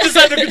 I got this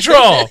under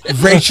control.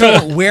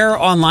 Rachel, where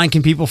online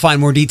can people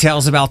find more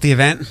details about the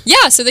event?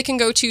 Yeah, so they can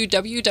go to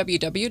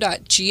www.gswo.org.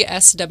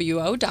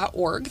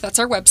 That's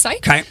our website.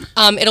 Okay.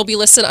 It'll be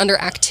listed under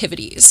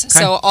activities.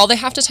 So all they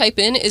have to type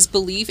in is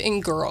Believe in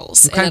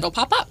Girls, and it'll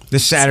pop up.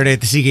 This Saturday at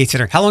the Seagate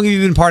Center. How long have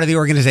you been part of the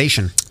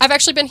organization? I've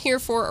actually been here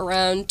for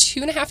around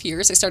 2.5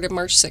 years. I started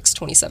March 6,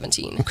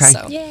 2017. Okay.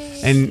 So.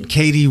 And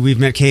Katie, we've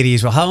met Katie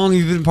as well. How long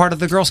have you been part of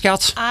the Girl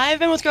Scouts? I've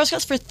been with Girl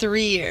Scouts for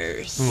 3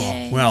 years.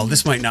 Oh, well,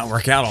 this might not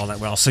work out all that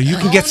well. So you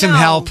can get some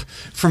help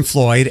from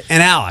Floyd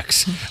and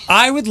Alex.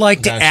 I would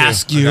like to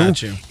ask you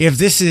if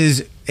this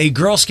is a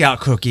Girl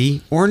Scout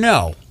cookie or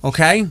no,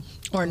 okay?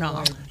 Or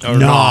no.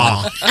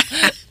 No.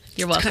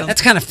 You're welcome.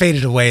 That's kind of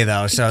faded away,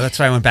 though, so that's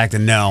why I went back to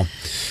no.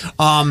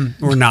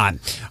 Or not.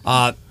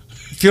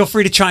 Feel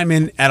free to chime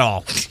in at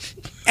all.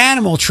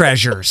 Animal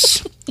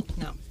treasures.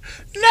 No.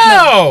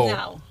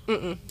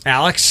 No.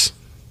 Alex?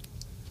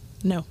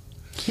 No.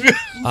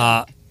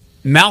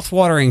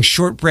 Mouth-watering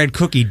shortbread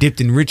cookie dipped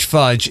in rich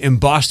fudge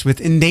embossed with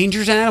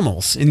endangered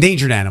animals.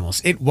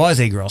 It was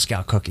a Girl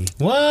Scout cookie.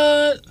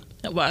 What?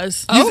 It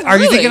was. Are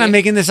you thinking I'm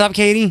making this up,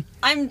 Katie?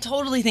 I'm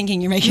totally thinking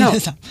you're making No,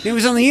 this up. it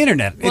was on the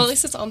internet. Well, at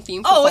least it's on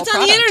theme. For Oh, fall it's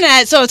on the product.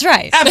 internet, so it's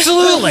right.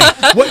 Absolutely.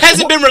 Has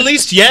it been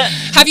released yet?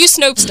 Have you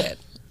Snopesed it?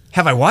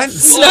 Have I what?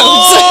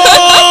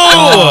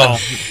 Oh!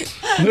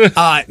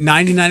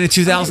 99 to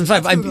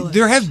 2005.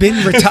 There have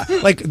been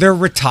they're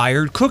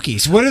retired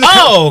cookies. What are the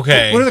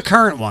okay. What are the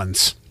current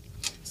ones?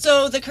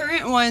 So the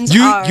current ones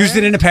You are... used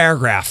it in a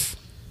paragraph,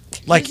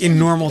 like in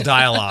normal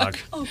dialogue.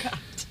 Oh, God.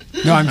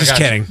 No, I'm just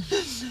kidding.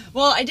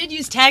 Well, I did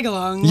use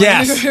tag-along.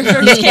 Yes. When we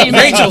first came in.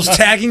 Rachel's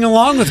tagging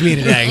along with me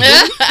today.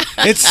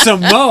 It's so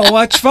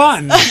much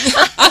fun.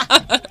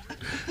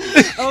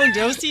 Oh,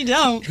 dosey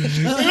don't.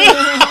 See,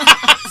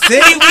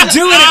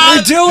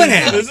 we're doing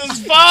it. This is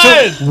fun.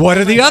 So, what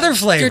are the other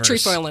flavors? You're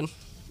trefoiling.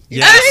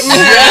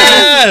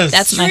 Yes.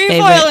 That's my Tree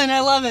favorite. foiling,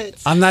 I love it.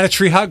 I'm not a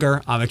tree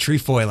hugger. I'm a tree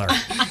foiler.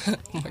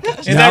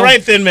 Is that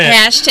right, Thin Man?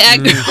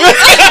 Hashtag.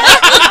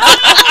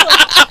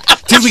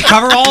 Did we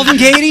cover all of them,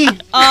 Katie?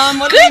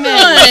 What Good do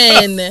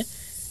you mean? one.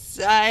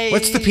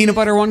 What's the peanut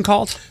butter one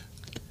called?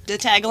 The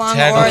tag-along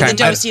Tag-along. or Okay. the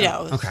do-si-do.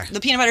 Okay. The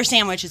peanut butter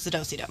sandwich is the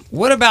do-si-do.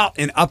 What about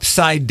an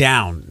upside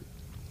down?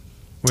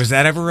 Was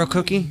that ever a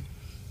cookie?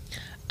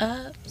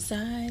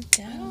 Upside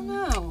down.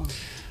 No.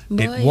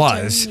 It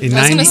was. In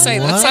I was 90 going to say,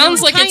 that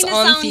sounds like it's Kinda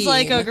on sounds theme.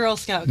 like a Girl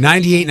Scout.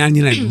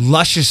 98.99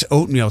 luscious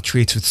oatmeal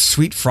treats with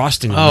sweet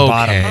frosting on the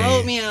bottom.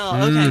 Oatmeal,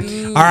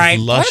 okay. All right.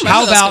 Luscious.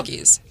 How those about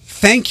cookies.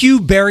 Thank You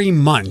Berry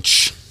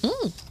Munch?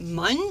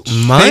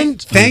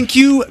 Munch? Thank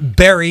You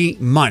Berry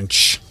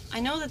Munch. I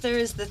know that there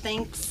is the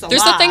Thanks a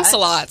There's Lot. the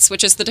Thanks-a-Lots,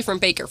 which is the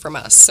different baker from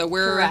us. So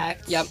we're...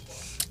 Correct. Yep.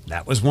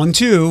 That was one,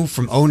 too,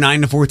 from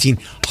 09 to 14.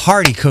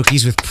 Hearty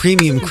cookies with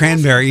premium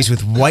cranberries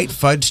with white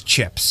fudge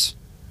chips.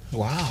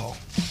 Wow.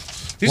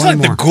 These One are like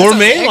more. the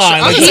gourmet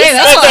line. I was gonna say,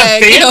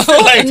 that's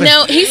like,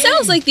 No, he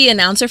sounds like the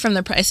announcer from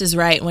The Price is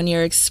Right when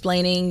you're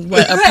explaining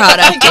what a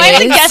product Trying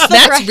to is. guess the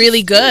That's price.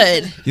 really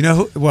good. You know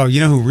who? Well,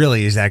 you know who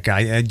really is that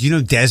guy? Do you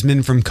know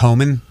Desmond from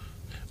Komen?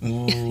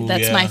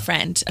 That's my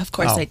friend. Of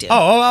course I do.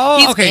 Oh,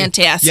 He's okay.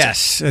 fantastic.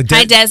 Yes.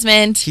 Hi,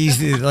 Desmond. He's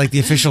the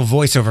official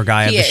voiceover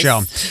guy of He the is.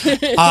 show.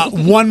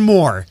 One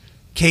more.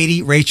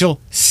 Katie, Rachel,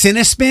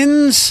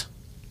 Cinespins?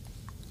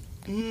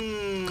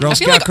 I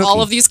feel like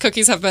all of these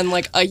cookies have been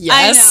like a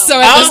yes. So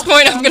at this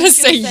point, I'm going to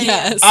say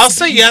yes. I'll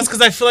say yes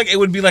because I feel like it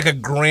would be like a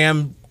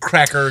graham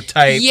cracker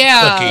type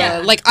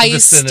cookie. Like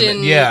iced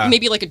and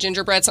maybe like a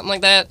gingerbread, something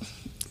like that.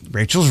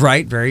 Rachel's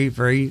right. Very,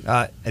 very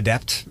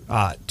adept.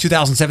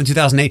 2007,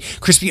 2008,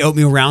 crispy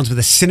oatmeal rounds with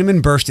a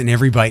cinnamon burst in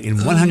every bite in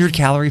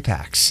 100-calorie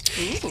packs.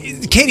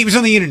 Katie was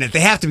on the internet. They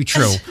have to be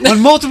true. On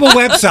multiple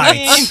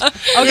websites.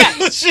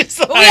 Okay. She's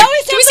like, we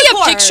always Can we see a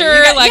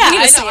picture? We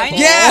need a sample.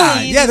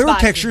 Yeah, there were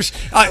pictures.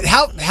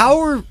 How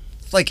are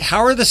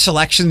the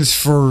selections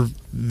for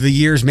the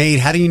years made?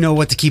 How do you know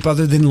what to keep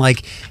other than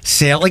like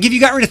sale? Like if you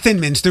got rid of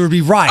Thin Mints, there would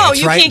be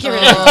riots, right? You can't get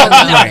rid of Thin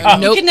Mints.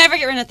 Right. You can never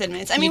get rid of Thin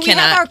Mints. I mean, we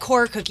have our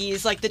core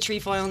cookies like the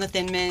trefoil and the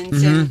Thin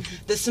Mints and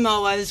the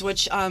Samoas,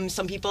 which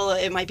some people,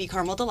 it might be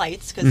Caramel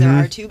Delights because there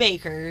are 2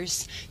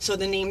 bakers. So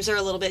the names are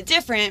a little bit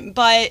different,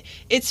 but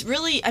it's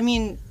really, I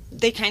mean,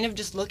 they kind of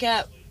just look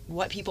at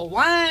what people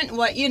want,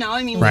 we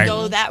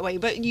go that way.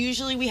 But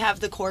usually we have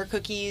the core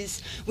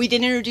cookies. We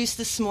did introduce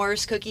the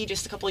s'mores cookie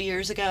just a couple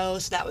years ago,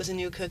 so that was a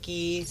new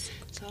cookie.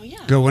 So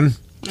yeah. Good one.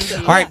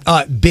 All right,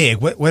 BIG.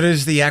 What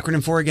is the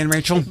acronym for again,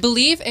 Rachel?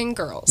 Believe in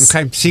Girls.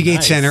 Okay,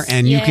 Seagate Center,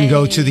 and you can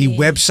go to the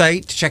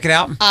website to check it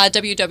out.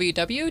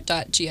 www.gswo.org.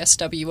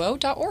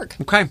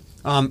 Okay.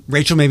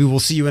 Rachel, maybe we'll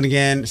see you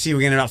again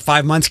in about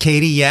 5 months.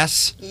 Katie,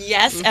 yes?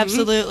 Yes,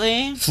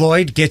 absolutely.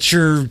 Floyd, get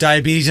your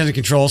diabetes under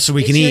control so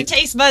we can eat. Your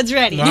taste buds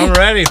ready. I'm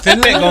ready.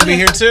 Thin Mint gonna be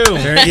here too.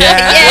 Can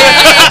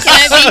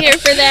I be here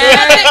for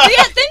that?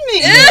 Yeah, Thin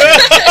Mint.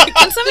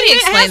 Can somebody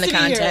explain the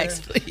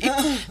context,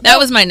 please? That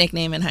was my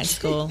nickname in high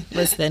school,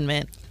 was Thin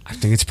Mint. I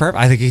think it's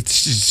perfect. I think it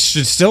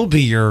should still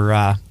be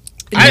your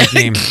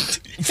nickname.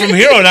 From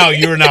here on out,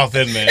 you're now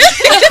Thin Mint.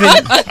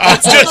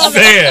 I'm just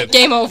saying.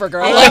 Game over,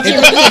 girl.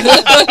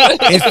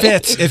 It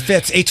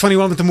fits.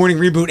 8:21 with the morning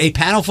reboot. A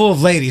panel full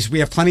of ladies. We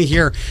have plenty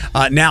here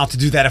now to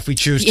do that if we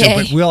choose to.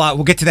 But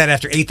we'll get to that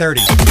after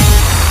 8:30.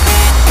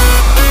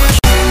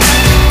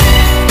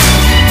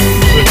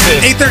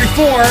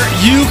 8:34.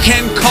 You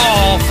can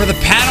call for the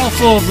panel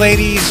full of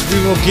ladies. We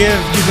will give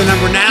you the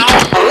number now.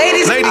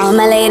 Ladies. All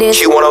my ladies.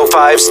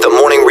 Q105's The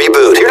Morning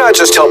Reboot. You're not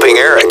just helping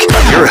Eric.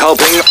 You're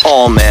helping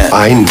all men.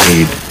 I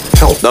need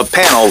help. The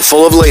panel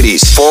full of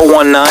ladies.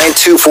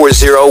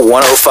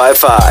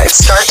 419-240-1055.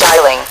 Start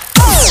dialing.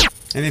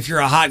 And if you're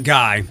a hot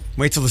guy,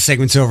 wait till the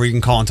segment's over. You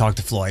can call and talk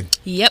to Floyd.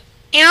 Yep.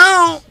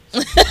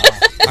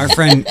 Our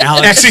friend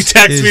Alex actually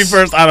text me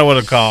first. I don't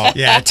want to call.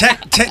 Yeah,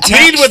 text.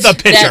 Lead with the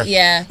picture.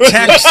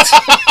 Text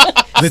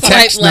the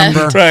text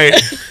number. Right.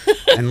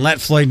 And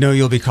let Floyd know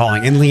you'll be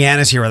calling. And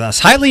Leanna's here with us.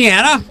 Hi,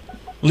 Leanna.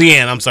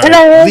 Leanne, I'm sorry.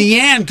 Hello.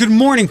 Leanne, good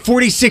morning.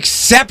 46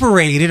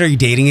 separated. Are you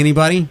dating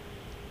anybody?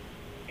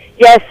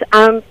 Yes,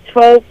 I'm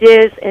 12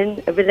 years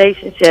in a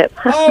relationship.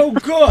 Oh,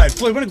 good.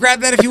 Floyd, want to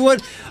grab that if you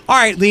would? All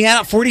right,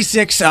 Leanna,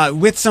 46,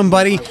 with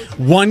somebody,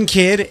 1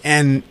 kid,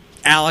 and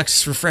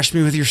Alex, refresh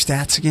me with your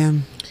stats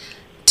again.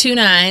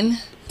 29,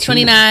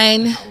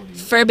 29,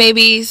 fur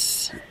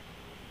babies,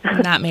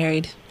 not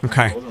married.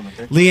 Okay.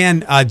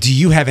 Leanne, do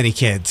you have any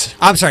kids?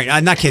 I'm sorry,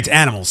 not kids,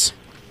 animals.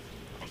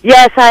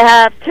 Yes, I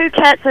have 2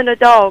 cats and a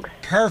dog.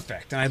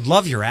 Perfect. And I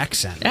love your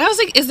accent. I was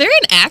like, is there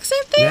an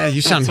accent there? Yeah,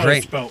 you sound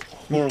great. Spelled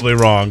horribly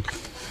wrong.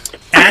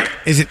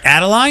 Is it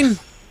Adeline?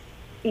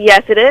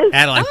 Yes, it is.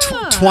 Adeline,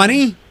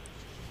 20?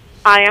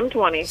 I am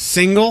 20.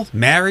 Single,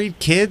 married,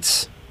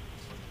 kids?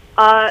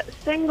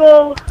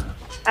 Single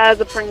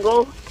as a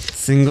Pringle.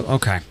 Single,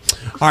 okay.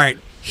 All right,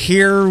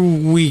 here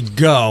we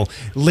go.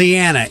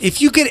 Leanna, if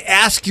you could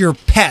ask your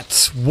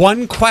pets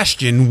one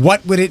question,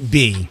 what would it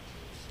be?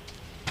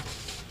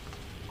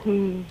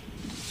 Do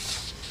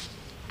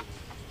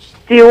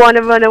you want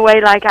to run away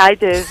like I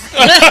do?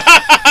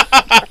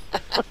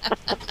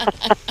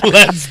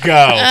 Let's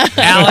go.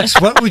 Alex,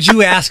 what would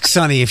you ask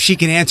Sunny if she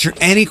can answer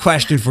any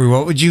question for you?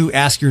 What would you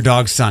ask your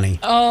dog, Sunny?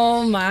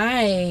 Oh,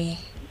 my.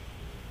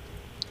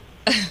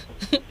 I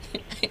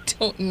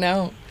don't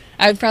know.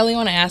 I would probably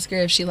want to ask her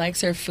if she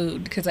likes her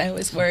food because I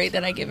always worry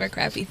that I give her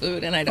crappy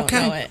food and I don't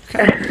know it.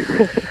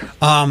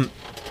 Okay.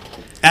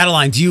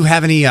 Adeline, do you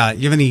have any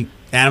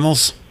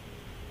animals?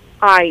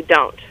 I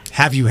don't.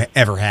 Have you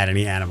ever had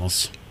any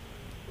animals?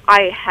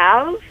 I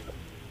have.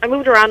 I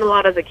moved around a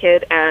lot as a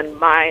kid, and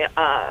my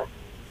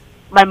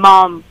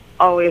mom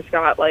always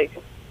got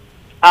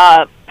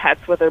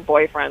pets with her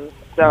boyfriends.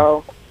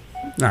 So,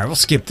 all right, we'll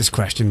skip this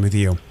question with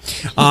you.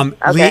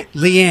 Okay.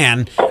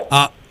 Leanne,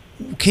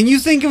 can you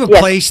think of a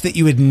place that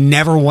you would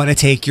never want to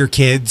take your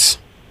kids?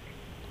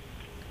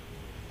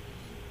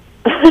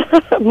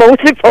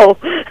 Multiple.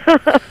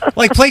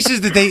 Like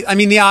places that the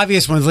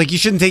obvious ones, like you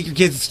shouldn't take your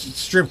kids to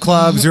strip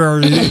clubs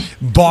or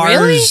bars.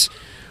 Really?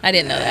 I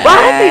didn't know that. Well,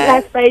 I think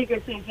Las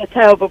Vegas is a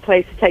terrible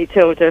place to take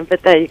children,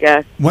 but there you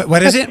go.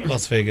 What is it?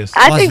 Las Vegas.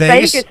 I think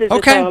Vegas is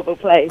a terrible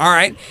place. All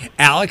right.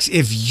 Alex,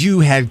 if you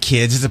had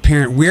kids as a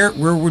parent, where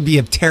would be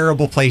a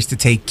terrible place to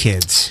take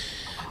kids?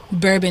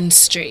 Bourbon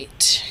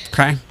Street.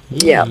 Okay.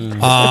 Yeah.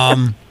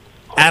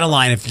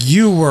 Adeline, if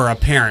you were a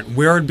parent,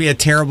 where would be a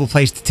terrible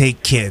place to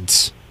take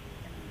kids?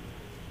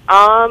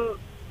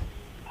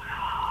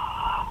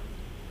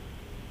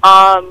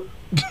 Out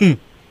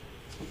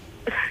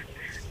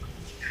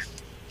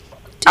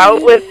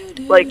with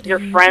like your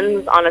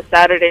friends on a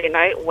Saturday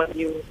night when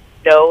you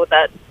know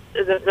that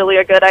isn't really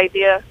a good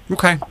idea.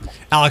 Okay.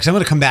 Alex, I'm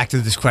going to come back to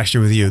this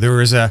question with you. There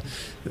was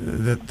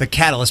the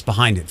catalyst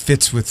behind it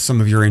fits with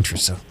some of your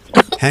interests, so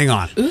hang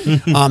on.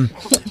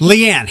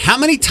 Leanne, how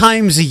many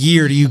times a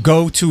year do you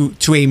go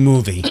to a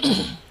movie?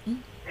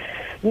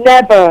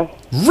 Never.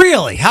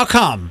 Really? How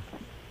come?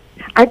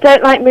 I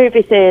don't like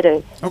movie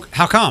theatres. Okay.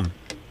 How come?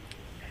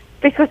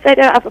 Because they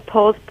don't have a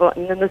pause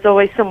button, and there's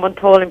always someone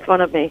tall in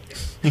front of me.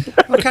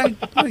 Okay.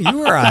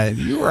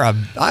 Well,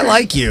 I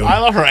like you. I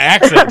love her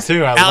accent,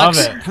 too. Alex,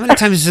 love it. How many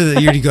times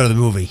a year do you go to the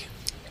movie?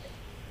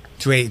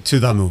 To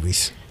the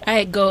movies?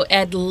 I go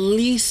at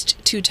least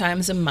 2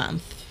 times a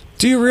month.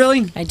 Do you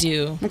really? I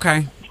do.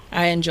 Okay.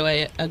 I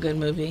enjoy a good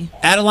movie.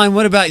 Adeline,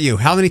 what about you?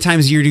 How many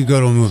times a year do you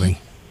go to a movie?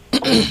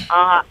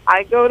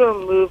 I go to a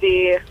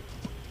movie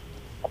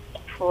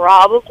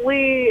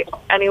probably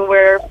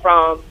anywhere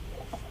from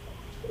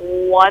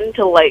 1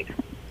 to like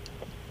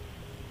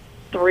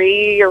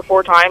 3 or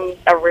 4 times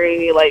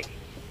every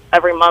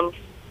month.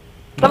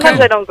 Sometimes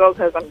I don't go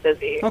because I'm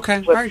busy. Okay,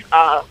 with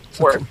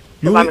work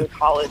because I'm in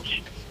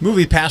college.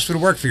 Movie pass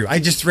would work for you. I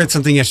just read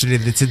something yesterday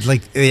that said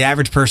like the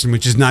average person,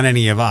 which is not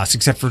any of us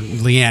except for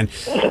Leanne,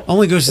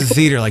 only goes to the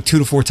theater like 2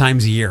 to 4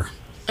 times a year.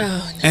 Oh,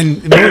 no.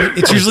 And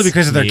it's usually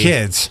because of their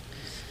kids.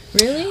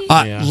 Really?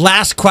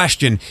 Last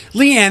question.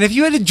 Leanne, if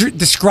you had to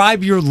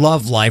describe your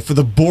love life with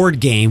a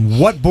board game,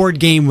 what board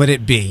game would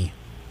it be?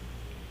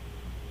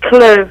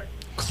 Clue.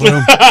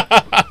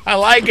 I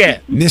like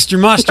it. Mr.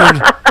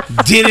 Mustard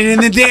did it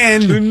in the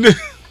den.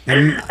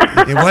 And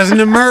it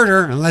wasn't a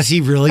murder unless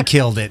he really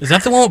killed it. Is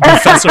that the one with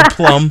Professor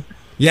Plum?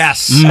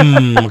 Yes.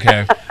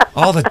 Okay.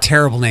 All the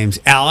terrible names.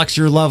 Alex,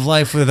 your love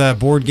life with a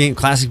board game,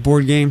 classic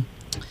board game?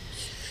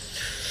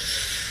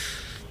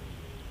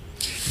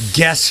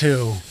 Guess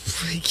who?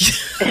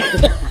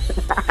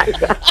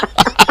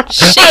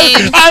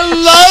 Shame. I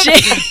love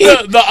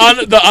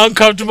the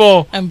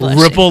uncomfortable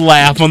ripple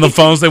laugh on the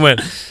phones. They went.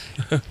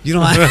 You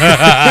don't like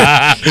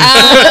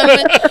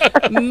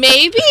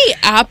maybe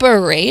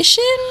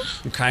Operation?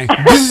 Okay.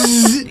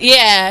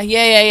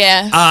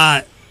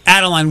 Yeah.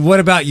 Adeline, what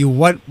about you?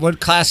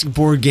 What classic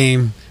board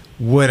game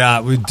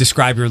would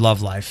describe your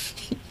love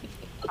life?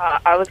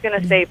 I was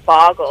gonna say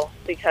Boggle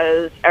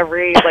because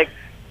every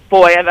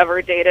boy I've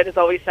ever dated has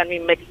always sent me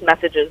mixed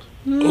messages.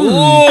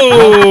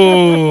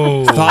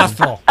 Ooh.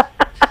 Thoughtful.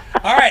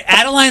 All right,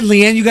 Adeline,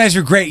 Leanne, you guys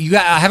are great. You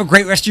have a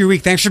great rest of your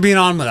week. Thanks for being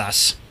on with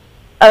us.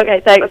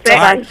 Okay, thanks.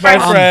 Bye,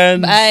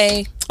 friends.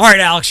 Bye. All right,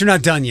 Alex, you're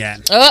not done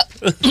yet.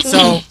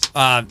 So,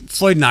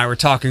 Floyd and I were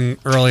talking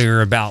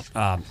earlier about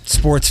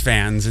sports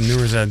fans, and there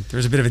was a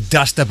bit of a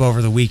dust up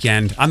over the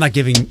weekend. I'm not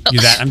giving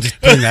you that. I'm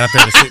just putting that up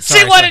there to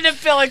say. She wanted to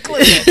feel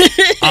included.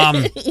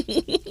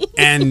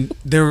 And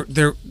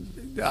they're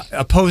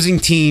opposing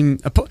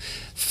teams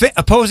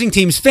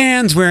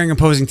fans wearing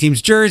opposing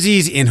teams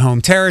jerseys in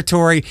home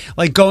territory,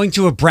 like going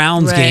to a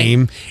Browns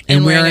game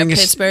and wearing a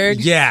Pittsburgh.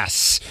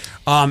 Yes.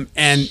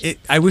 And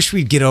I wish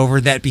we'd get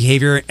over that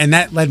behavior, and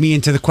that led me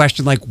into the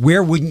question, like,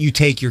 where wouldn't you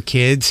take your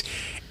kids?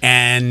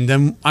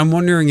 And I'm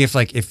wondering if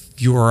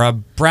you're a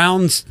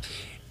Browns,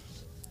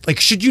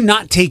 should you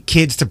not take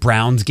kids to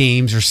Browns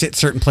games or sit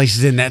certain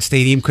places in that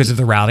stadium because of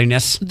the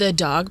rowdiness? The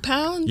dog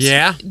pounds?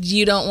 Yeah.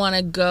 You don't want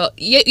to go.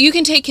 You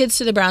can take kids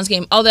to the Browns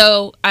game,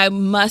 although I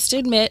must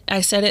admit,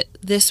 I said it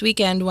this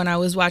weekend when I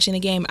was watching the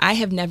game, I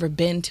have never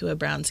been to a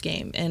Browns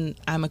game, and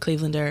I'm a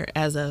Clevelander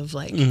as of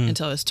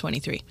until I was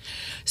 23.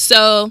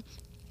 So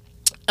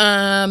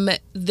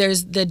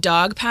there's the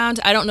dog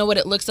pound. I don't know what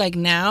it looks like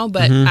now,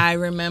 but I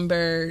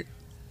remember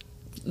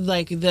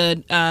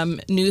the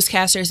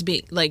newscasters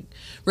be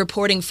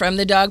reporting from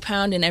the dog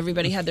pound, and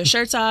everybody had their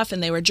shirts off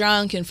and they were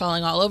drunk and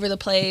falling all over the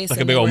place, like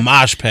a big old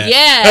mosh pit.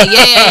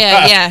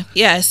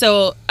 Yeah.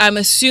 So I'm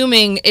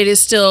assuming it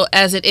is still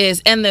as it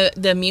is. And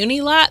the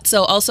Muni lot,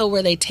 so also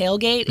where they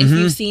tailgate, if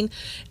you've seen,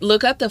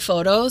 look up the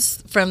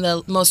photos from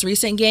the most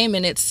recent game,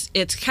 and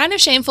it's kind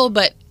of shameful,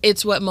 but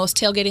it's what most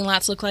tailgating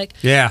lots look like.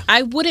 Yeah,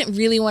 I wouldn't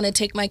really want to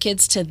take my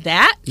kids to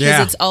that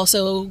because it's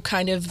also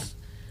kind of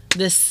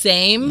the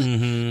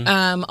same.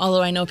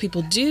 Although I know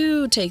people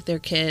do take their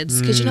kids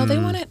because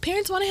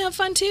parents want to have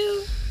fun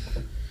too.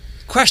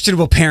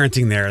 Questionable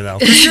parenting there, though.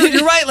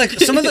 You're right.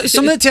 Some of the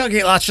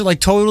tailgate lots are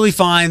totally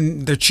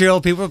fine. They're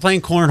chill. People are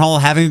playing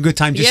cornhole, having a good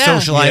time, just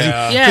socializing.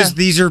 Because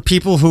these are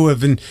people who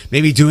have been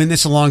maybe doing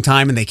this a long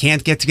time and they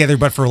can't get together,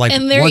 but for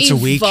once a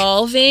week.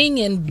 Evolving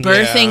and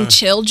birthing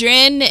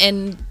children,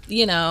 and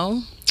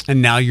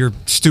And now you're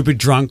stupid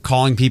drunk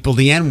calling people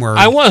the N-word.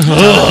 I want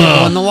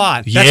people in the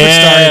lot. That's what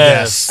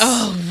started this.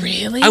 Oh,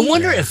 really? I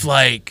wonder if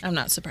I'm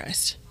not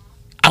surprised.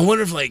 I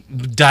wonder if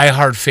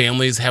diehard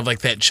families have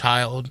that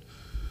child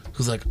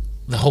who's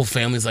the whole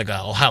family's a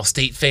Ohio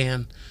State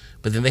fan,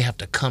 but then they have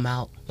to come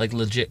out, like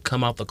legit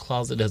come out the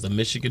closet as a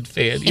Michigan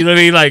fan. You know what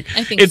I mean? Like,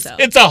 I think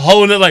it's a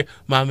whole nother, like,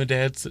 Mom and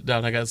Dad, sit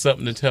down, I got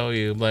something to tell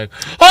you. I'm like,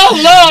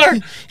 oh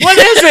Lord, what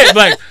is it?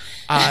 Like,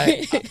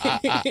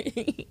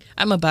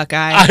 I'm a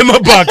Buckeye. I'm a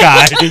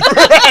Buckeye.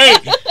 Right.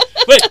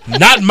 But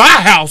not in my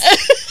house.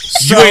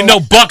 You ain't no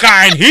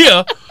Buckeye in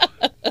here.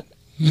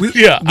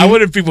 I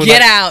wonder if people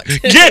get out.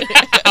 Get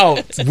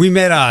out. We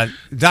met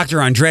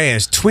Dr.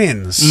 Andrea's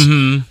twins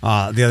the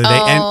other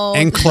day,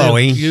 and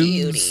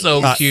Chloe.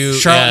 So cute.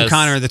 Charlotte and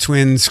Connor are the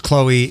twins.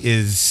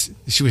 Chloe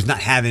she was not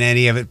having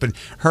any of it, but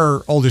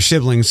her older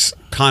siblings,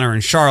 Connor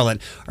and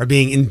Charlotte, are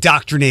being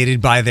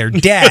indoctrinated by their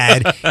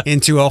dad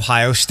into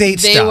Ohio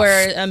State stuff. They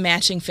were a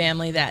matching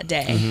family that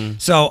day. Mm-hmm.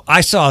 So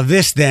I saw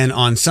this then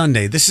on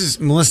Sunday. This is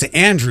Melissa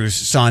Andrews'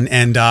 son,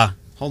 and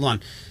hold on.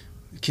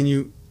 Can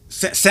you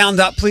sound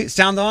up, please?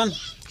 Sound on?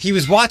 He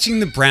was watching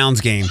the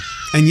Browns game.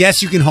 And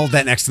yes, you can hold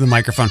that next to the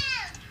microphone.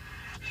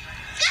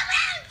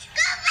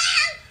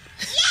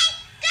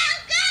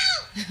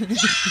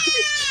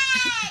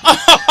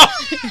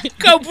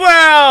 Go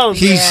Browns!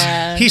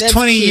 He's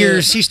 20 cute.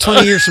 years. He's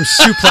 20 years from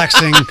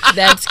suplexing.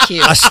 That's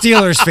cute. A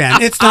Steelers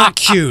fan. It's not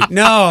cute.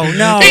 No.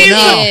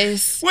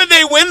 When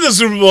they win the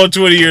Super Bowl in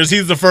 20 years,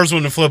 he's the first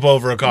one to flip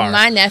over a car.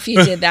 My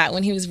nephew did that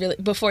when he was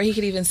before he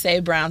could even say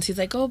Browns. He's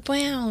like, "Go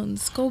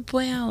Browns, go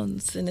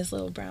Browns," in his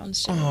little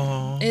Browns shirt.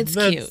 Oh, it's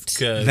cute.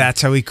 Good.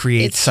 That's how he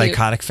creates It's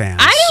psychotic cute.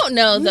 fans. I don't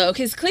know though,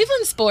 because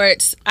Cleveland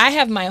sports, I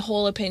have my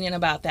whole opinion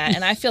about that,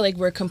 and I feel like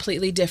we're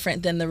completely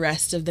different than the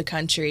rest of the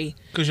country.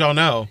 Because y'all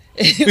know.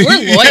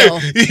 We're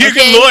loyal. You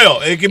can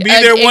loyal. It can be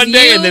there one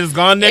day and then it's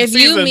gone next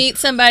season. If you meet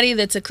somebody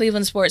that's a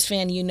Cleveland sports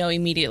fan, you know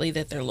immediately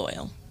that they're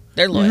loyal.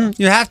 They're loyal.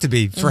 Mm-hmm. You have to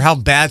be for how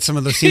bad some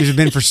of those teams have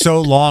been for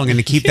so long, and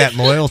to keep that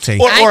loyalty.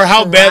 Or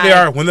how bad they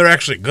are when they're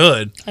actually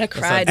good. I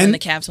cried when the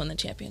Cavs won the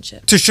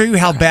championship. To show you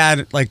how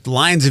bad like the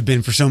Lions have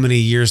been for so many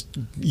years,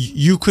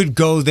 you could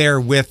go there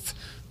with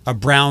a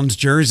Browns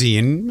jersey,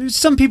 and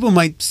some people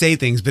might say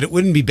things, but it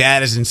wouldn't be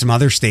bad as in some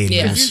other stadiums.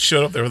 Yeah. If you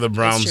showed up there with a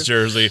Browns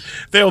jersey,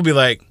 they'll be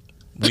like,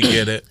 we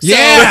get it.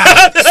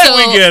 Yeah. So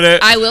we get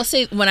it. I will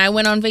say, when I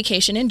went on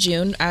vacation in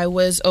June, I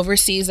was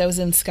overseas. I was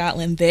in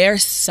Scotland. Their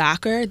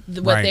soccer,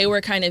 they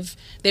were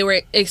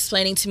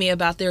explaining to me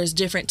about there's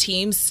different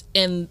teams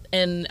in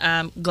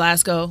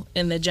Glasgow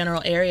in the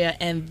general area,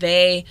 and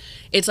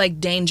it's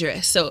like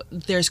dangerous. So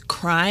there's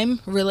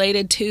crime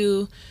related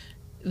to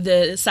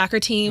the soccer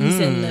teams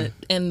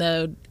and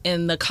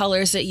the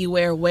colors that you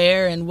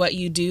wear and what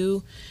you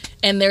do,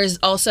 and there's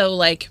also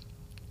like.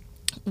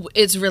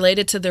 It's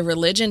related to the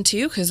religion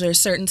too, because there's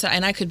certain,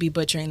 and I could be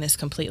butchering this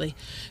completely,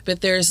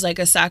 but there's like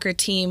a soccer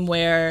team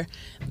where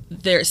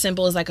their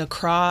symbol is like a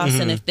cross,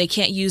 and if they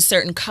can't use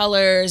certain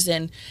colors,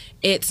 and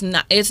it's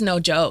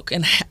no joke.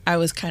 And I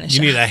was kind of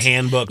shocked. You need a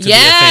handbook to be a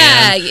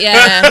fan.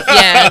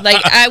 Yeah.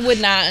 Like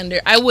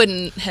I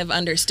wouldn't have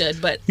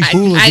understood, but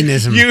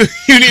hooliganism. You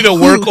need a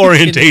work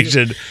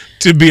orientation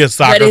to be a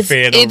soccer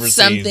fan overseas. It's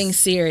something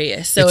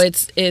serious, so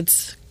it's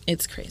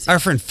crazy. Our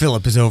friend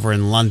Philip is over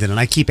in London, and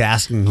I keep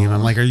asking him,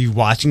 I'm like, are you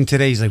watching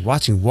today? He's like,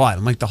 watching what?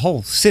 I'm like, the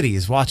whole city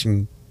is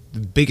watching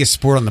the biggest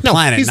sport on the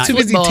planet. He's too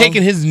busy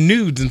taking his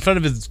nudes in front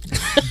of his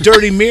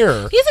dirty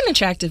mirror. He's an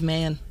attractive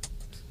man.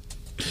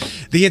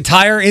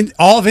 The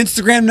all of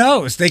Instagram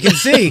knows. They can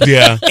see.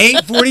 Yeah.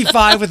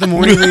 8:45 with the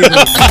morning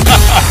reboot.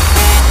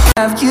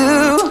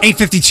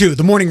 8:52,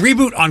 the morning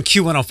reboot on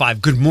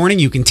Q105. Good morning.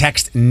 You can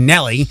text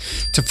Nelly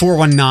to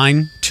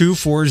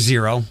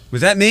 419-240. Was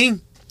that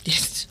me?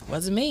 It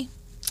wasn't me.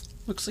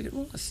 Looks like it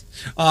was.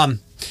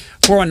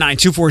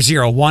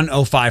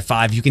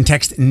 419-240-1055. You can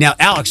text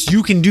Alex,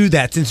 you can do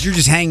that since you're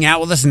just hanging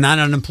out with us and not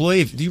an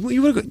employee. Do you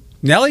want to go?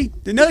 Nelly?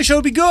 The Nelly show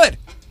would be good.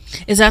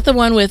 Is that the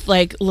one with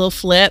like Lil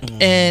Flip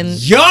and...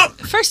 Yup!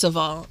 First of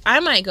all,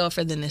 I might go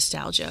for the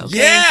nostalgia. Okay?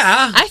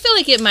 Yeah! I feel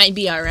like it might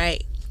be all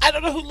right. I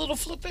don't know who Lil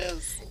Flip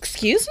is.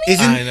 Excuse me?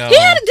 I know. Didn't he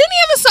have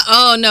a song?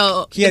 Oh,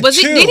 no. Did he have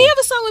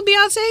a song with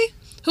Beyonce?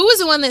 Who was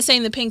the one that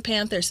sang the Pink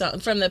Panther song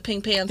from the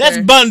Pink Panther? That's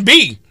Bun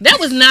B. That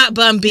was not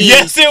Bun B.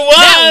 Yes, it was.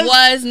 That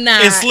was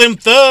not. It's Slim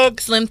Thug.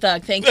 Slim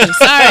Thug, thank you.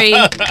 Sorry.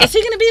 Is he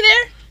going to be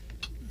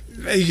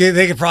there?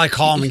 They could probably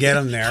call him and get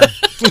him there.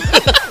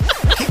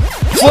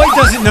 Floyd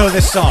doesn't know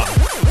this song.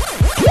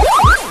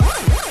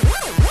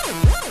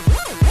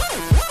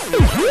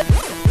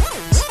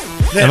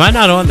 Am I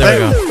not on? There we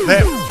go.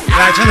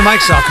 I turned the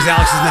mics off because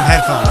Alex doesn't have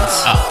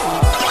headphones. Oh.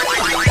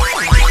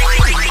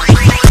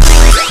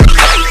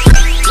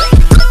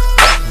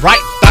 Right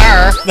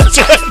there. That's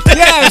right.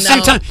 Yeah, at the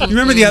same time. You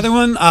remember the other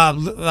one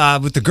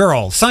with the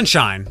girl,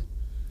 Sunshine?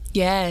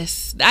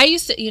 Yes. I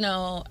used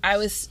to, I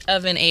was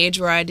of an age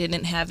where I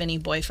didn't have any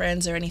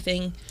boyfriends or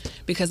anything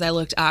because I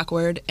looked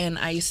awkward. And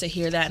I used to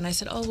hear that and I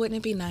said, oh, wouldn't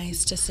it be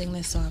nice to sing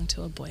this song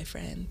to a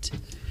boyfriend?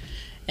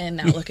 And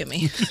now look at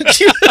me.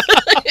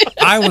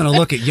 I want to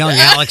look at young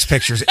Alex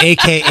pictures,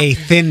 a.k.a.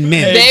 Thin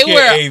Mint. They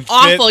were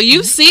awful.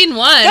 You've seen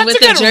one with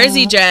the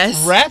jersey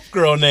dress. Rap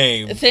girl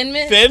name. Thin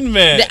Mint? Thin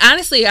Mint.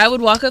 Honestly, I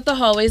would walk up the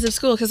hallways of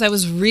school because I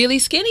was really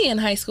skinny in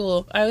high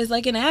school. I was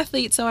like an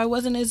athlete, so I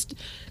wasn't as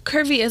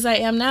curvy as I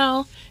am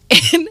now.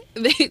 And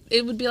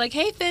it would be like,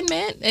 hey, Thin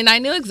Mint. And I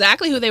knew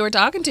exactly who they were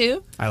talking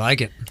to. I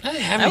like it.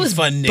 I was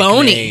fun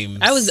bony.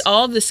 I was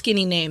all the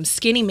skinny names.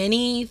 Skinny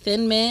Minnie,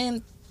 Thin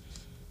Mint.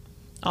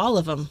 All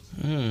of them.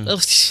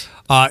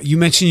 You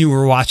mentioned you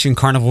were watching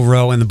Carnival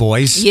Row and the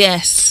Boys.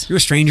 Yes. You're a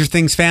Stranger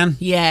Things fan?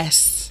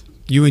 Yes.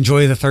 You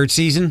enjoy the third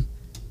season?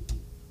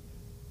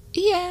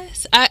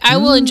 Yes. I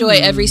will enjoy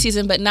every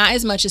season, but not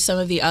as much as some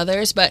of the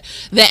others. But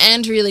the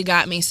end really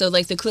got me. So,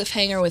 like, the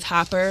cliffhanger with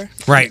Hopper,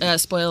 right?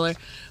 Spoiler,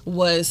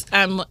 was,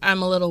 I'm a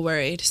little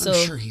worried. So,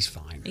 I'm sure he's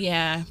fine.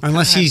 Yeah.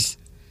 Unless he's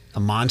a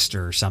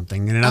monster or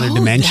something in another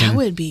dimension. That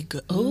would be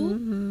good.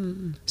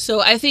 So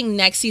I think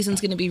next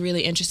season's going to be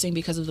really interesting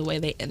because of the way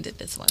they ended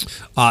this one.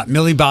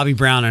 Millie Bobbie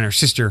Brown and her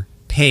sister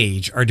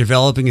Paige are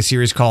developing a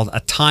series called A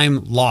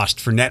Time Lost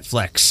for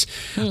Netflix.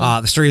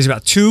 The story is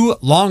about two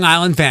Long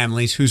Island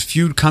families whose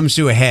feud comes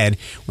to a head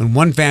when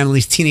one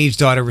family's teenage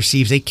daughter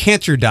receives a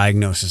cancer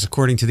diagnosis,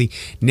 according to the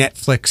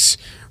Netflix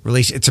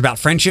release. It's about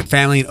friendship,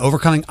 family, and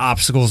overcoming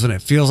obstacles, and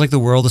it feels like the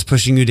world is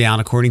pushing you down,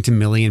 according to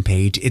Millie and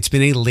Paige. It's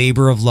been a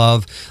labor of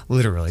love,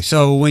 literally.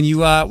 So when you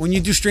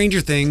do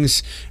Stranger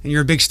Things and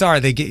you're a big star,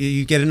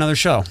 you get another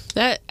show.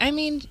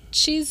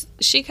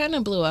 She kind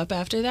of blew up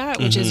after that,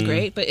 which is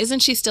great. But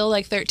isn't she still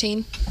like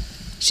 13?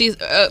 She's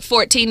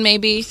 14,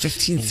 maybe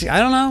 15. I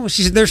don't know.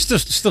 They're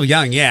still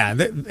young, yeah.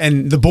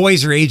 And the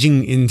boys are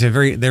aging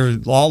into they're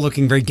all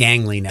looking very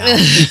gangly now.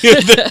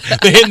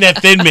 They're hitting that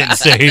Thin Mint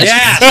stage.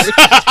 Yes.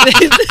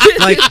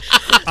 Like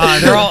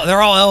they're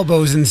all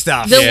elbows and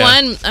stuff. The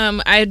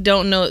one I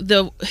don't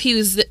know. He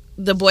was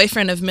the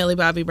boyfriend of Millie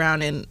Bobbie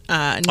Brown in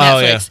Netflix. Oh,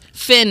 yeah.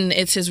 Finn,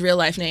 it's his real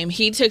life name.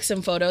 He took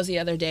some photos the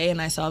other day, and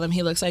I saw them.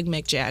 He looks like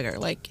Mick Jagger.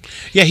 Like,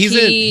 yeah,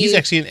 he's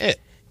actually in It.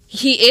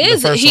 He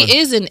is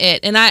in It,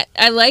 and I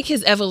like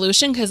his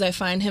evolution because I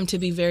find him to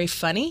be very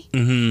funny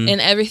in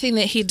everything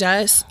that he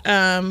does.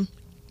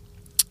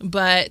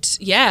 But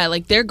yeah,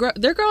 like they're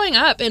growing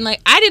up, and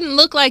like I didn't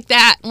look like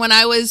that when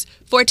I was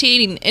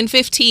 14 and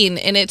 15,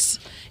 and it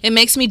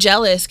makes me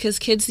jealous because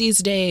kids these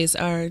days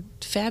are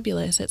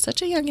fabulous at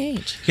such a young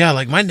age. Yeah,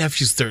 like my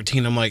nephew's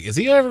 13. I'm like, is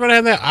he ever gonna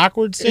have that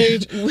awkward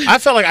stage? I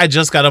felt like I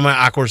just got on my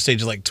awkward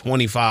stage at like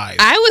 25.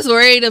 I was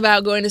worried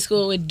about going to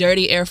school with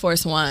dirty Air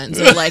Force Ones,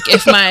 or like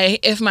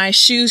if my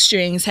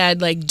shoestrings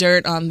had like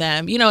dirt on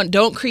them. You know,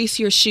 don't crease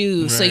your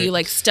shoes, so you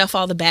like stuff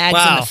all the bags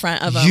in the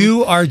front of them.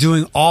 You are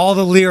doing all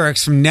the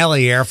lyrics from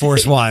Nelly Air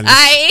Force Ones.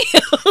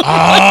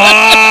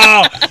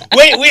 Oh,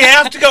 wait, we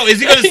have to go. Is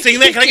he going to sing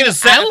that? Can I get a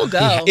set? I will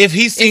go. If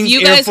he sings if you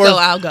Air guys Force... go,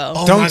 I'll go.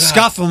 Oh, don't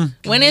scuff him.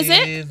 When is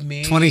it?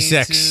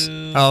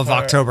 26th of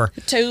October.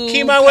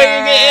 Keep my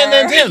way in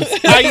the Tims.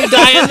 Are you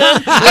dying now?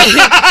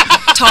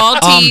 Tall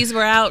tees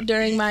were out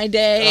during my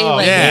day. Oh,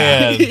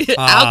 yeah.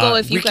 I'll go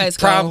if you guys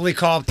go. Probably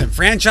call up the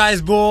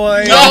Franchise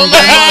Boy. Oh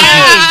my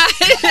God.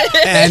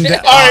 And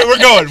all right,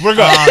 we're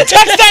going.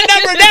 Text that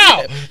number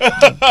now.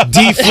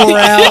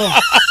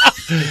 D4L.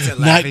 It's a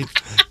Laffy.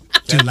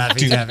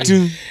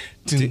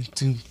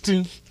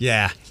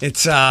 Yeah,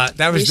 it's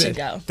that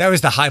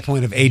was the high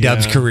point of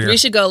A-Dub's career. We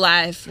should go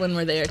live when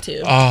we're there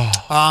too.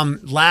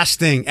 Last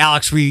thing,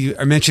 Alex,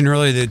 I mentioned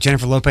earlier that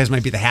Jennifer Lopez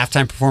might be the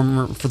halftime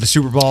performer for the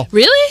Super Bowl.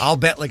 Really? I'll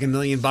bet like $1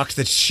 million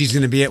that she's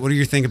going to be it. What do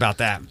you think about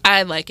that?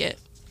 I like it.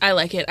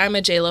 I'm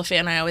a J-Lo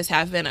fan. I always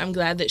have been. I'm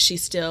glad that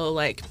she's still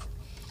like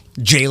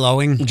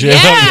J-Loing.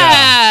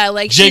 Yeah,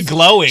 like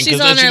J-glowing.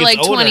 She's on her like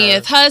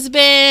 20th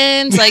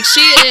husband. Like she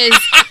is.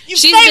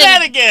 She's say been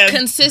that again.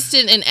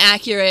 Consistent and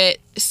accurate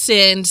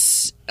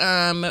since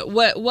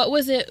what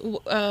was it?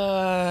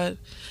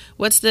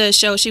 What's the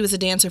show she was a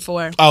dancer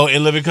for? Oh,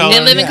 In Living Color.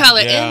 In Living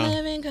Color. Yeah. In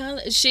Living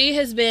Color. She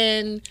has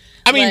been.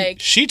 I mean,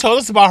 she told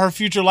us about her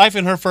future life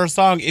in her first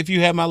song, If You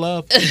Had My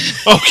Love. Okay,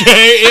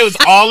 it was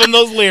all in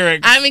those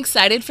lyrics. I'm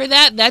excited for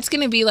that. That's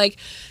going to be like.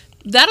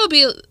 That'll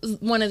be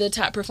one of the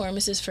top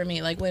performances for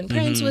me. Like when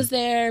Prince was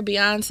there,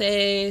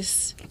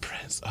 Beyonce's.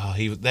 Prince. Oh,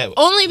 he was that.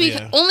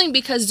 Only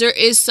because there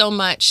is so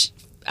much.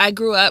 I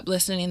grew up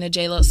listening to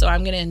J-Lo, so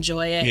I'm gonna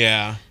enjoy it.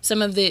 Yeah.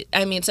 Some of the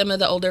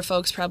older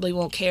folks probably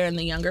won't care, and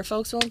the younger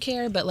folks won't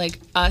care. But like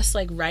us,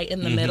 like right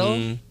in the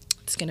middle,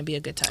 it's gonna be a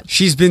good time.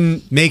 She's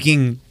been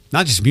making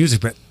not just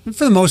music, but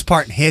for the most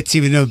part hits,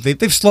 even though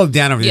they've slowed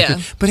down over the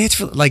years. But hits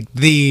for like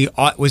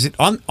was it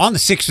on the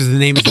 6th was the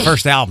name of the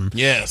first album.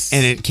 Yes.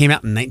 And it came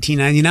out in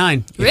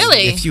 1999.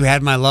 Really? If You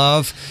Had My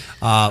Love,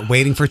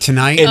 Waiting for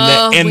Tonight.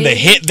 And the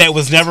hit that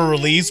was never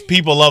released,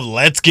 people love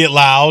Let's Get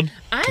Loud.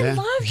 I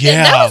love it.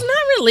 That was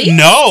not released?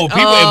 No,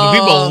 people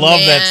love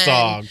that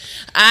song.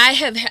 I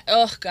have,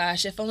 oh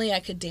gosh, if only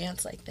I could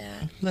dance like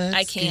that.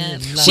 I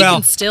can't. She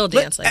can still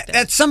dance like that.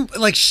 At some,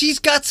 like, she's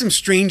got some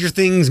Stranger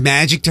Things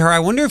magic to her. I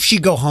wonder if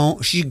she'd go home.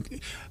 Do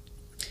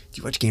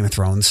you watch Game of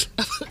Thrones?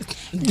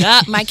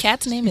 My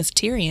cat's name is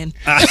Tyrion.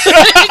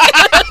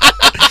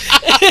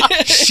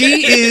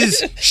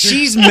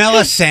 She's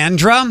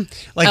Melisandre.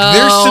 Like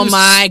there's some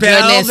my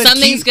spell goodness, that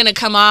something's gonna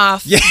come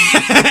off. Yeah,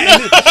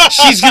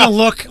 she's gonna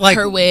look like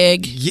her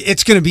wig.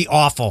 It's gonna be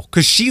awful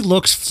because she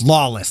looks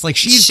flawless. Like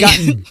she's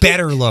gotten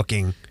better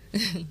looking.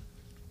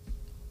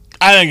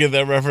 I didn't get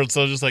that reference,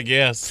 so I was just like,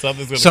 yes,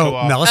 something's going to So go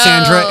off.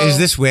 Melisandre is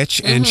this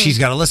witch, and she's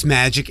got a list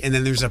magic, and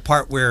then there's a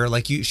part where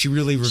like she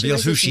really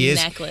reveals who she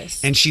is,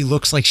 and she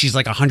looks like she's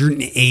like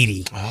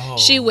 180. Oh.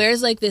 She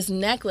wears like this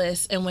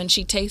necklace, and when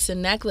she takes the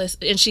necklace,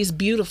 and she's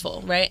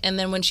beautiful, right? And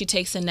then when she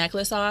takes the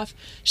necklace off,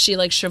 she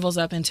like shrivels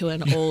up into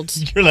an old.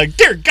 You're like,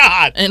 dear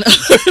God, and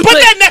put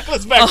that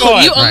necklace back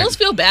on. You almost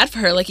feel bad for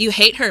her, like you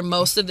hate her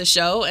most of the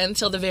show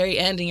until the very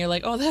end, and you're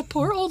like, oh, that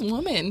poor old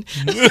woman.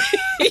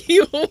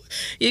 you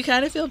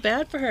kind of feel bad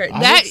for her.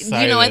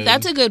 You know what?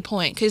 That's a good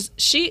point because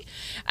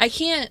I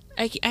can't,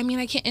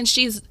 and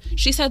she's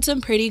had some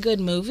pretty good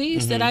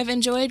movies that I've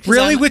enjoyed.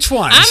 Really, which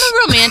ones? I'm a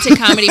romantic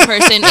comedy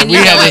person, and we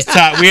had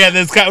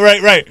this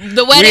right.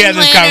 The Wedding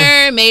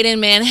Planner, Made in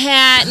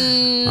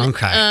Manhattan.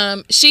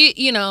 Okay.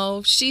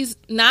 She's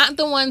not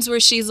the ones where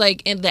she's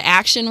like in the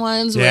action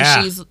ones where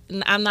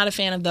I'm not a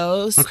fan of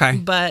those. Okay.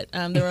 But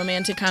the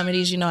romantic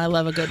comedies, I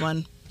love a good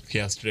one.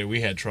 Yesterday we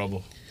had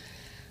trouble.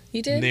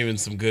 You did? Naming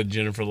some good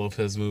Jennifer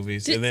Lopez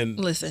movies. And then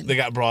they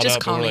got brought just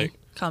up. Call and me. we're like,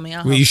 call me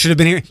out. Well, you should have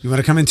been here. You want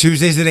to come in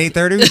Tuesdays at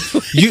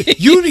 8:30?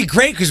 You would be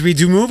great because we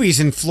do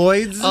movies and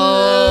Floyd's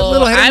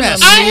little hit and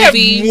miss. I have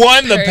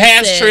won the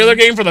past trailer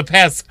game for the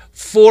past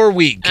 4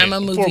 weeks. I'm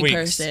a movie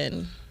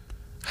person.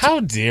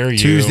 How dare you?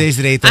 Tuesdays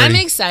at 8:30. I'm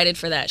excited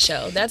for that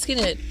show.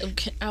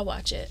 I'll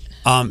watch it.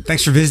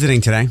 Thanks for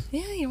visiting today.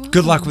 Yeah, you're welcome.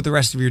 Good luck with the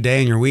rest of your day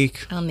and your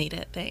week. I'll need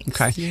it. Thanks.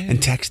 Okay. Yeah. And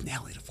text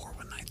Nelly to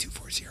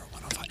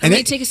 419-240-105. How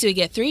many tickets do we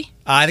get? 3?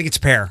 I think it's a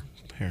pair.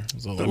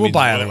 We'll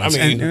buy other ones.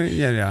 I'm going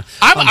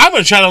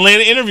to try to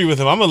land an interview with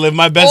him. I'm going to live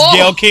my best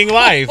Gayle King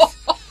life.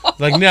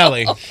 Like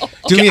Nelly.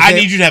 I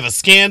need you to have a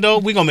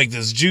scandal. We're going to make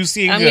this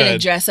juicy and I'm good. going to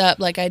dress up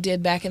like I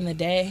did back in the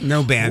day.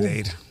 No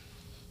Band-Aid.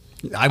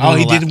 He went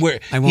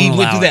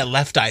through that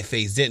left eye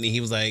phase, didn't he?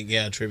 He was like,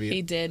 yeah, tribute.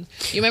 He did.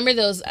 You remember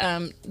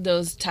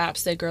those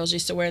tops that girls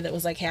used to wear that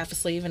was like half a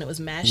sleeve and it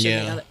was mesh?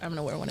 Yeah. I'm going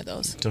to wear one of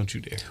those. Don't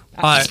you dare.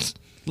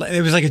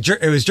 It was like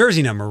it was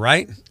jersey number,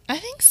 right? I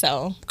think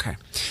so. Okay.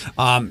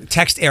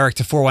 Text Eric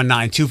to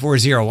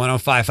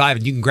 419-240-1055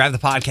 and you can grab the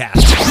podcast.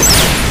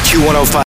 Q105.